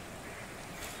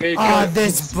 Ah,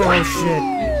 this bullshit.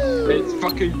 It's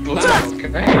fucking black.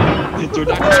 You do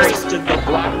not question the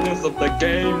blackness of the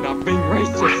game, not being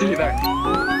racist either.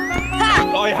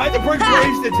 Oh, I had to bring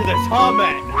race into this, huh,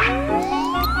 man?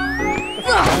 I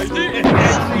did.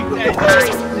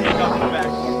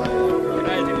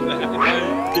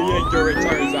 The angel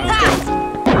returns after.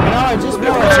 No, I just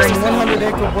realized in 100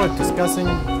 Acre Wood discussing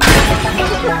racism.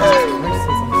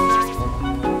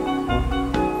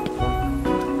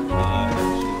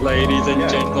 Ladies and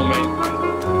gentlemen,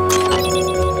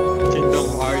 Kingdom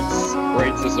Hearts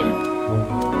racism.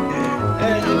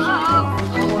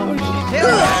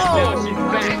 Now she's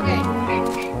back.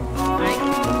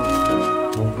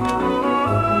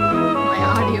 My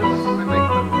audio is on my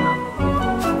microphone.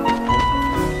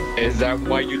 Is that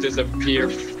why you disappear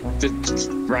just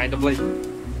randomly?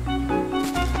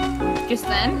 Just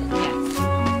then? Yes.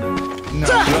 No,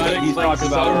 he's talking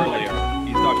about earlier.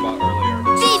 He's talking about earlier.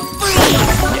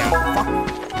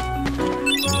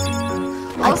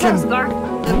 Also, Skarf,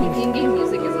 the in-game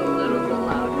music is a little bit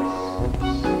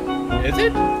loud. Is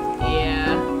it?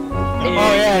 Yeah.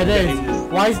 Oh yeah, it is.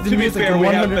 Why is the To be music fair, in we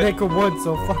have 100 been- Acre Wood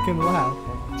so fucking loud?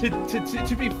 To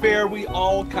be fair, we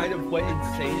all kind of went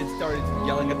insane and started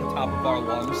yelling at the top of our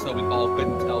lungs, so we all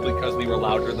couldn't tell because we were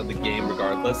louder than the game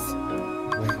regardless.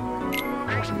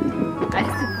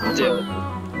 Still,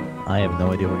 I have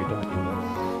no idea what you're talking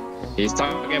about. he's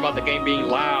talking about the game being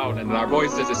loud, and our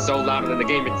voices is so louder than the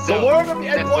game The itself. word of the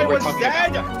That's what endpoint we're was talking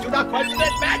dead! Do not question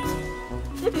it, Matt!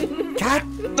 God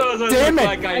Doesn't damn look it!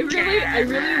 like I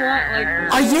really want, like...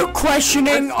 Are you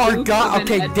questioning a our proof god? of an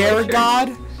Okay, Ed their picture. god?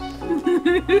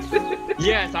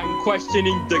 Yes, I'm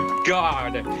questioning the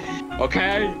god.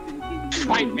 Okay?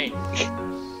 Fight me.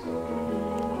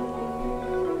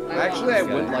 Actually, I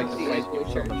would like to fight you.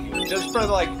 Just for,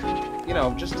 like, you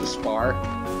know, just to spar.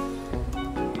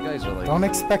 You guys are like Don't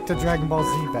expect a Dragon Ball Z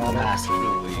battle.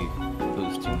 massively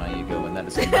boosting my ego, and that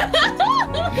is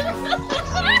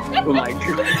Oh my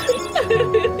god.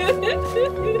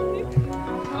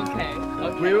 Okay.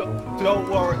 We don't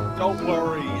worry,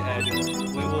 Ed.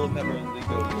 We will never let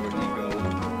go of your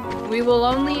ego. We will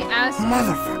only ask.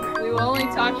 Motherfucker. We will only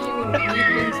talk to you when we need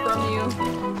things from you,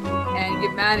 and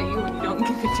get mad at you when you don't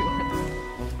give it to us.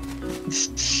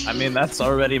 I mean, that's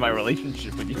already my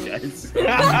relationship with you guys.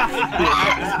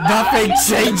 Nothing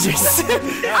changes.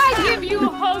 I give you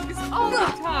hugs all the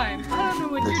time. I don't know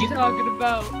what you're talking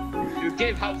about. You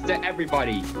give hugs to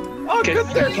everybody. Oh,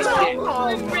 Cause good you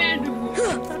Random.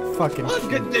 Fucking.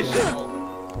 Unconditional.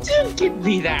 Don't give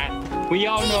me that. We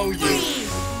all know you.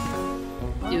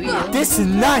 Do you? This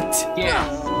nut.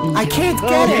 Yes. I can't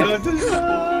get it.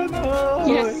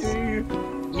 Yes.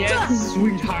 Yes,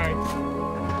 sweetheart.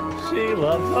 She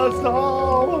loves us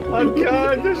all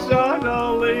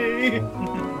unconditionally.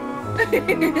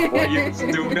 Or you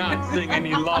do not sing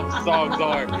any love songs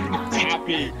or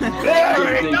happy.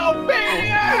 There ain't no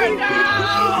fear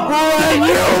now. When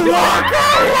you walk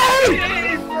away.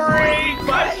 She's free,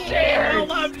 but she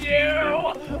loves you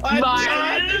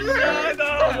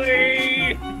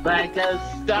unconditionally. Like a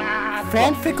star.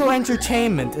 Fanfickle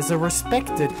Entertainment is a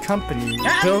respected company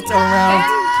built around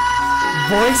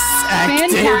voice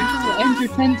acting.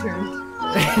 Entertainers.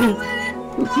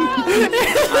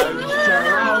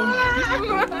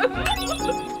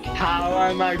 How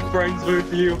am I friends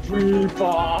with you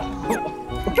people?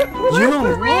 You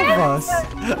love us.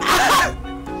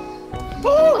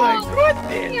 Oh my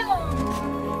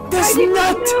goodness! This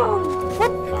nut.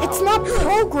 What? It's not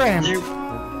programmed.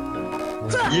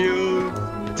 You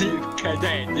did,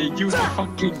 Cadet, did you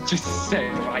fucking just say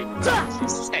right what you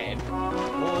said?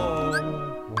 Oh,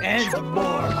 and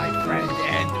more, my friend,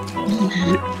 and more.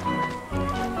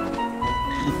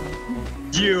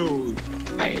 You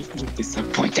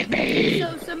disappointed me.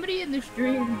 So somebody in the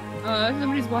stream,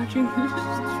 somebody's watching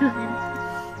the stream,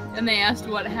 and they asked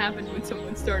what happened when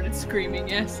someone started screaming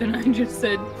yes, and I just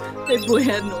said they boy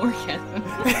had an orgasm.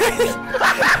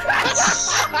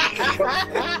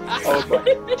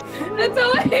 That's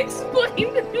how I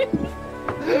explained it.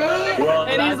 Well,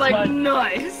 And he's like,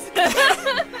 nice.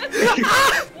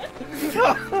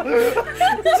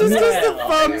 Just gives the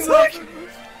thumbs up.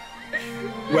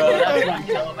 Well, that's one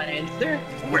hell of an answer.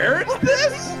 Where is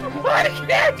this? I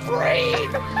can't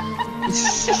breathe!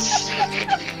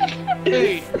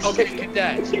 Hey, okay,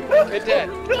 Cadet. Cadet.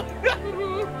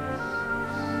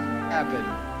 Happened.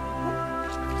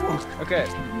 Okay.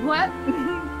 What?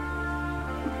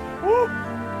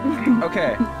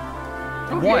 Okay.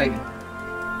 One.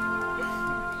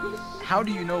 How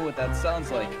do you know what that sounds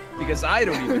like? Because I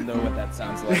don't even know what that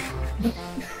sounds like.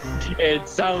 It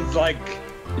sounds like...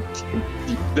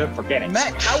 Forget it.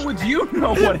 Matt, how would you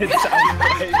know what it sounds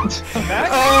like? Matt?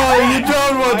 Oh, you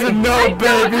don't want to know,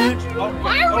 baby.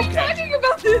 Why are we talking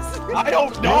about this? I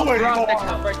don't know anymore!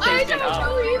 I don't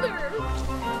know either.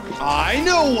 I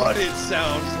know what it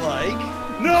sounds like.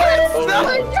 No! No!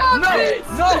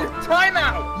 Time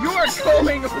out! You are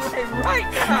going away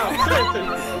right now!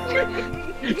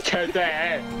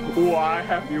 Cadet, what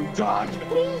have you done?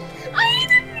 I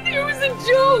didn't. It was a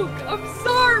joke. I'm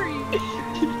sorry.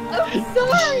 I'm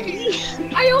sorry.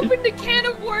 I opened a can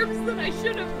of worms that I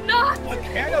should have not. A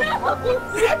can of A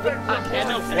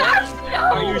can of worms?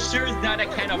 Are you sure it's not a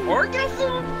can of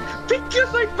orgasm?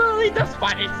 Because I believe that's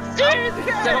what it says.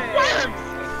 It's a worms.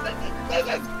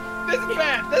 This is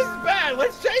bad. This is bad.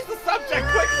 Let's change the subject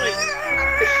quickly.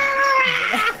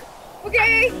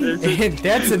 Okay.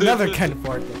 That's another kind of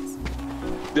organs.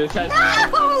 This has...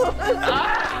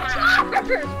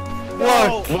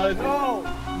 Look.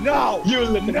 No! You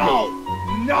eliminate. No!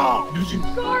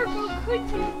 Skarf, could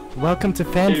you? Welcome to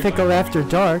Fanfickle After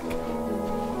Dark.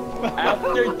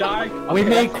 After dark. We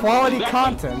make quality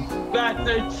content. That's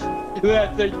it.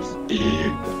 That's it.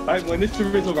 When this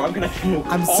stream is over, I'm gonna kill.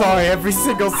 I'm sorry, every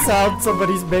single sound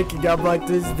somebody's making, I'm like,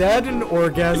 is that an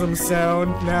orgasm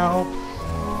sound now?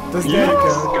 Does that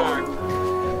go?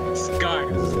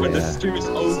 Skarf, when the stream is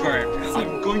over,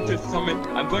 I'm going to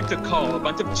call a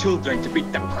bunch of children to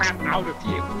beat the crap out of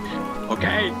you.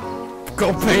 Okay?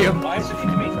 Go pay him. Why does it need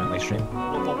to be a friendly stream?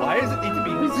 Well, why does it need to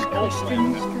be This is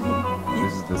family friendly.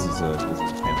 This is an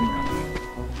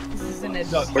No,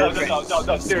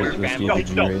 seriously, man. No,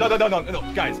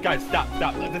 guys, stop.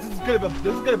 This is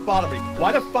gonna bother me.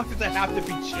 Why the fuck does it have to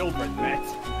be children, Matt?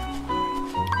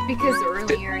 because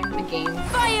earlier in the game.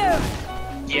 Fire!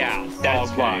 Yeah,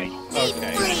 that's why. Okay.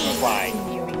 That's why.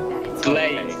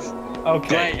 Blaze.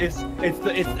 Okay. Blaze. It's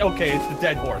the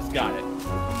dead horse. Got it.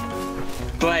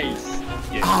 Blaze.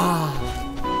 Ah.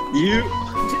 You.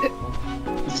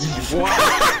 What?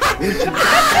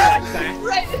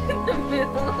 Right in the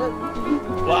middle.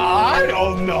 Well, I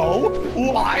don't know.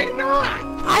 Why not?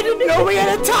 I didn't know we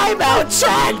had a timeout,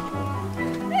 Chad!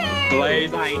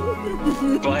 Blaze, I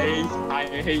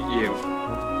hate you.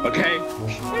 Okay?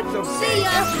 It's okay. See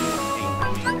ya!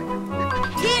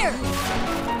 Here!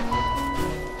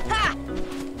 Ha!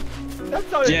 That's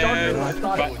not as Yeah, dark as I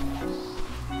thought it would.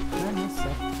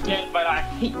 Yeah, but I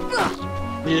hate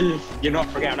you. You know,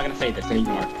 forget, I'm not gonna say this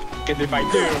anymore. Because if I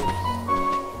do,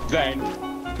 then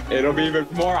it'll be even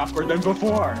more awkward than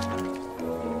before. I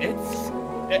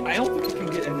don't think it can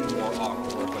get any more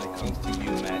awkward when it comes to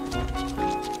you, Matt.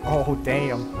 Oh,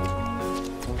 damn.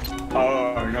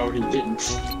 Oh, no, he didn't.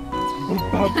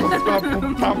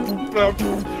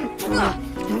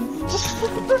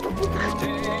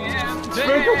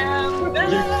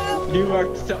 You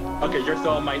are so okay.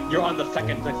 You're on the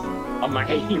second list on my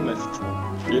hating list.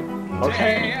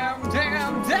 Okay.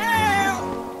 Damn!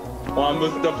 One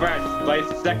was the first, place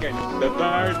second. The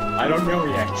third, I don't know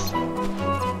yet.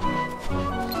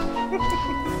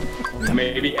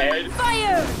 Maybe Ed.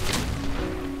 Fire!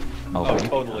 Oh,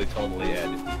 totally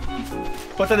Ed.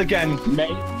 But then again,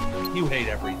 Maybe. you hate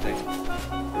everything.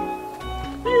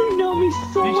 You know me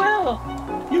so well.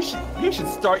 You should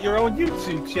start your own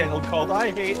YouTube channel called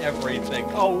I Hate Everything.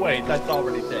 Oh wait, that's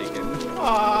already taken.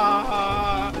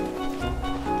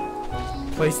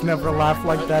 Please never laugh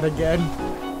like that again.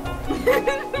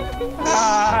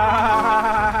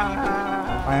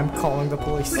 I am calling the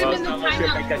police. Put him in the Someone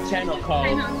should make a channel called.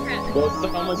 timeout. Well,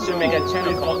 someone should make a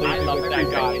channel called I Love That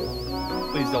Guy.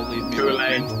 Please don't leave me. Too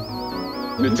late.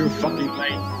 You're too fucking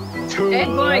late. Too Ed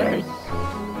boy. late.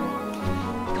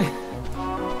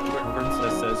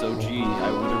 Princess says, "Oh gee,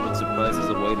 I wonder what surprises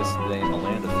await us today in the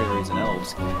land of fairies and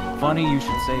elves." Funny you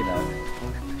should say that.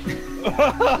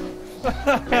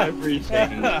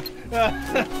 Everything.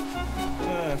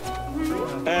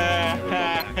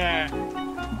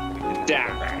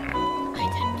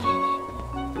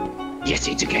 Yes,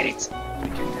 you do get it. We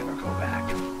can never go back.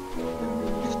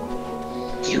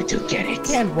 You do get it.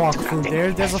 Can't walk through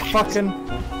there. There's a fucking.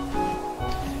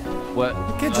 What?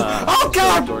 You can't just... Oh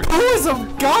god! Who is a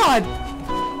god?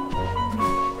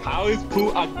 How is Pooh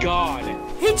a god?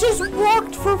 He just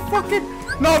walked for fucking.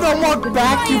 No, don't walk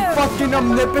back, you fucking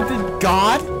omnipotent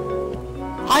god!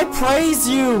 I praise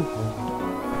you!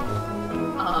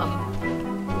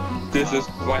 This is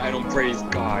why I don't praise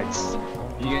gods.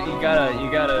 You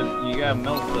gotta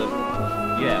melt the.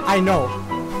 Yeah. I know.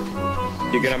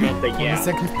 You're gonna melt the yeah.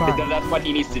 Second Because part. that's what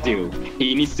he needs to do.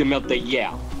 He needs to melt the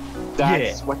yeah.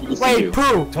 That's what he needs to do. Wait,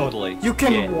 Pooh! Totally. You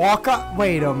can walk up.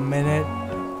 Wait a minute.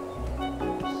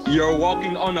 You're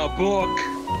walking on a book.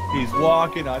 He's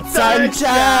walking on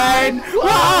Sunshine!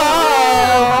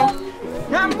 Whoa!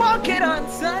 I'm walking on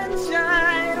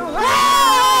sunshine.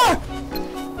 Ah!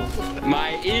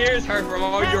 My ears hurt from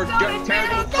all your terrible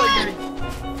singing.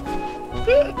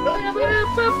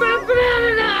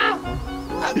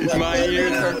 My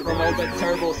ears hurt from all the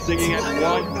terrible singing at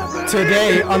once.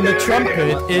 Today on the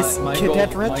trumpet is my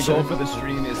Cadet goal Richard. for the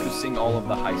stream is to sing all of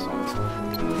the high songs.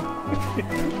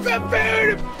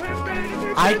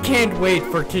 I can't wait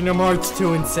for Kingdom Hearts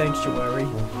 2 and Sanctuary.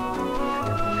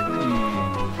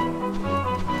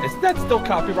 Is that still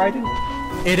copyrighted?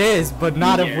 It is, but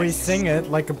not if we sing it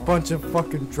like a bunch of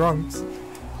fucking drunks.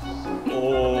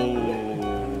 Oh.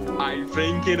 I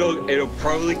think it'll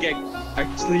probably get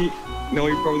actually no,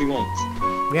 it probably won't.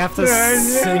 We have to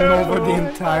sing over the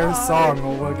entire song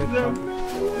or we'll get copyrighted.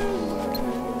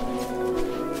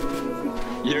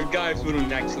 You guys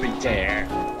wouldn't actually dare.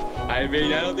 I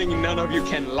mean, I don't think none of you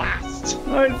can last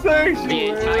the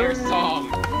entire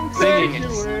song singing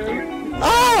it.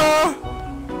 Ah!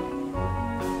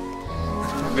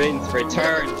 Vince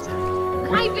returned.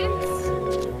 Hi, Vince.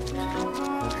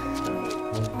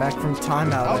 Back from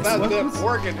timeout. How I about see. the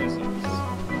organisms?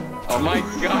 Oh my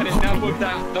god, enough with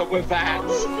that.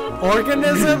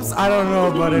 Organisms? I don't know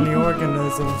about any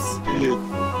organisms.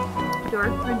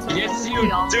 Yes, you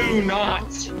do not.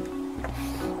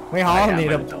 We all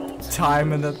need a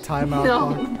time in the timeout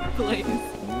No, clock. please.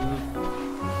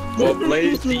 Well,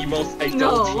 Blaze the most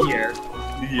adult No. here.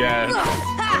 Yes.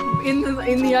 In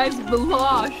the eyes of the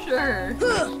law, sure.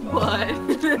 But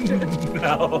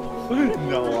No,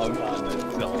 I'm not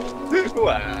an adult.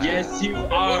 Wow. Yes, you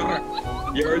are.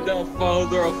 You're the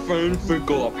father of Fern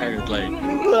Fickle, apparently.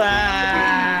 Oh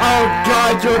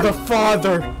god, you're the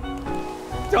father!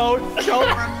 Don't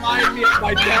remind me of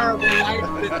my terrible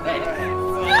life today.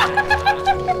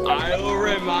 I'll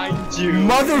remind you.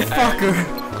 Motherfucker!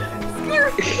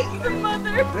 Your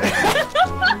mother.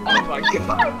 Oh my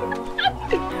god.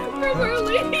 We're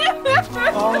early.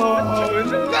 Oh no!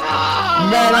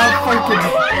 Man, I'm fucking.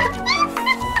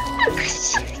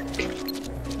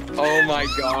 Oh my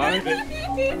god.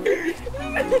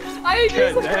 I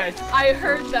heard that,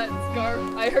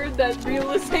 Skarf. I heard that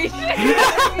realization.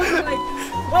 Like,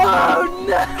 Oh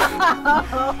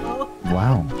no!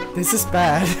 Wow. This is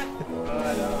bad.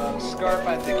 Skarf,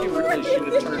 I think you really should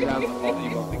have turned down the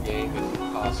volume of the game if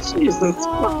possible. Jesus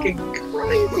fucking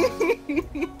Christ.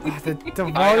 The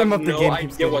I volume have of the no game idea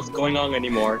keeps getting... what's going on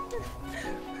anymore.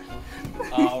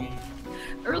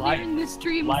 earlier in the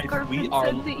stream, Skarf We had are.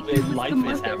 said that he was Life the is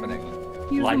mother. happening.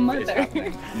 He was the Life is mother.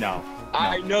 happening. No.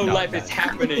 I know no, life no. is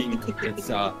happening.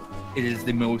 It is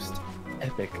the most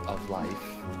epic of life,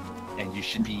 and you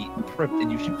should be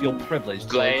and you should feel privileged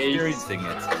for Blaze. experiencing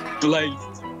it.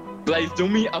 Blaze, do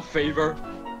me a favor.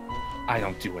 I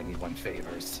don't do anyone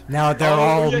favors. Now they're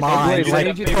all yes, mine, you did like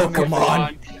a favor for Pokemon.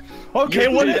 Fawn. Okay,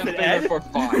 You what did is a it, favor Ed? for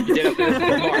Fawn. You did a favor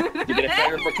for Mark. You did a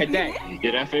favor for Cadet. You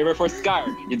did a favor for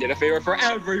Skarf. You did a favor for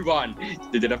everyone.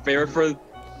 You did a favor for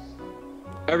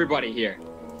everybody here.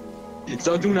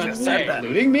 So do not say.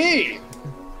 Including me!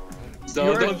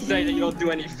 So don't say that you don't do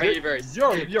any favors.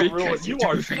 You because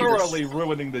are do favors. thoroughly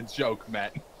ruining the joke,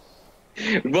 Matt.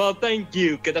 Well, thank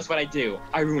you, because that's what I do.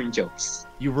 I ruin jokes.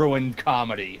 You ruined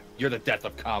comedy. You're the death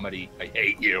of comedy. I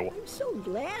hate you. I'm so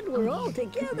glad we're all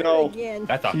together No. again.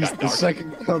 That thought He's got the dark.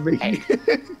 second coming. Hey.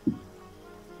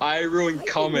 I ruined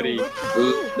comedy.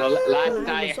 The last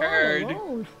I was all heard,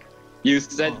 alone. you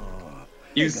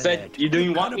said you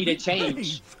didn't want me to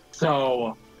change.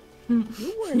 So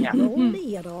You weren't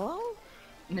lonely at all.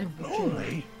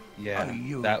 Lonely? Yeah, Are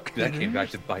you that kidding? came back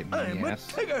to bite me in I'm the a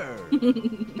ass.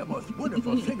 Tigger! The most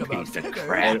wonderful thing about Piece of Tigger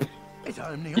crap. is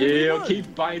I'm the yeah, only I'll one.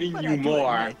 keep biting But you I do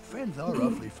more. admit, friends are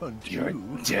awfully fun You're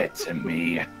too. dead to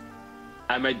me.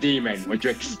 I'm a demon. What do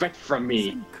you expect from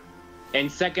me?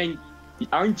 And second,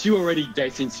 aren't you already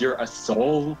dead since you're a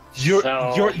soul?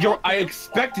 I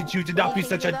expected you to not be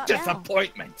such a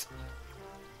disappointment.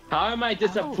 How am I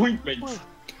disappointment?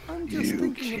 I'm just You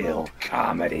thinking killed about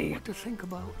comedy. what to think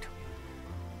about.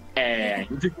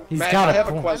 And He's Matt, got I a have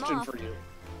a point. question for you.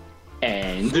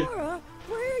 and Laura,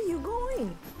 where are you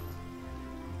going?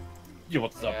 You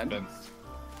what's up, And? Vince?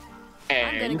 I'm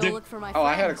gonna and go look for my Oh,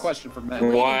 I had a friends. question for Matt.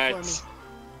 Waiting for what? me.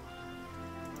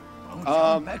 Don't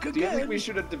sound back Do you think again. we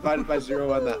should have divided by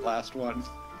 0 on that last one?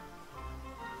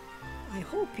 I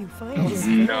hope you find his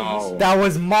No. That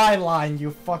was my line,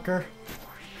 you fucker.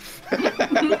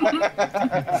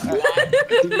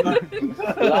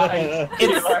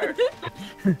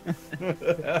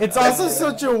 It's also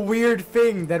such a weird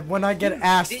thing that when I get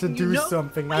asked to do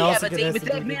something, I also get asked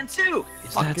to do it. too.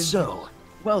 Is that so?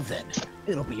 Well then,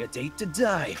 it'll be a date to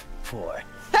die for.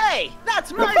 Hey,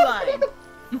 that's my line.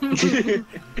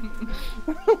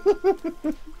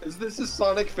 Is this a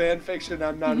Sonic fan fiction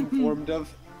I'm not informed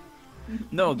of?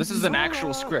 No, this is an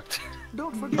actual script.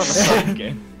 Don't From a forget. Sonic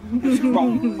game.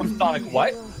 From Sonic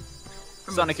what?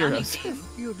 Sonic Heroes. If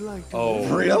you'd like to Oh.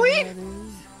 know Really? what that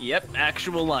is. Yep,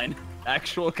 actual line.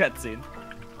 Actual cutscene.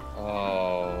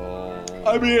 Oh.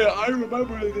 I mean, I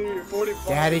remember the 45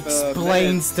 That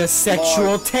explains the sexual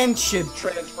long tension.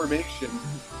 transformation.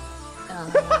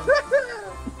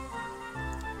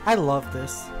 I love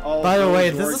this. All By the those way,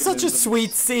 this is such a organisms.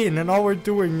 sweet scene, and all we're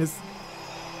doing is...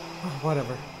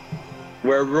 Whatever.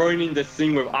 We're ruining the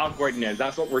scene with awkwardness.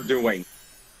 That's what we're doing.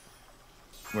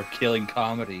 We're killing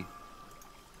comedy.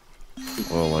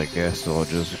 Well, I guess I'll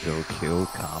just go kill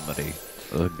comedy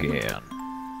again.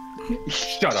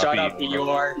 Shut up,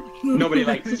 Eeyore. Nobody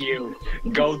likes you.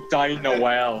 Go die in a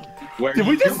well. Where Did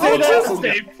we just say that at the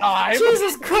same time?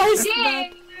 Jesus Christ,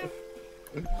 man.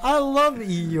 I love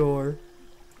Eeyore.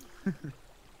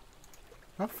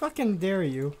 How fucking dare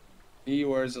you?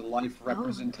 Eeyore is a life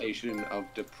representation of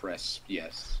depressed,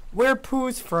 yes. We're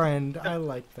Pooh's friend. I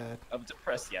like that. I'm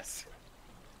depressed, yes.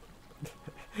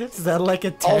 Is that like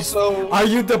a test? Also- Are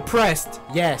you depressed?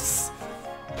 Yes.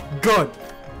 Good.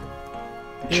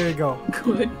 Here we go.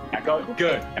 Good. I go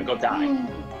good. I go die.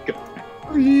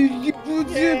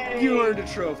 You earned a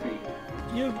trophy.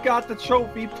 You got the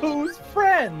trophy, Pooh's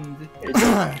friend.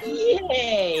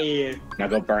 Yay! Now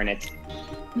go burn it.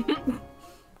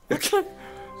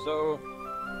 So,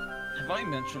 have I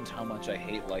mentioned how much I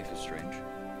hate Life is Strange?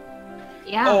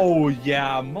 Yeah. Oh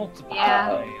yeah, multiple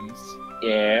Yeah. times.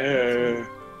 Yeah.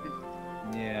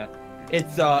 Yeah.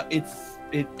 It's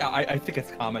I think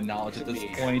it's common knowledge at this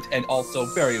point, and also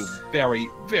very, very,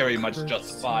 very much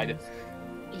justified.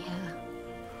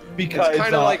 Because it's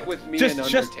kind of like with me and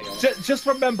Undertale. Just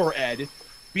remember, Ed,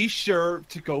 be sure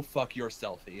to go fuck your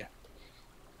selfie.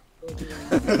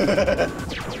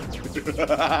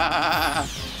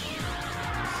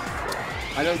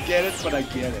 I don't get it, but I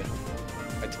get it.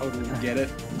 I totally get it.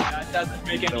 That doesn't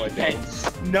make any sense.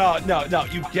 No,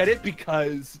 you get it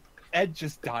because Ed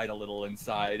just died a little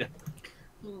inside.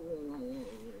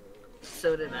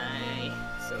 So did I.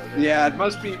 Yeah, it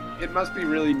must be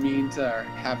really mean to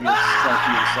have yourself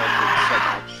be insulted so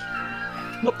much.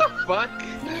 What the fuck?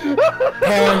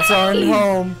 Parents aren't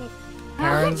home.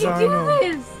 Parents How aren't did home.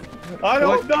 you do this? I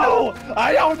don't know.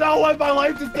 I don't know what my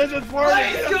life decisions were.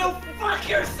 Let's go fuck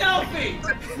your selfie.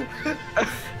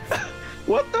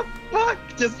 What the fuck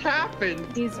just happened?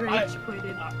 He's rage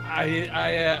quitted.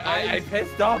 I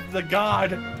pissed off the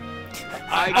god.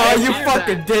 Oh, you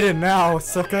fucking did it now,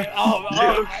 sucker.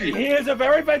 He is a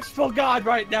very vengeful god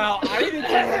right now. I need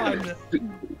to run.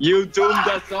 You doomed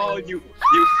us all, you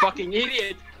fucking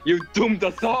idiot! You doomed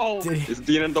us all! It's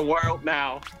the end of the world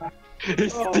now.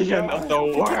 It's the end of the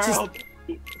world.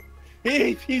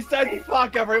 He said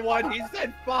fuck, everyone. He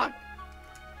said fuck.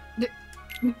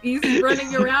 He's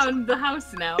running around the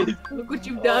house now. Look what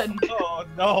you've done. Oh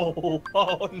no!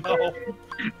 Oh no!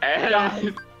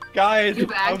 Guys,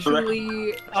 You've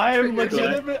actually. I am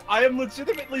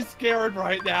legitimately scared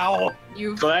right now.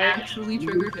 You've actually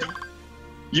triggered him.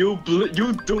 You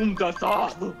doomed us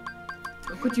all. Look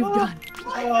what you've done.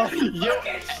 You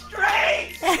get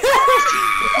straight.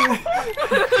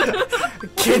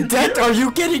 Cadet, are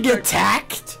you getting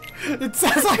attacked? It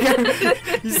sounds like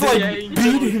he's like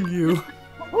beating you.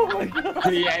 Oh my god!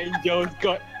 The angel's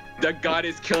got. The god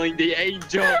is killing the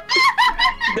angel.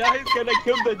 Now he's gonna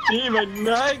kill the demon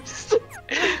next.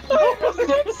 Oh, the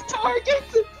next target.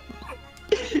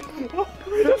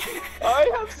 I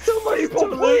have so much to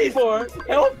live for.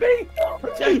 Help me!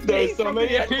 There's so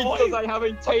many pizzas I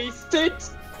haven't tasted.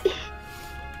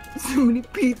 So many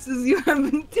pizzas you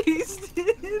haven't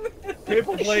tasted.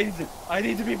 People, please! I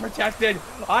need to be protected.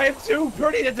 I am too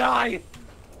pretty to die.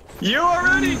 You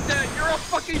already dead! You're a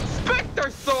fucking Specter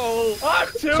soul! I'm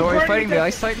too So are you pretty fighting to... the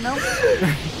Ice Titan now?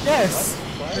 Yes,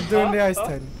 we're doing the Ice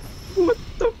Titan. What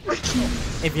the frick?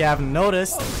 If you haven't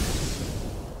noticed.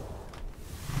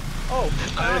 Oh,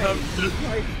 I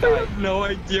have no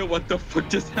idea what the fuck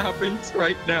just happened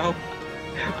right now.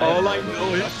 All I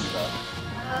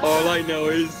know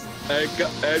is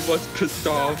Ed was pissed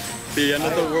off. The end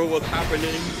of the world was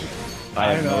happening.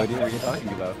 I have no idea what you're talking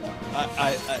about.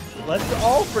 Let's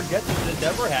all forget that it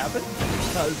never happened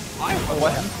because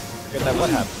What happened? Forget that what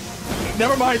happened.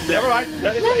 Never mind. It's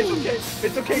okay.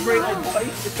 It's okay, great Ed boy.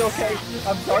 It's okay.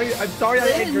 I'm sorry I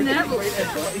didn't great Ed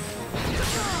boy.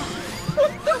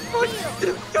 What the fuck?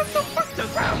 What the fuck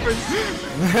just happened?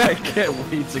 I can't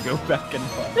wait to go back and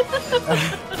watch.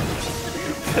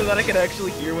 So that I can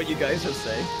actually hear what you guys are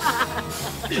saying. No.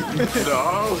 I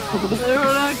don't know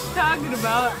what I'm talking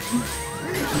about.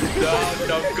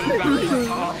 No, go back in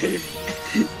time.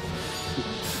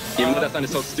 Even though that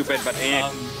sounded so stupid, but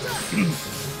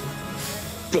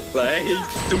please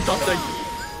do something.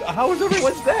 How was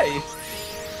everyone's day?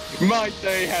 My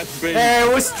day has been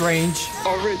It was strange.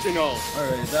 original.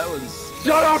 Alright, that was...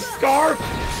 Shut up, Skarf!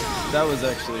 That was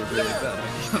actually really bad.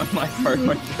 On my part,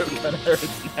 my throat kinda hurts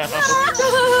now.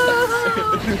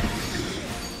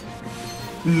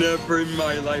 Never in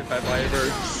my life have I ever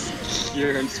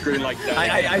heard him scream like that.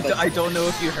 I don't know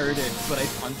if you heard it, but I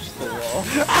punched the wall.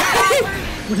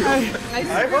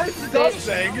 I heard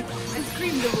something! I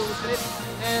screamed a little bit,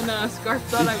 and Skarf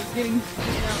thought I was getting...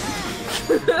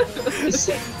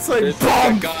 It's like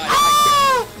BOOM!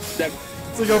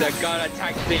 The god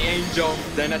attacks the angel,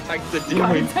 then attacks the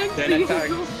demon, then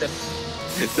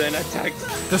attacks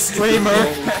the streamer.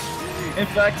 In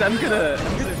fact, I'm gonna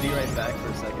be right back for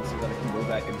a second so that I can go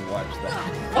back and watch that.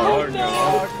 Oh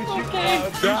no! Could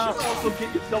you also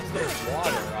get yourself some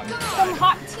water on the side? Some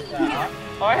hot tea.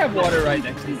 Oh, I have water right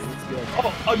next to me. Let's go.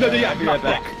 Oh no, yeah, I'll be right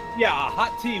back. Yeah,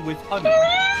 hot tea with honey.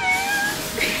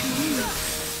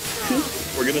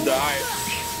 We're gonna die.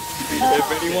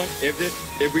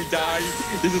 If we die,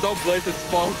 this is all Blaze's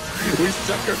fault. We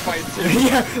sacrificed him.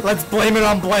 Yeah, let's blame it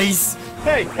on Blaze.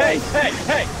 Hey!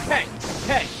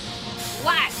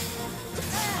 What?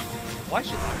 Why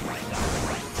should I write that?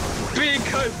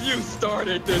 Because you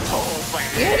started this whole thing.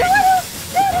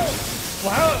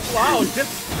 Wow,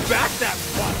 just back that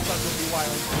one, Thunder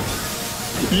Wild.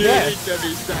 You need to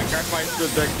be sacrificed to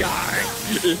the guy.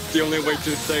 It's the only way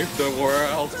to save the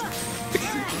world.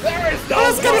 There is no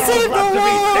Who's gonna save the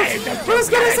world? Who's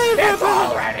gonna save the It's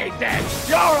world? already dead.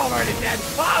 You're already dead.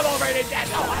 I'm already dead.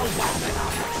 No one will solve it.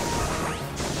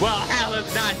 Well, hell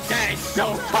is not dead,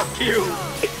 so fuck you.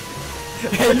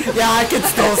 Yeah, I can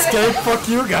still escape. Fuck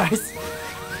you guys.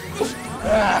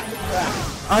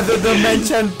 Other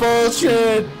dimension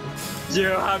bullshit. You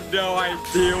have no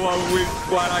idea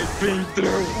what I've been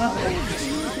through.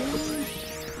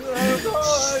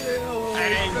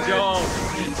 Angel,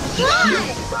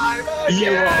 you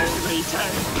only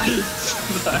can beat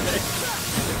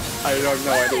I don't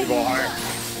know anymore.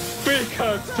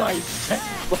 Because I said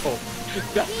so.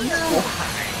 That's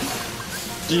why.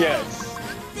 Yes.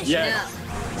 Yes.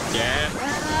 Yes.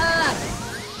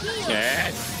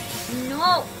 Yes.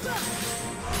 No.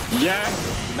 Yes.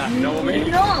 Not know me.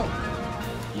 No.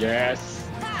 Yes.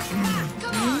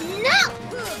 No.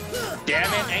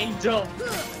 Damn it, Angel.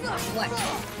 What?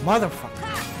 Motherfucker.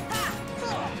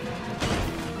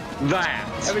 That.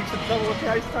 Having some trouble with the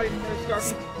Ice Titan there,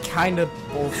 Skarfy? Kind of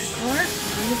bullshit.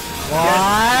 Yes,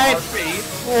 What? Skarfy.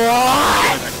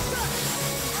 What?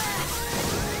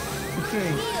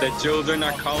 The children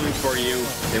are calling for you.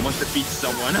 They want to beat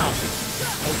someone up.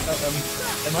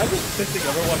 Am I just pissing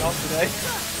everyone off today?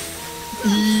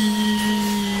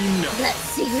 No. That's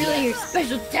secretly your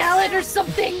special talent or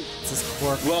something? This is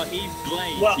quirk. Well, he's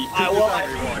blamed. Well, he pisses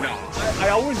everyone off. I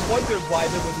always wondered why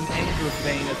there was an anger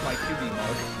vein as my QB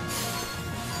mode.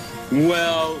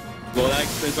 Well, that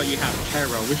explains why you have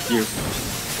Kara with you.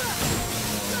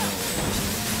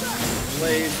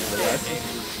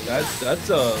 That's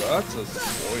a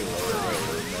spoiler,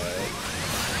 man.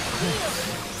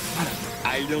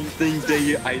 I don't think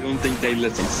they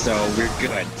listen, so we're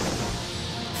good.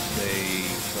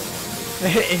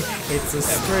 It's a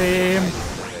stream.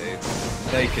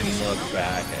 They can look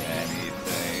back at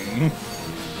anything.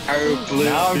 Oh, blue.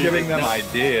 Now I'm giving them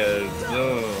ideas.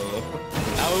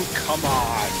 Oh, come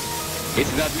on.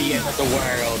 It's not the end of the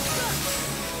world.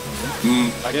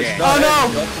 Again. Oh no!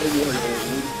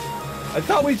 I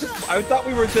thought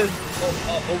we were just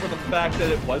over the fact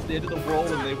that it was the end of the world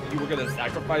and you were gonna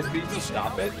sacrifice me to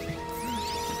stop it.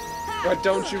 But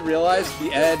don't you realize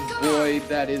the Ed boy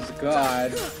that is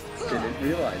God didn't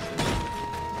realize it?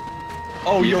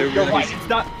 Oh, you're right.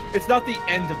 It's not the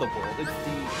end of the world. It's the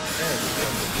end of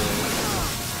the world.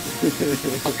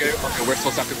 Okay, we're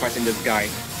still sacrificing this guy.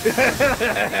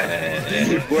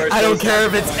 I don't care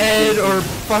if it's Ed or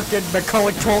fucking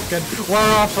Macaulay Culkin.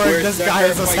 We're offering this guy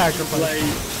as a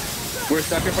sacrifice. We're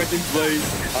sacrificing Blaze.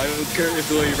 I don't care if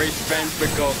the race fans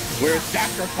go. We're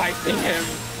sacrificing him.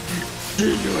 Do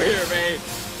you hear me?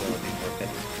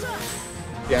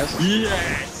 Yes.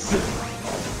 Yes.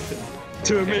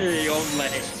 To me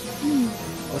only.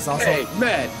 Also, hey,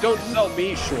 man, don't sell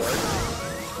me short.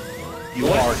 You're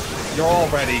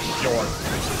already short.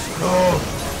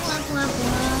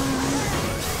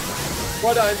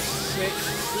 But I'm 6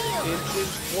 inches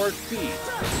 4 feet.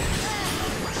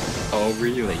 Oh,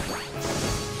 really?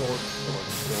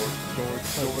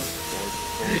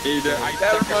 Either I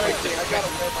gotta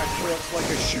wear my shorts like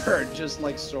a shirt, just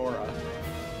like Sora.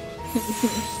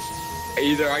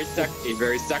 Either I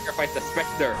sacrifice the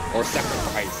Specter or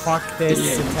sacrifice. Fuck this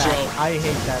the attack. Angel. I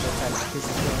hate that attack because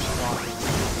it's really strong.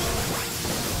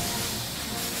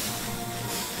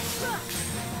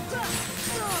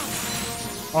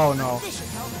 Oh no.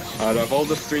 Out of all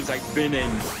the streams I've been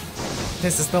in,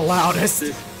 This is the loudest.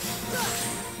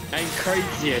 and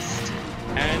craziest,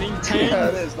 and intense Yeah,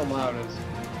 it is the loudest.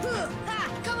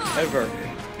 ever.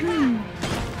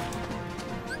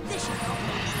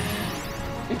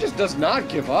 He just does not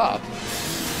give up.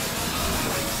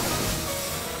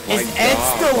 Is Ed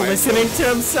still listening to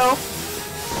himself?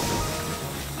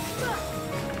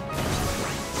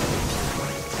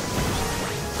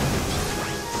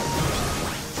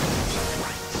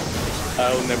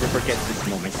 I'll never forget this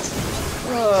moment.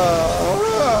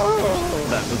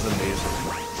 That was amazing.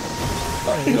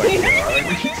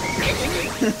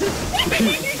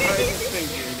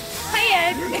 Hi,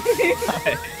 Ed.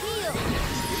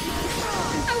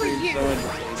 How are you?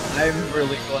 I'm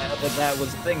really glad that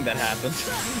was a thing that happened.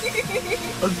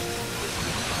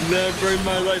 Never in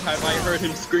my life have I heard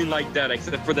him scream like that,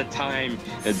 except for the time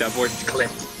that the voice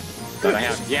clipped. But I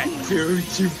have yet to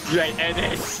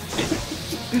edit.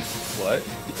 What?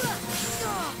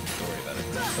 Don't worry about it.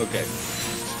 Okay.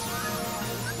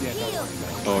 Yeah, don't worry about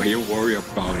it. Oh, he'll worry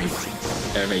about it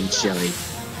eventually.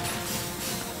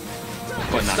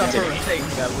 But not Stuff or today.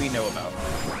 things that we know about.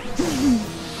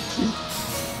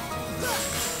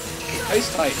 Ice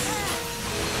tight.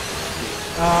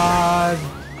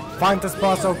 Find this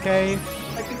boss okay?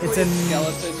 It's in.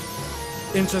 Skeleton.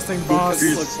 interesting boss. Because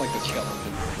he looks like a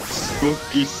skeleton.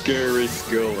 Spooky, scary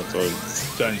skeletons.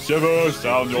 Send shivers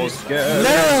down your spine.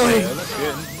 Literally!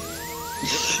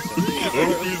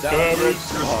 Spooky, scary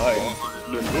spine.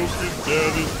 Spooky,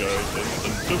 scary skeleton.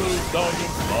 Send shivers down your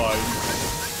spine.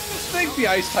 I think the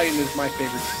Ice Titan is my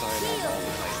favorite design of all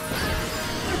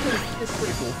time. It's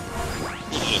pretty cool.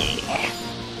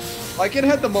 Like, it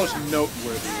had the most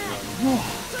noteworthy one.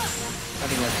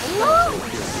 Having like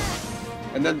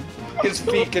and then his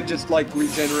feet could just like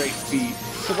regenerate feet.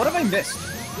 So what have I missed?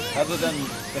 Other than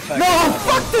the fact No,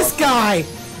 fuck this guy!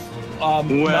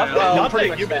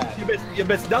 Nothing. You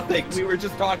missed nothing. We were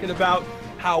just talking about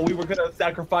how we were gonna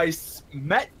sacrifice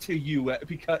Met to you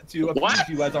because to appease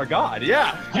you as our god.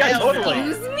 Yeah, totally.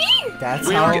 Excuse me? That's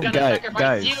We how were gonna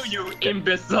sacrifice you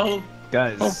imbecile.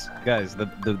 Guys,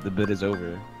 the bit is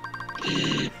over.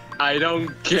 I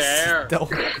don't care.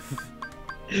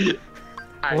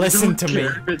 Listen to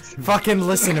me. Fucking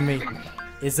listen to me.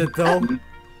 Is it though?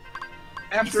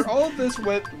 After all of this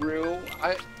went through,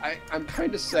 I'm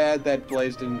kind of sad that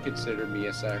Blaze didn't consider me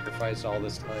a sacrifice all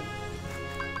this time.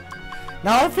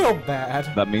 Now I feel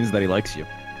bad. That means that he likes you.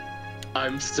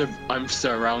 I'm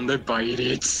surrounded by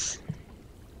idiots.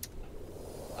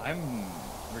 I'm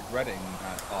regretting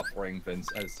not offering Vince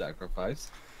as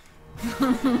sacrifice.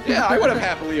 Yeah, I would have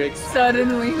happily accepted.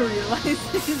 Suddenly realizing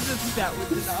that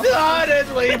was enough.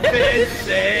 Suddenly,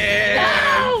 Vincent!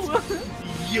 No!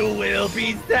 You will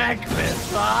be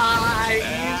sacrificed!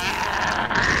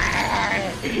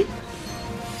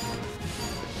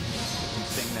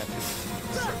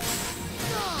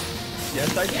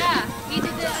 Yes, I did. Yeah, he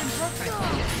did that in perfect.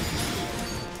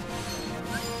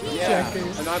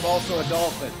 Yeah, and I'm also a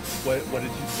dolphin. What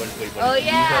did you? Wait, Oh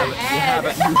yeah,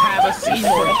 You have a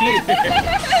senior here.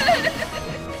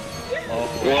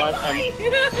 What?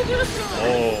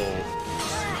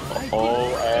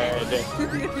 Ed.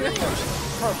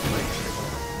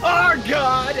 Our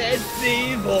god and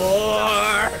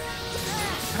Seymour!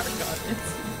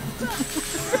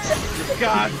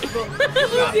 God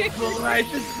right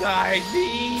beside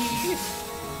me!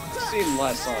 Seen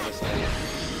less, honestly.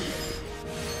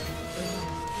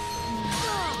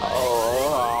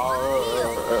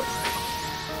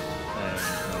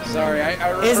 Sorry,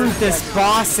 I Isn't this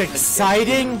boss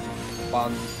exciting?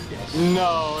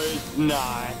 No, it's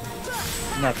not.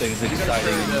 Nothing's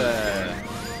exciting.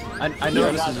 I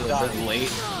know this is a bit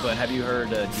late, but have you heard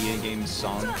DA Game's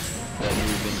song? The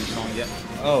new Vindy song yet?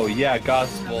 Oh yeah,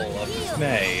 Gospel of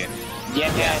Dismay.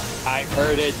 Yes, I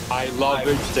heard it. I love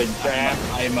it. The jam.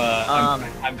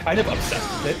 I'm kind of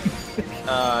obsessed with it.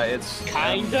 It's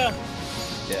Kinda.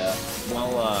 yeah.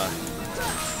 Well, I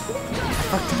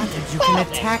forgot that you can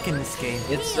attack in this game.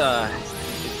 it's okay.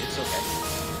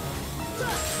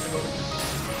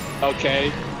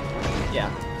 Okay. Yeah.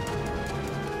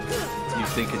 You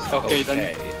think it's Okay,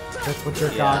 then. That's what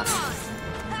your Yeah. god.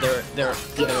 There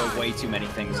are way too many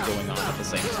things going on at the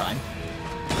same time.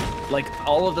 Like,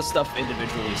 all of the stuff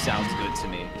individually sounds good to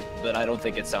me, but I don't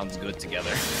think it sounds good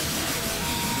together.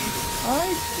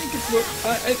 I think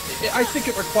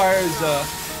it requires.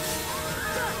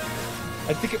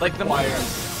 I think it Like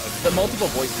requires. the multiple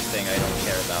voices thing I don't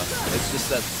care about. It's just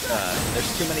that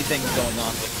there's too many things going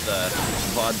on with the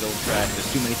vaudeville track. There's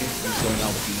too many things going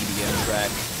on with the EDM track.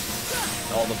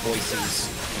 All the voices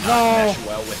mesh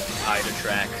well with the Ida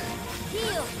track.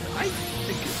 I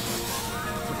think it's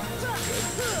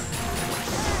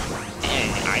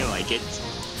I like it.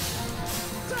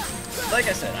 Like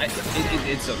I said,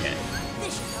 it's okay.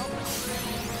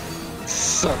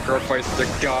 Sacrifice the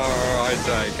god.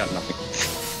 I got nothing.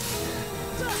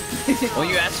 Well,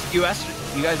 you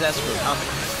guys asked for a comic.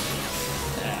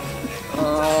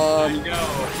 Well,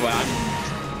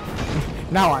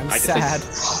 Now I'm I just- sad.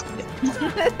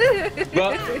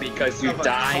 well, because you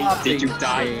died. Did you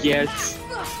die yet?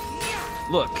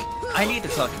 Look, I need to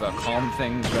talk about calm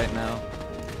things right now.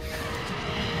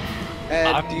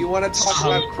 And do you want to talk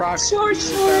about Croc 2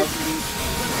 without me?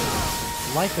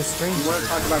 Life is strange. You want to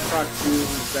talk about Croc 2?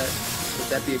 Would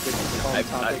that be a good topic?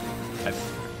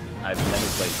 I've never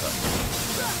played Croc.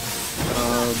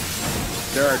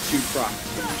 There are 2 Croc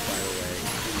 2s, by the way.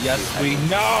 yes, we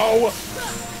know.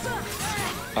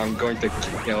 I'm going to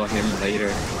kill him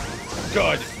later.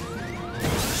 Good.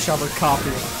 Shove a copy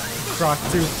of Croc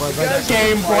 2 for the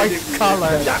Game Boy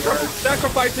Color.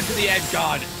 Sacrifice it to the end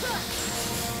god.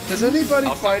 Does anybody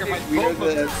I'll find it sacrifice weird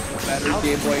both of that better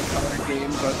Game Boy Color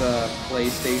games are the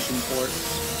PlayStation ports?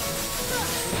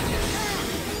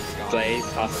 Blaze,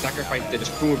 I'll sacrifice the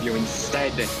 2 of you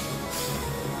instead. I'm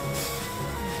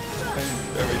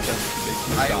very tempted to make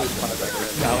you I stop always wanted that.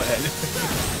 now, Ed.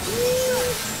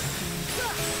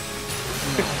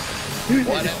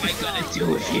 What am I gonna do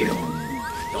with you?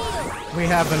 We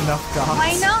have enough gods.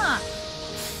 Why not?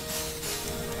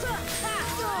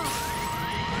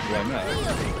 Why not?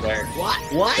 Where? What?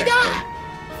 Why not?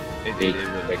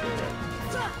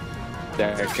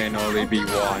 There can only be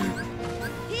one.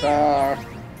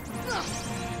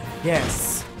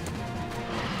 Yes.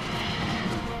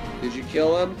 Did you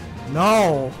kill him?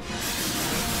 No.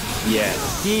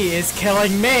 Yes. He is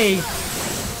killing me.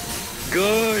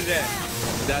 Good.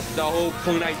 That's the whole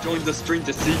point. I joined the stream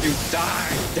to see you die.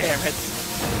 Damn it.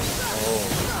 Oh.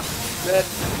 That.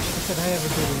 What did I ever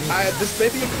do to you? This may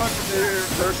be a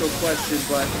controversial question,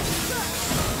 but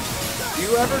do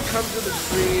you ever come to the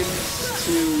streams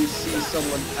to see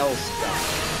someone else die?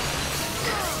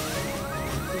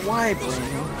 Why,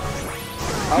 Bruno?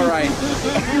 Alright.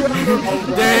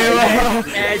 Do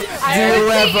you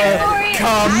ever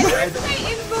come? I was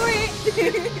waiting for it.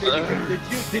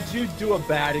 Did you do a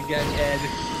bad again, Ed?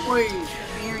 Very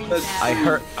bad. I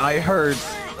heard.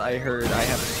 I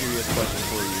have a serious question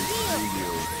for you.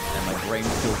 And my brain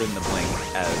filled in the blank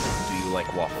as, do you like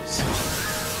waffles?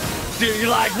 Do you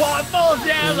like waffles?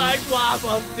 Yeah, I like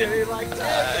waffles. Do you like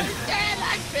pancakes? Yeah, I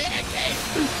like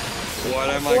pancakes. What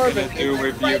am I gonna do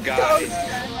with you guys?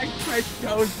 Yeah, I like French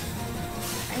toast.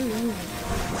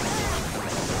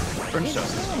 French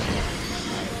toast.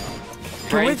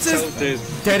 Can we French toast just is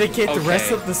dedicate the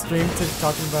rest okay. of the stream to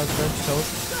talking about French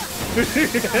toast?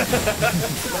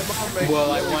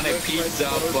 Well, I want a pizza,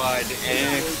 but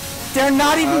They're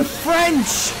not even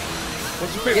French!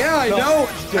 What's your favorite? Yeah, I No, know.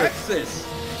 It's dude. Texas.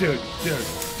 Dude.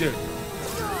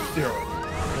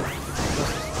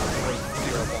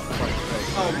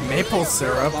 Maple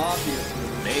syrup.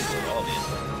 Maple?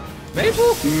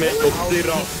 maple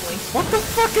syrup. What the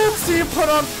fuck else do you put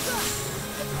on?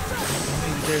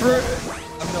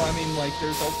 No, I mean, like,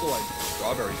 there's also, like,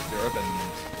 strawberry syrup and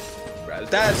raspberry.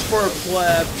 That's for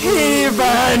pleb.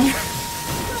 Heathen!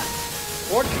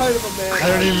 What kind of a man? I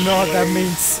don't even know what that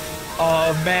means.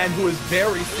 A man who is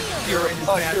very secure in his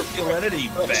masculinity,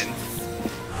 Ben.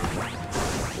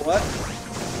 What?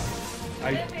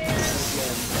 I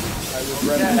was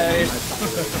ready.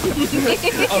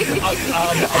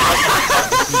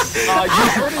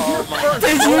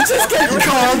 Did you just get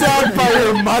called out by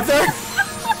your mother?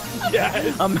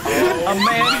 Yes. A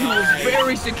man who is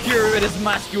very secure in his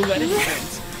masculinity.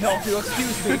 No, if you'll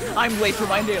excuse me, I'm late for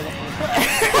my nail.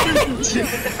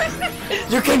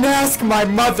 You can ask my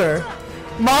mother.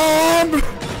 Mom!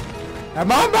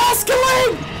 Am I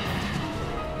masculine?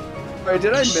 Wait,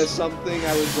 did I miss something?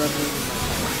 I was running.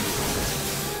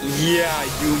 Yeah,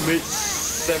 you missed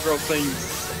several things.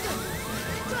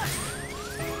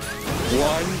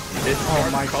 One is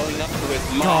Skarf calling up to his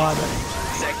mom. God.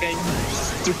 Second,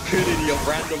 stupidity of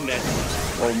randomness,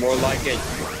 or more like it,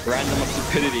 random of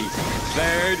stupidity.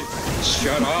 Third,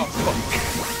 shut up.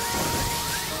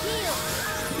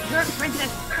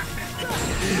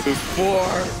 Four,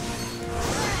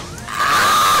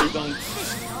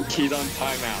 he's on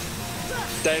timeout.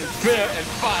 Then fifth and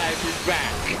five, he's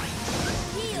back.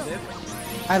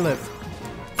 I live.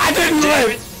 I didn't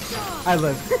live! I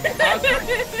live.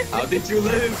 How did you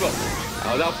live?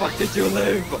 How the fuck did you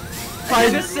live? I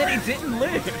just said he didn't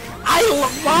live.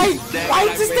 Why does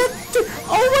that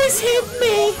always hit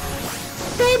me?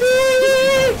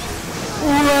 Baby!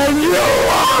 When you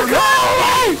walk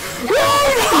away! You're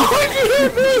going to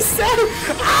hit me so...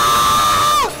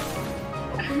 Ah!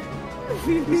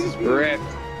 This is ripped. I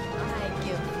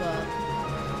give up.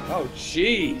 Oh,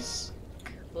 jeez.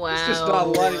 Wow. It's just not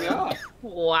lighting up.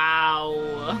 Wow.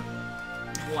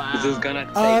 Wow. This is gonna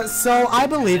take. So I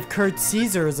believe Kurt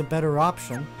Caesar is a better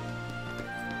option.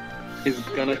 It's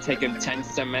gonna take him 10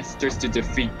 semesters to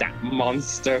defeat that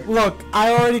monster. Look,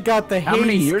 I already got the How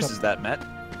many haze years cup. is that, Matt?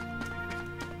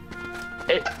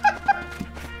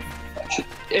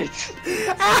 It's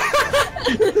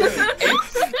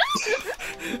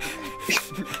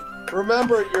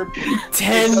Remember, you're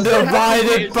 10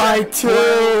 divided by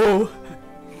 2!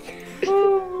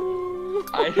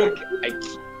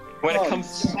 When it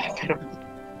comes to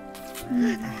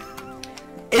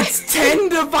It's 10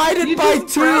 divided by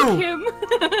 2! Him.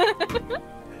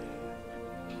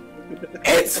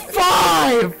 It's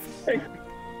 5!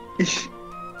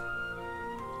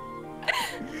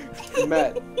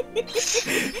 Matt.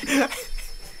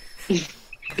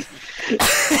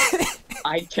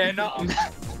 I cannot.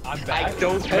 I'm back. I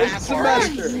don't math.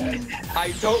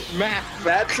 I don't math.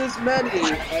 That's as many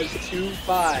as 2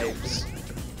 5s.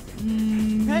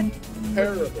 Matt.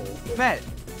 Terrible.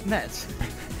 Matt.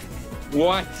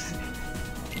 What?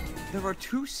 There are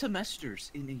 2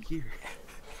 semesters in a year.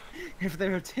 If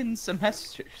there are 10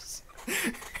 semesters,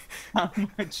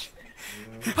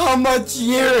 How much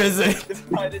year is it?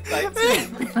 Divided by 2.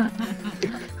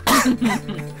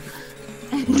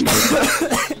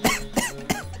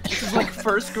 This is like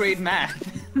first grade math.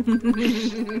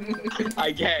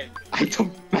 Again, I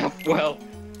don't math well.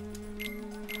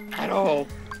 At all.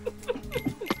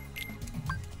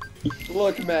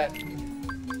 Look, Matt.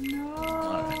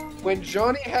 When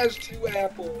Johnny has 2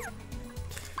 apples,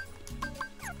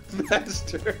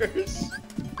 masters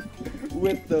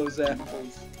with those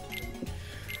apples.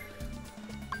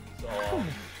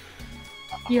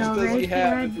 You What does he alright,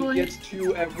 have Red if he Boy? gets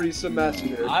 2 every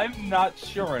semester? I'm not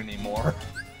sure anymore.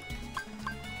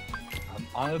 I'm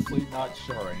honestly not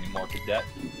sure anymore, Cadet.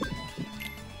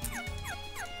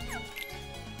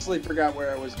 I forgot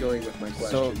where I was going with my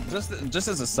So, question. just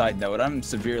as a side note, I'm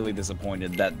severely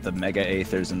disappointed that the Mega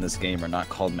Aethers in this game are not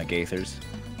called Megaethers.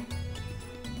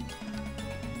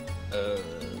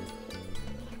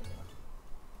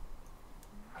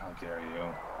 How dare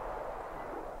you?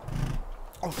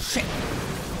 Oh shit!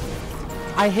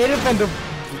 I hate it when the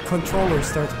controller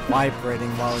starts vibrating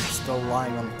while it's still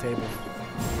lying on the table.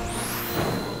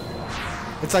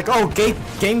 It's like, oh,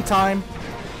 game time.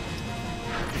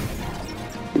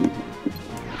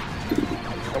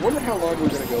 I wonder how long we're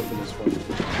gonna go for this one.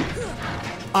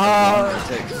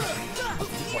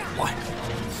 What?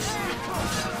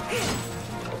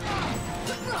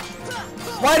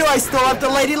 Why do I still have the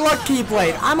Lady Luck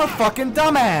Keyblade? I'm a fucking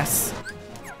dumbass.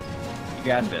 You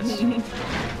got this.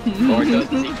 Or does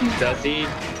he? Does he?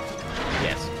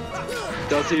 Yes.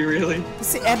 Does he really?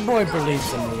 See, Ed Boy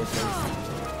believes in me at least.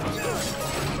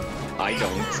 I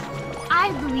don't.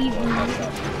 I believe in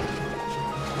you.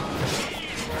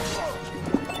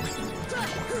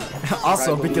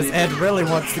 Also, because Ed really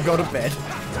wants to go to bed.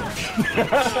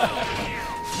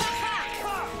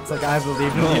 It's like, I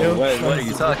believe in you. What are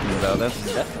you talking about? That's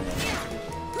definitely.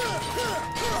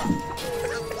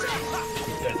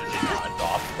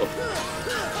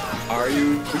 Are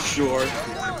you sure?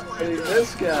 Hey,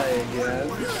 this guy again.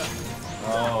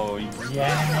 Oh,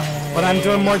 yeah. But I'm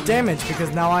doing more damage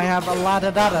because now I have a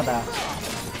la-da-da-da-da.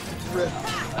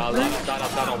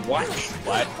 What?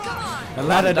 What? A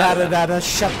la-da-da-da-da-da,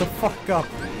 shut the fuck up.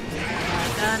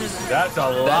 That's a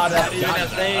lot of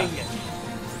thing.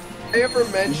 I ever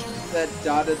mentioned that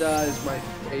da-da-da is my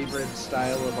favorite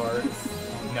style of art?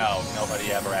 No,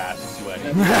 nobody ever asked you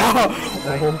anything.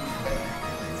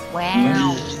 Wow.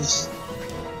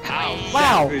 How?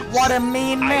 Wow, savage. what a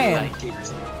mean I man. like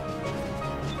it.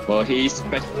 Well, he's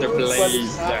Specter But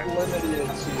it's not Blazer. limited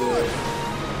to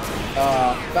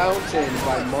Fountain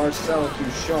by Marcel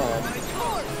Duchamp.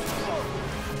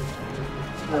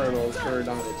 Urinal turned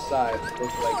on its side,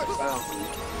 looked like a fountain,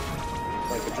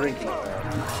 like a drinking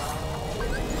fountain.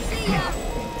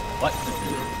 What?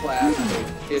 Class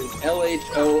is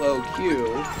LHOOQ,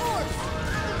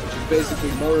 which is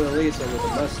basically Mona Lisa with a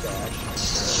mustache.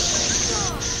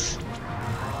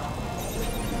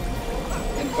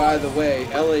 And by the way,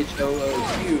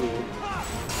 LHOOQ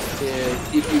is,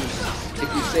 if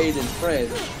you say it in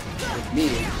French, it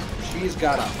means she's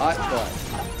got a hot butt.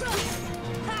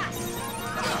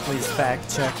 Please fact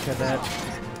check Cadet.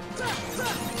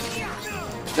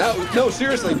 No,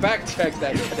 seriously, fact check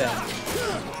that Cadet.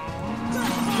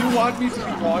 You want me to be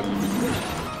wrong?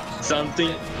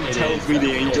 Something tells me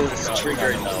the angel is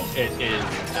triggered. No, it is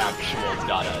actual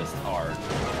Dadaist art.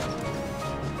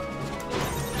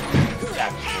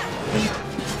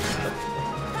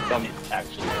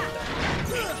 Actually.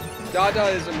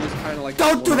 Dadaism was kind of like.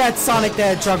 Don't do that Sonic the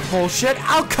Hedgehog bullshit!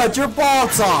 I'll cut your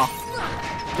balls off!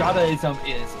 Dadaism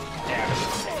is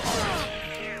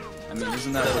I mean,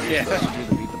 isn't that what you're supposed to do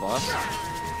to beat the boss?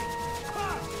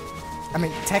 I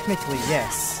mean, technically,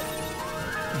 yes.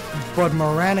 But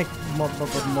moronic,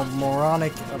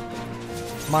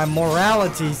 my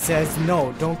morality says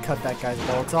no, don't cut that guy's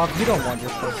balls off. You don't want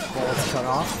your balls cut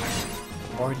off.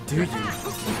 Or do you?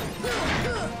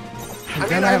 I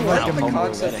mean, I like the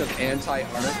concept of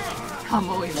anti-art. Come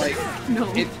away. Like, no.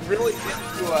 it really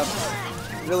gets you up.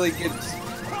 Really gets.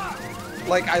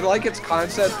 Like, I like its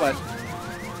concept, but.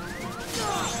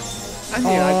 I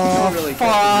mean, I don't really get the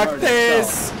fuck art this!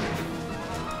 itself.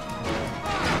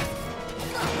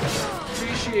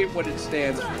 Appreciate what it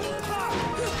stands for.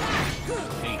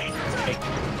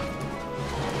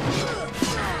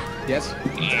 Yes?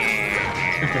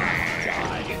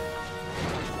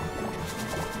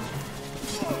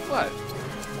 What?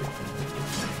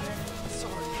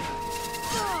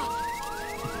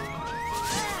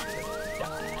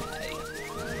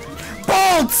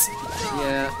 Bolts!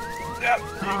 Yeah.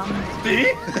 See?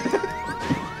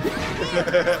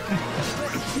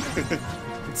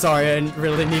 Sorry, I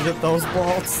really needed those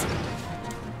balls.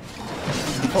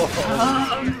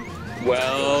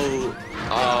 Well,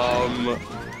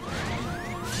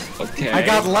 okay. I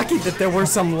got lucky that there were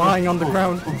some lying on the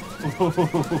ground.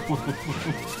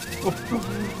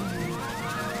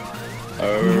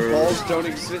 Balls don't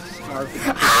exist, Skarf. It's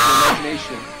your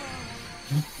imagination.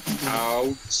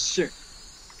 Ouch.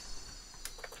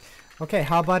 Okay,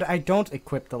 how about I don't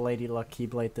equip the Lady Luck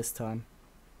Keyblade this time?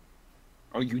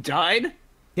 Oh, you died?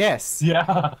 Yes.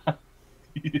 Yeah.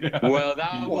 Yeah. Well,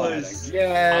 that was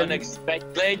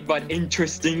unexpected but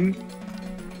interesting.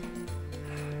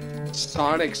 It's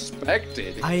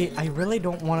unexpected. I really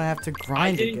don't want to have to I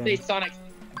grind didn't again. say it's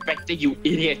unexpected, you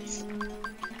idiots.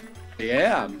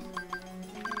 Yeah.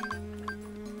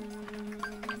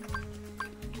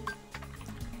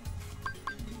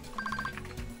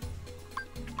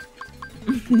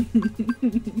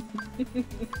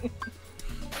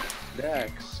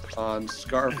 Next on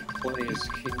Skarf Plays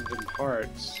Kingdom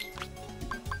Hearts.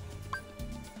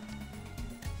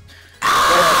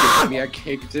 Give me a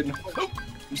Kingdom.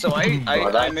 So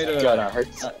I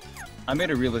made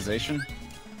a realization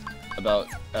about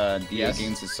DA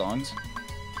Games' songs.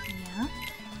 Yeah.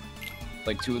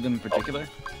 Like 2 of them in particular.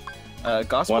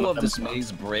 Gospel of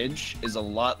Dismay's bridge is a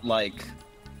lot like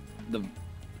the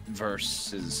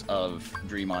verses of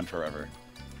Dream On Forever.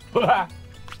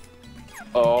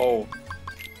 Oh.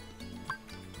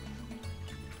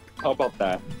 How about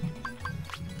that?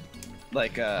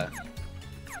 Like,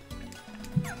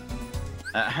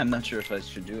 I'm not sure if I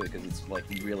should do it because it's like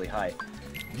really high.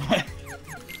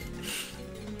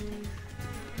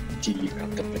 Do you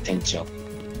have the potential?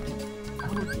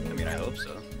 I mean, I hope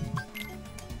so.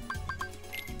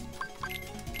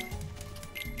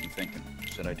 I'm thinking,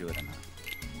 should I do it or not?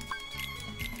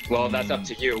 Well, that's up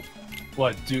to you.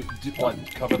 What, what,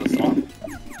 cover the song?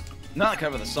 Not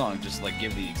cover the song, just like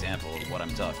give the example of what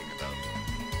I'm talking about.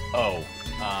 Oh,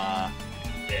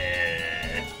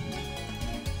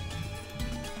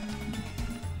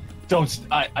 don't,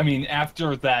 I mean,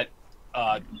 after that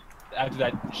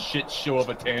shit show of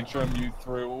a tantrum you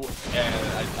threw, and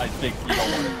I think you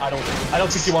don't want to, I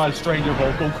don't think you want to strain your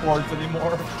vocal cords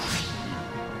anymore.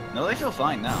 No, they feel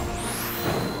fine now.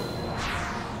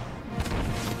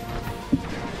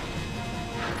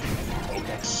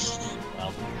 Okay.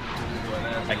 Well,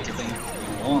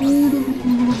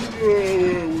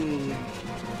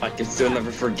 I can still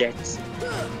never forget.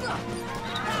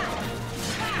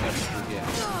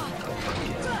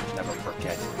 Never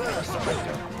forget.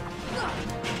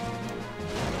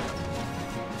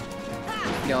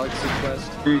 Galaxy Quest.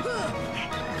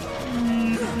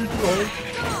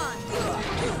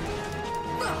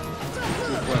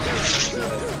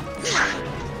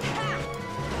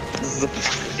 This is a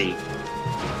pussy.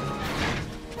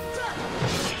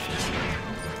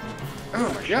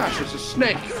 Oh my gosh, it's a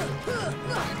snake.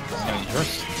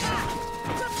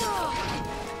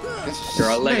 You're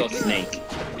a Lego snake.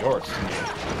 Yours.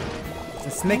 It's a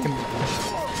snake.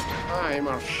 I'm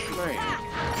a snake.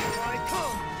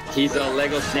 He's a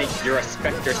Lego snake, you're a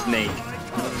Specter snake.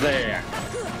 There.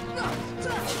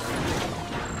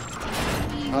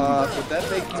 Would that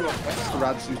make you a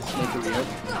Metkuratsu snake again?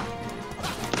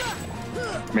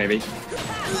 Maybe.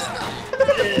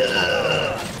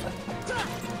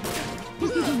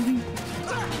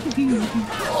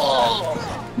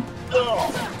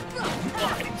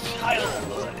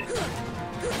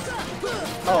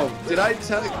 Oh, did I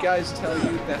tell you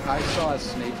that I saw a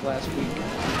snake last week?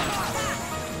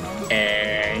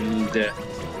 And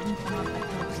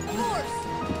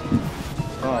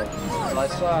oh, I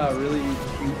saw a really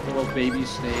cute little baby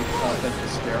snake up at the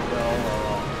stairwell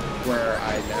where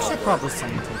I now Should work. probably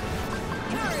send it.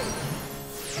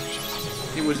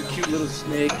 It was a cute little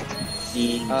snake.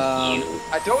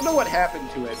 I don't know what happened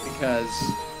to it because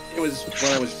it was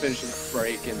when I was finishing the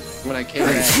break and when I came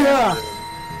back.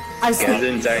 I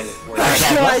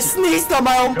sneezed on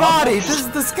my own body. This is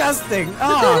disgusting.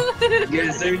 Oh.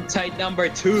 Gesundheit number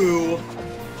 2.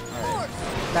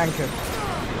 Thank you.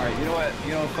 Alright, you know what?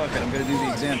 Fuck it. I'm gonna do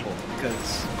the example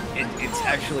because it's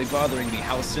actually bothering me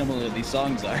how similar these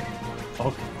songs are.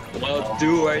 Okay. Well,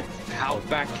 do it. How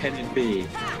bad can it be?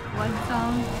 What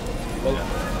song? Well,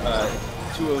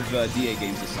 2 of DA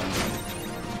Games' songs.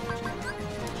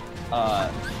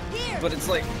 But it's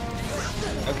like,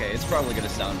 okay, it's probably gonna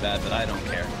sound bad, but I don't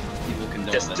care. People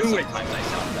condone Just that do it. sometimes I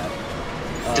sound bad.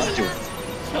 Just do it.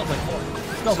 Smells like morning.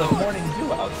 Smells like morning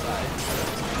dew outside.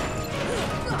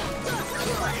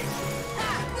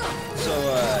 So,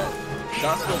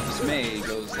 Gospel of Dismay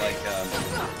goes like,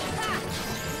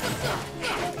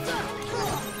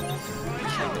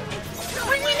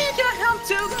 we need your help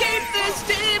to keep this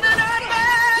demon at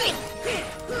bay!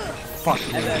 Fuck.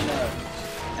 And then,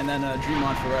 And then Dream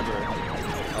On Forever.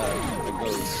 It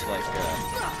goes like.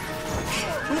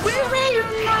 We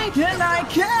reunite and I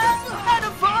can't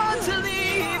afford to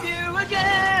leave you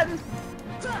again.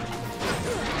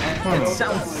 And it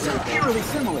sounds eerily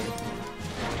similar.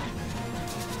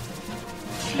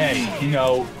 Hey, you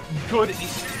know, good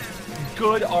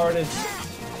artists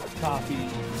copy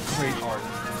great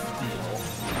artists steal.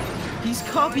 He's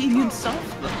copying himself,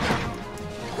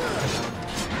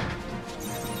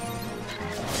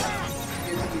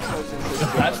 The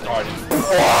best artist.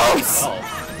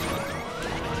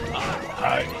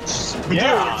 What?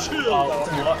 Yeah.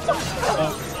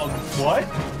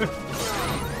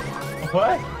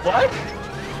 What? What?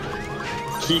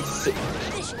 He's.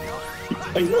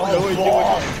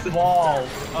 Balls.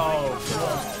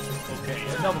 Oh, okay.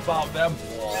 Enough about them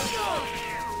balls.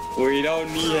 We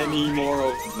don't need any more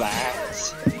of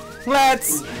that.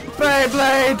 Let's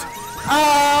Beyblade!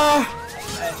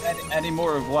 Any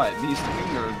more of what? These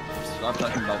three, or stop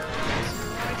talking about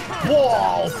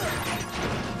balls?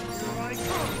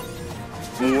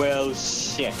 Well,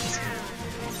 shit.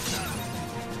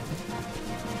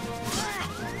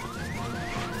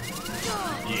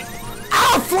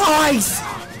 Ow, flies!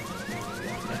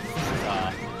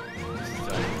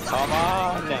 Come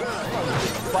on now.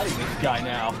 Fighting this guy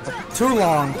now. Too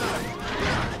long.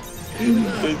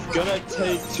 It's gonna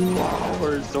take 2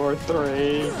 hours or 3, or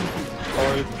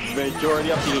the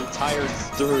majority of the entire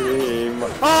stream.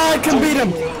 Oh, I can beat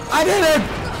him! I did it!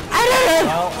 I did it!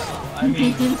 Well, I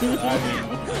mean,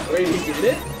 Wait, he did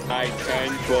it? I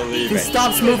can't believe He it.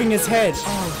 stops moving his head.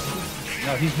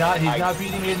 no, he's not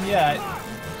beating him yet.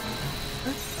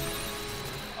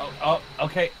 Oh,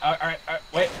 okay. All right.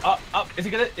 Wait. Up. Is it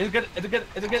good? Is it good? Is it good?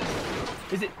 Is it good?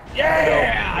 Is it?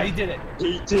 Yeah! No. He did it.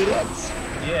 He did it.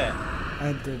 Yeah.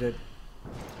 I did it.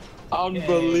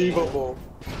 Unbelievable.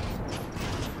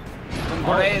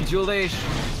 Congratulations.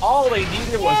 All they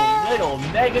needed was a little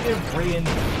negative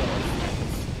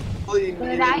reinforcement. All they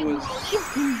needed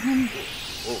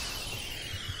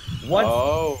was...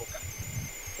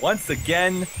 Once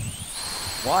again,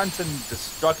 wanton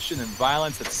destruction and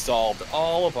violence have solved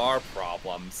all of our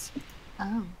problems.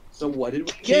 Oh. So what did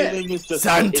we get? Killing is the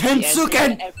Santensuken! answer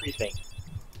to everything.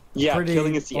 Yeah, Pretty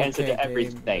killing is the answer okay to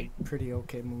everything. game. Pretty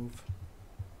okay move.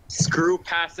 Screw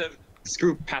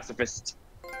pacifist.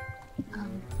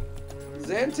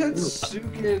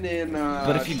 Zantetsuken in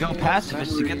But if you go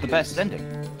pacifist, you get the best ending.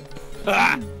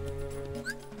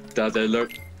 Does it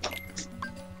look?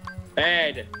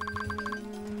 Ed!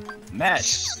 Matt!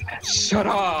 Shut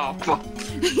up!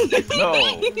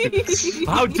 No!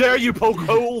 How dare you poke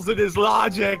holes in his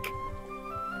logic?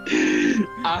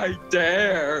 I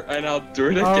dare, and I'll do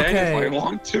it again if I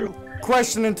want to.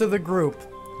 Question into the group.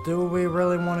 Do we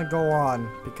really want to go on?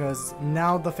 Because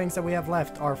now the things that we have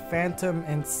left are Phantom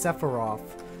and Sephiroth.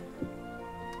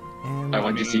 And I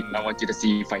want you to see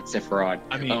you fight Sephiroth.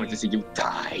 I want to see you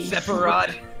die.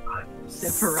 Sephiroth.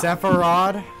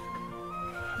 Sephiroth.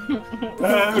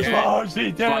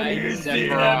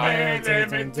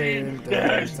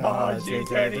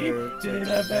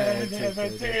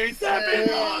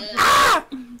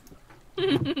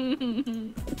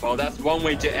 Well, that's one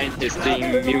way to end this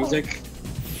theme music.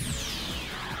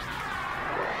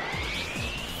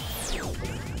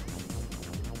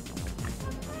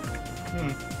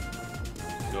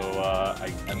 So,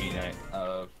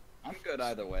 I'm good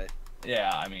either way.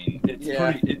 Yeah, I mean, it's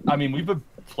pretty. I mean, we've been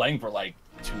playing for like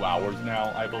 2 hours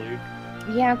now, I believe.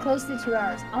 Yeah, close to 2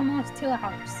 hours. Almost 2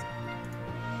 hours.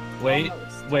 Wait,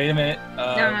 Almost. wait a minute.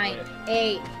 9,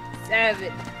 8,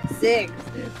 7, 6,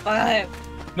 5.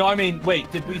 No, I mean,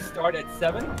 wait. Did we start at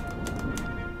 7?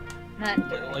 Not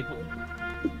Like,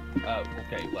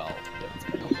 okay. Well, it's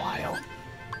been a while.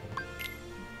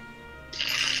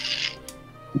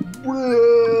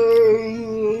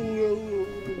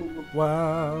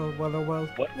 Well. What was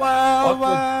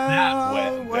that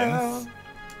with, Vince?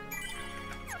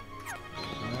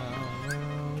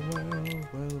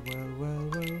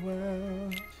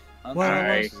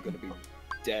 Alright. Is gonna be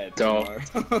dead tomorrow.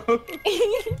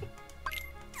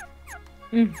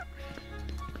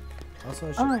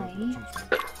 Also,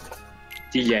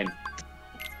 The end.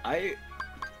 I,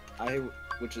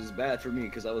 which is bad for me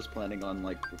because I was planning on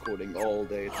like recording all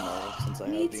day tomorrow since I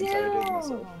Me have the entire day to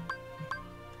myself.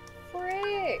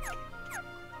 Frick.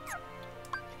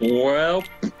 Well.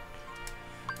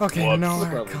 Okay, Whoops. no We'll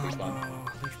probably be combo. fine.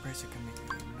 Leaf Bracer can make it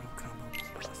no combo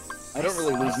plus. I don't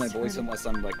really lose my voice unless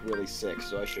I'm like really sick,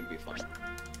 so I should be fine.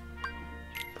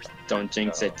 Don't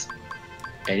jinx it.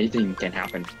 Anything can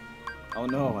happen. Oh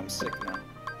no, I'm sick now.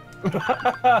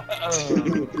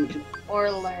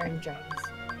 Or laryngitis.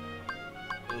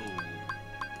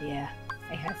 Yeah,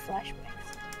 I have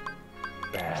flashbacks.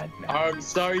 Bad man. I'm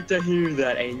sorry to hear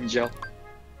that, Angel.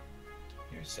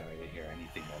 You're sorry to hear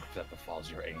anything that befalls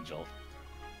your angel.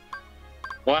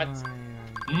 What?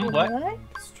 What?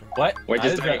 What? What'd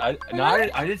you say? I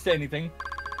didn't say anything.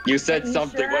 You said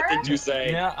something. What did you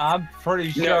say? Yeah, I'm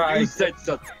pretty sure No, you said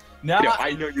something. No,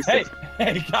 I know you said.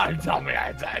 Hey, God, tell me.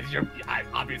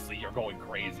 Obviously, you're going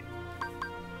crazy.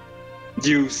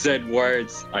 You said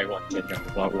words. I want to know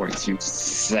what words you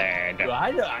said.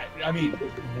 I mean,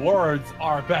 words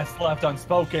are best left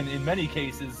unspoken in many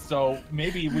cases, so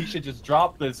maybe we should just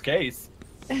drop this case.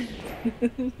 I'm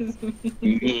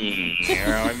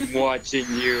watching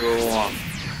you.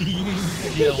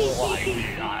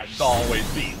 I've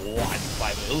always been watched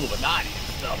by the Illuminati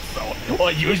and stuff, so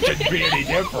well, you shouldn't be any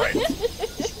different.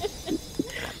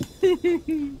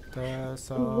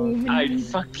 I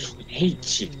fucking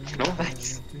hate you. No,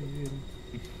 that's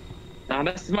not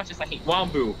as much as I hate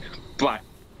Wambu, but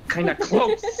kind of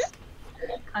close.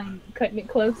 I'm cutting it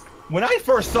close. When I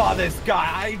first saw this guy,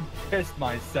 I pissed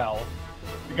myself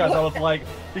because I was like,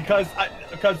 because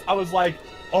I was like,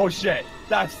 oh shit,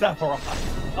 that's Sephiroth.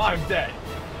 I'm dead.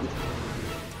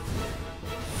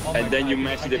 Oh and then God, you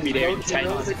managed to defeat him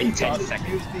in 10 seconds.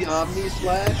 Use the Omni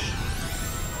Slash.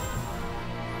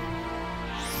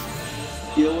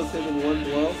 Deal with him in one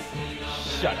blow.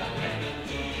 Shut up, man.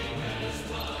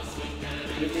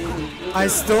 I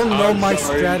still know my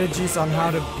strategies on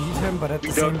how to beat him, but at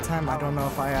the same time, I don't know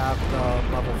if I have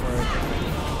the level for it.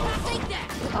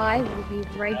 I will be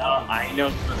right back. I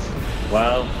know.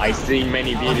 Well, I've seen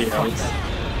many videos,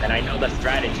 and I know the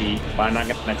strategy, but I'm not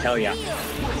gonna tell ya.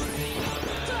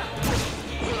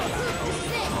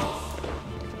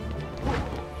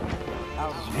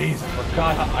 Jeez,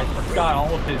 I forgot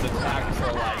all of his attacks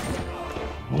are like,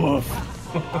 woof.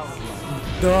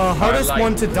 The hardest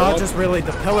one to dodge is really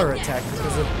the pillar attack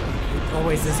because it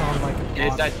always is on like.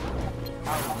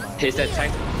 His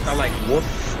attacks are like woof.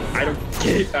 I don't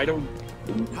get it. I don't.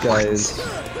 Guys.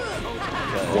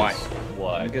 What?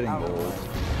 What? I'm getting old.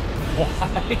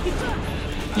 Why?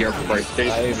 Your birthday.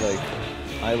 I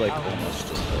almost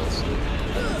just fell asleep.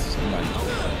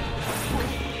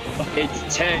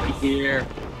 It's 10 here.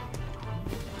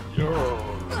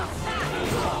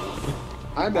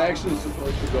 I'm actually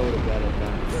supposed to go to bed at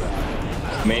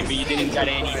 9. Maybe you didn't get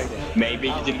any. Maybe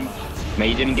you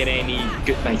didn't get any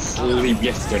good night's sleep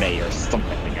yesterday or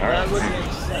something. That would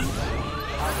make sense.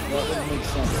 That would make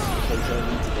sense because I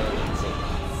need to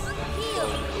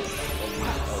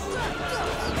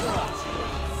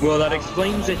go. Well, that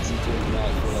explains it.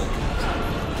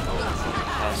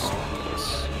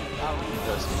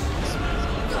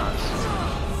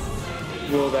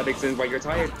 Well, that explains why you're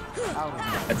tired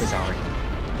at this hour.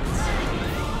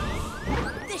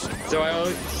 So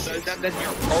that's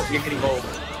you're getting old.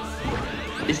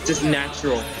 It's just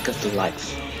natural because of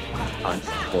life,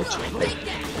 unfortunately.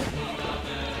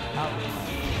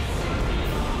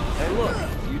 Hey, look,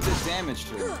 you did damage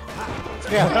to him.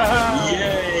 Yeah.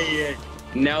 Yay!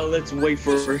 Now let's wait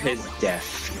for his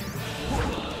death.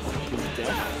 His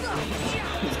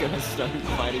death? He's gonna start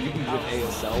fighting him with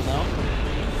ASL now?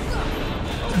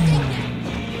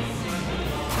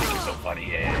 You're so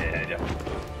funny, Ed.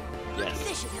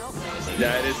 Yes.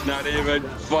 That is not even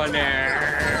funny.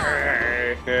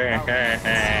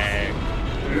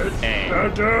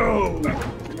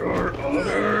 Your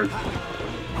honor.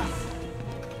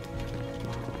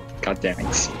 God damn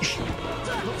it.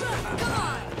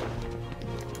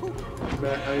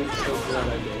 Man, I am so glad I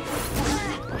did.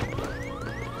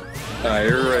 I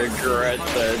regret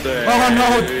that. Oh no!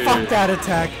 Fuck that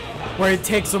attack, where it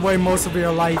takes away most of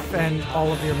your life and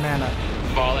all of your mana.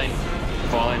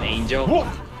 Fallen angel. Whoa.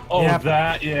 Oh, Yep.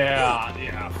 that, yeah,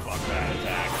 fuck that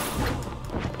attack.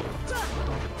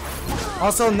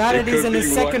 Also, now that he's in his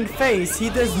be second phase, he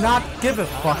does not give a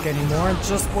fuck anymore and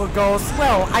just will goes,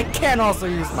 well, I can also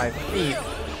use my feet.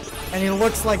 And he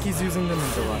looks like he's using the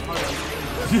ninja run.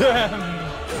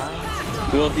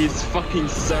 Well, he's fucking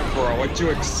Sephiroth. What do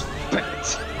you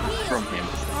expect from him?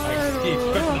 He's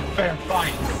a fair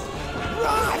fight.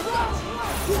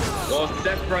 Well,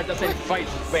 Sephiroth doesn't fight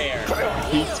fair.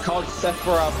 He's called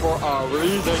Sephiroth for a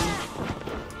reason.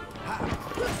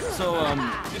 So,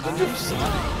 the new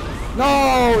Sonic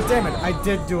No, damn it! I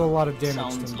did do a lot of damage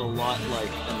sounds to a him. lot like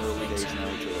an early days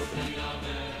Naruto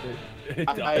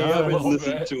opening. I haven't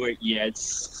listened to it yet.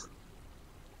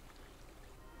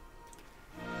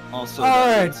 Also,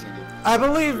 Alright, I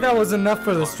believe that was enough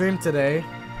for the stream today.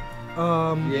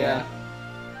 Yeah.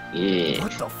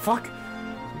 What the fuck?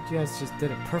 You guys just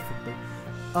did it perfectly.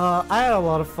 I had a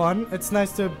lot of fun. It's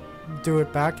nice to do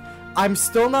it back. I'm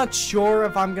still not sure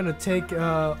if I'm gonna take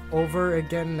over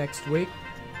again next week.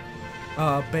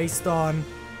 Based on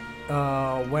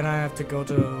when I have to go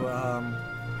to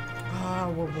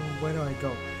where do I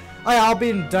go? Oh yeah, I'll be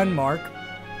in Denmark,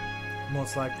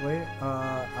 most likely.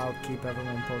 I'll keep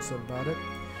everyone posted about it.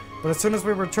 But as soon as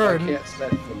we return, I can't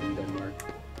send from Denmark.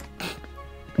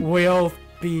 We'll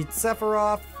beat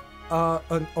Sephiroth,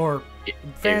 or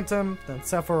Phantom, then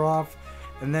Sephiroth,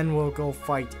 and then we'll go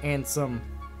fight Ansem.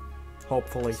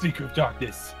 Hopefully. Seeker of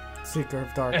Darkness. Seeker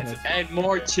of Darkness. And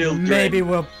more children. Maybe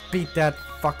we'll beat that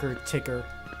fucker Tigger.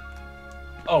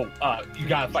 Oh, you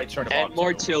gotta fight Chernabog. And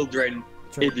more children,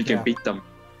 if you can beat them.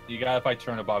 You gotta fight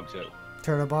Chernabog too.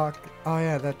 Chernabog? Oh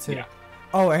yeah, that too. Yeah.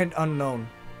 Oh, and Unknown.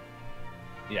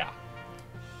 Yeah.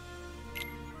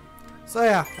 So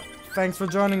yeah, thanks for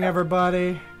joining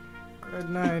everybody. Good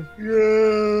night.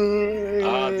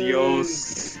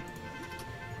 Adios.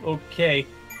 Okay.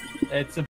 It's a